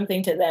doing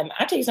something to them.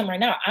 I'll tell you something right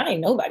now. I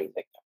ain't nobody's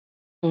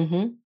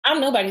victim. I'm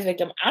nobody's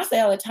victim. I say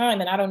all the time,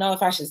 and I don't know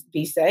if I should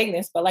be saying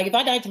this, but like if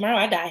I die tomorrow,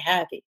 I die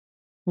happy.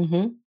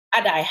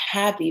 I die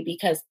happy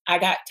because I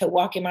got to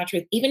walk in my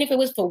truth. Even if it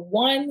was for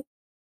one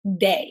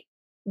day,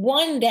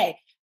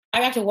 I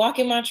got to walk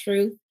in my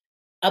truth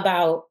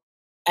about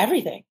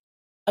everything,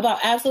 about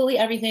absolutely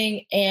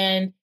everything.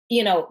 And,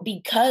 you know,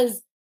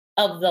 because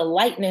of the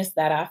lightness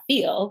that I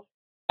feel,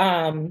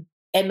 and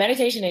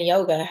meditation and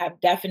yoga have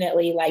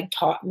definitely like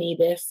taught me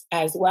this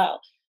as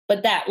well.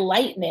 But that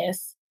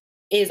lightness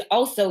is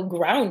also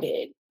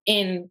grounded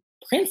in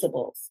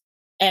principles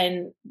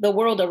and the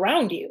world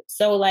around you.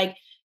 So like,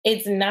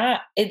 it's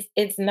not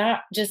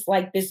just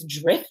like this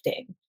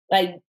drifting.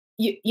 Like,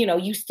 you know,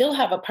 you still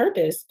have a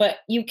purpose, but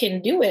you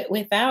can do it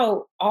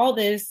without all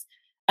this.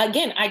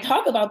 Again, I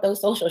talk about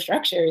those social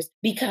structures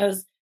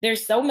because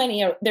there's so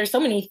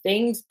many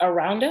things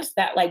around us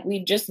that like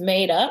we just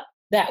made up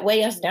that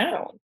weigh us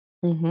down.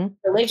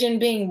 Religion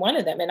being one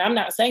of them. And I'm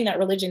not saying that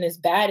religion is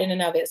bad in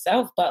and of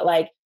itself, but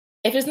like,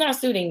 if it's not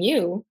suiting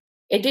you,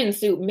 it didn't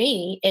suit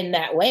me in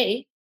that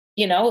way,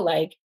 you know,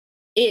 like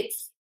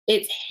it's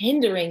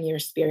hindering your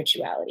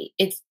spirituality.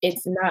 It's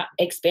not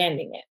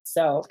expanding it.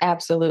 So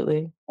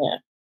absolutely. Yeah.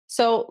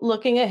 So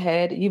looking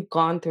ahead, you've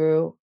gone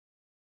through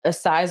a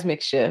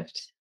seismic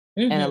shift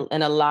in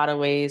a lot of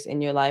ways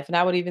in your life. And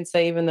I would even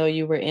say, even though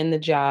you were in the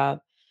job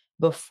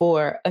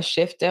before, a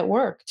shift at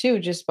work too,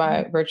 just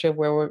by virtue of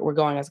where we're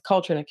going as a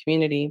culture and a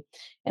community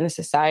and a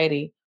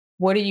society.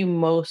 What are you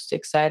most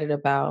excited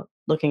about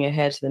looking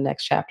ahead to the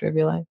next chapter of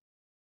your life?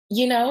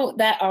 You know,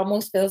 that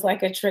almost feels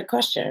like a trick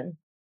question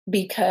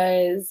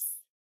because,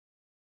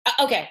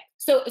 okay,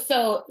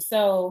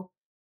 so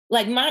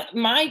like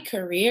my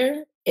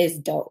career is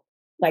dope.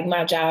 Like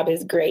my job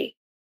is great.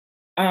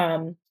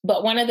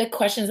 But one of the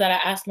questions that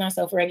I ask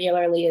myself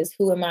regularly is,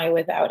 who am I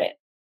without it?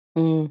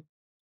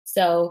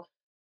 So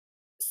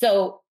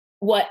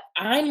what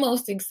I'm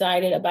most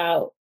excited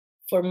about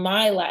for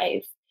my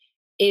life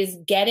is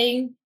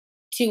getting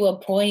to a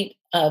point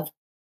of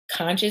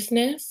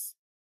consciousness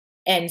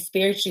and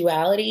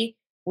spirituality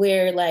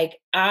where like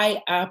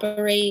I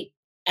operate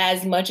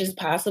as much as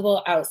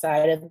possible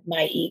outside of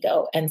my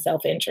ego and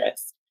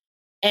self-interest.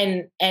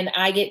 And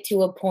I get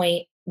to a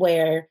point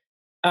where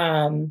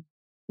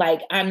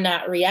like I'm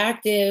not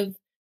reactive.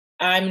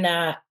 I'm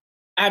not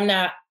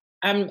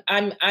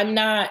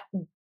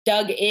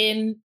dug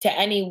in to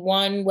any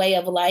one way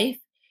of life.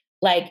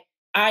 Like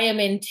I am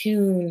in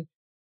tune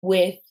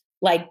with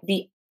like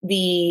the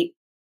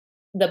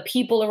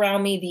people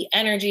around me, the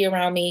energy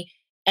around me,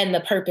 and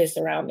the purpose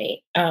around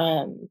me.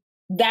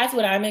 That's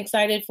what I'm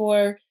excited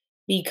for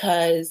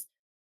because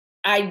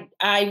I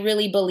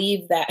really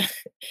believe that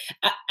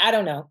I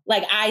don't know.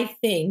 Like I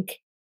think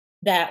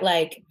that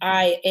like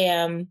I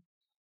am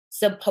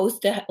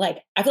supposed to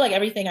like I feel like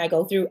everything I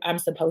go through I'm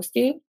supposed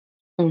to.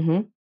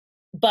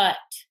 But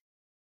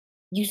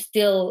you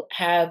still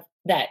have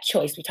that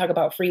choice. We talk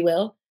about free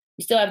will.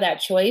 You still have that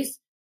choice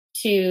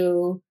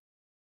to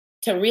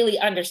really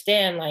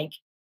understand like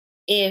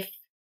if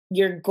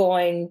you're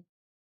going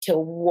to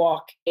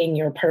walk in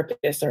your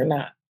purpose or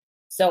not.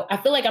 So I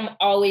feel like I'm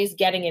always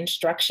getting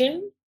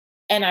instruction,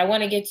 and I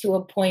want to get to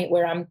a point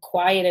where I'm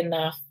quiet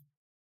enough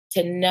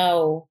to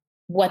know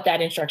what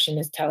that instruction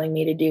is telling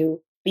me to do,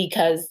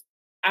 because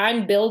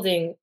I'm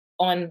building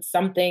on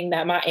something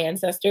that my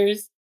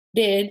ancestors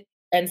did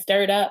and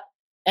stirred up.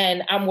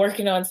 And I'm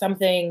working on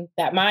something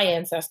that my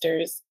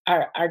ancestors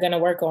are going to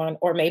work on,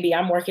 or maybe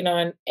I'm working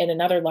on in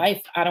another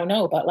life. I don't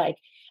know. But like,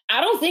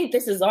 I don't think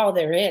this is all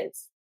there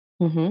is.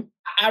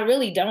 I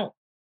really don't.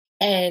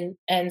 And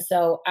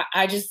so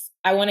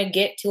I want to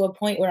get to a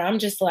point where I'm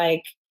just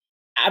like,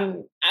 I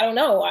don't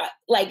know,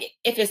 like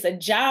if it's a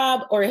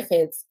job or if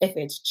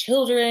it's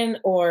children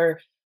or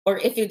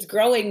if it's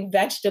growing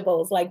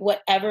vegetables, like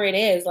whatever it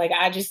is, like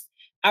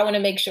I want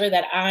to make sure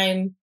that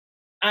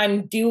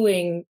I'm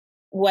doing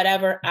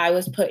whatever I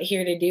was put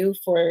here to do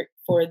for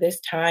this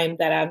time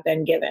that I've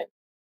been given.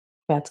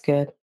 That's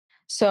good.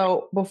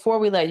 So before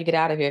we let you get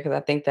out of here, because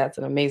I think that's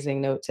an amazing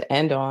note to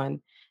end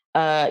on,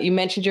 you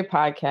mentioned your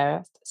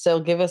podcast. So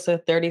give us a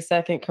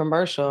 30-second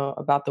commercial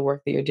about the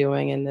work that you're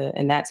doing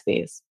in that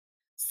space.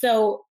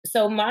 So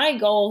my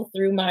goal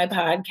through my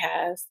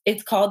podcast,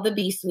 it's called The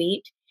B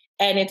Suite.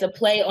 and it's a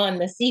play on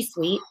the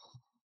C-suite.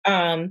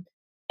 And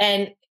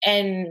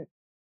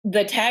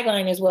the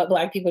tagline is what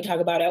Black people talk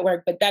about at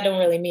work, but that don't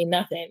really mean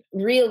nothing.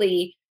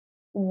 Really,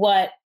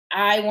 what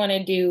I want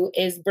to do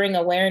is bring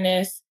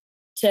awareness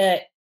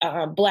to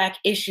Black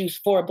issues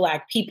for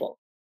Black people,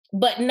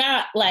 but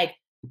not like,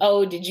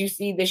 oh, did you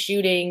see the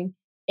shooting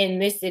in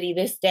this city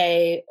this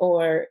day?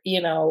 Or,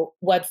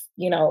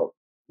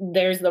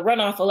 there's the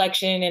runoff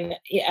election and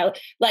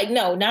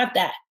no, not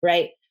that.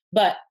 Right.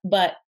 But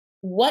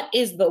what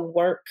is the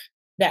work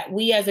that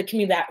we as a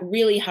community, that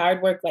really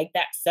hard work, like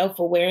that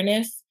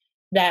self-awareness,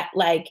 that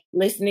like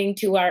listening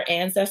to our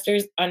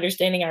ancestors,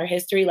 understanding our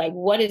history, like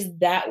what is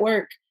that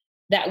work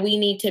that we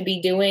need to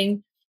be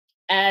doing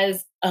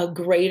as a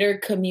greater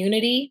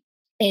community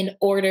in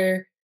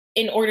order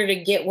to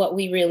get what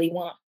we really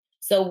want?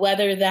 So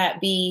whether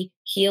that be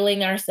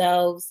healing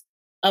ourselves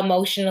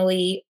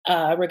emotionally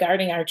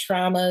regarding our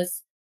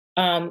traumas,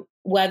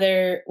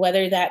 whether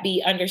that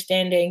be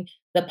understanding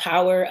the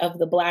power of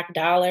the Black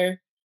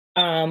dollar,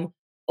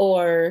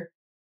 or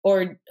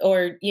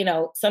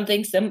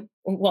something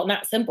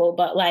not simple,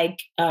 but like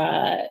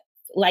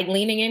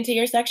leaning into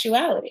your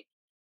sexuality.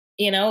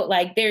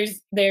 Like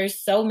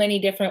there's so many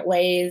different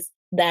ways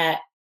that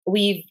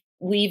we've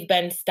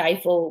been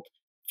stifled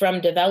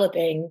from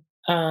developing.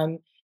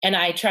 And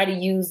I try to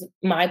use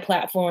my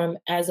platform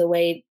as a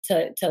way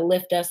to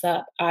lift us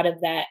up out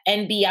of that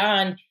and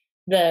beyond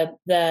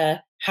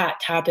the hot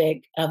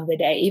topic of the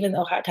day, even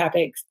though hot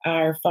topics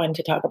are fun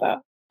to talk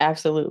about.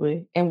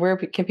 Absolutely. And where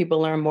can people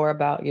learn more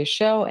about your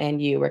show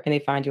and you? Where can they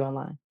find you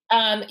online?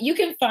 You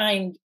can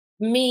find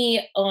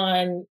me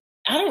on,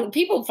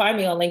 people find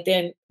me on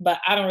LinkedIn, but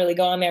I don't really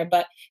go on there.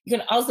 But you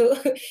can also,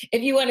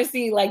 if you want to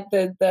see like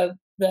the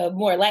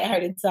more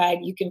lighthearted side,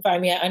 you can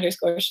find me at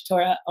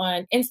 _Shatora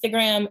on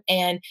Instagram,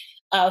 and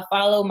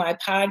follow my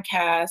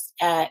podcast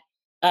at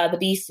The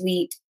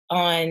B-Suite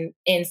on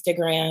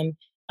Instagram.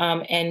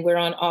 And we're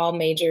on all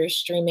major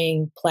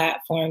streaming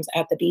platforms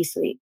at The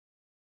B-Suite.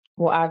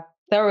 Well, I've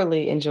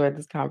thoroughly enjoyed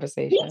this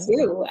conversation. Me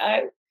too.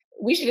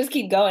 We should just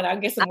keep going. I'll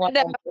get some more.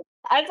 And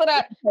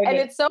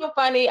it's so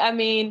funny. I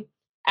mean,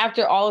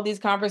 after all of these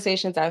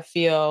conversations, I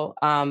feel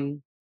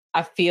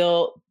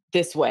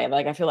this way.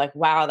 Like, I feel like,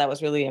 wow, that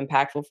was really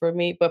impactful for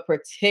me, but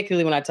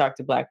particularly when I talk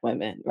to Black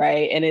women,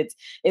 right? And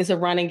it's a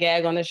running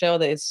gag on the show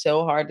that it's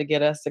so hard to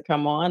get us to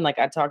come on. Like,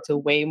 I talk to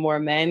way more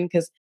men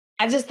because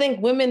I just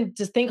think women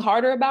just think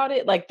harder about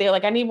it. Like, they're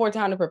like, I need more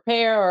time to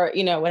prepare, or,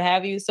 what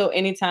have you. So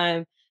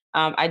anytime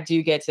I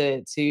do get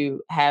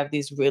to have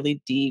these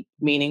really deep,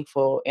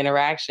 meaningful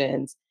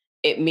interactions,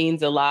 it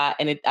means a lot.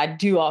 And I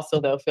do also,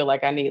 though, feel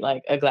like I need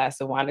like a glass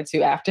of wine or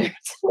two after.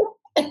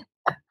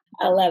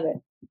 I love it.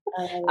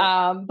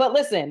 But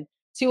listen,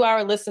 to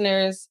our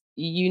listeners,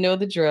 you know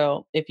the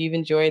drill. If you've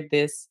enjoyed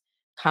this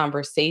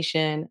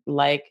conversation,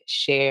 like,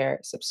 share,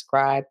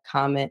 subscribe,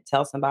 comment,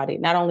 tell somebody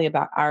not only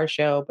about our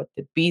show, but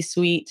the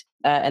B-Suite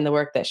and the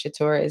work that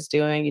Shatora is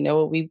doing. You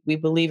know what we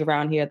believe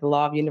around here, the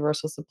law of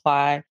universal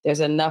supply. There's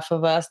enough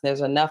of us.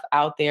 There's enough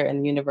out there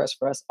in the universe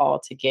for us all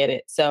to get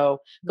it. So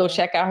go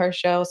check out her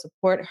show,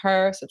 support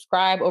her,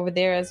 subscribe over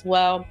there as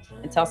well,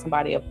 and tell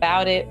somebody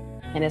about it.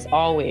 And as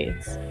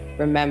always,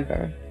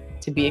 remember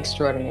to be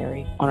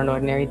extraordinary on an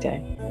ordinary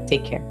day.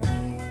 Take care.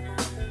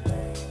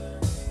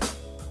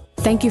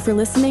 Thank you for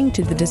listening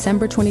to the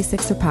December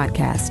 26er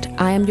podcast.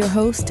 I am your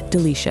host,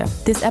 Delisha.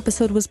 This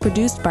episode was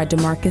produced by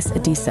DeMarcus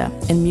Adisa,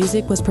 and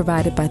music was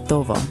provided by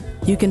Thovo.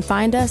 You can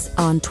find us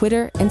on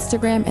Twitter,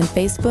 Instagram, and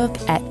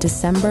Facebook at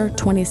December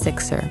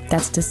 26er.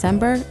 That's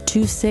December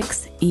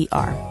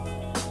 26ER.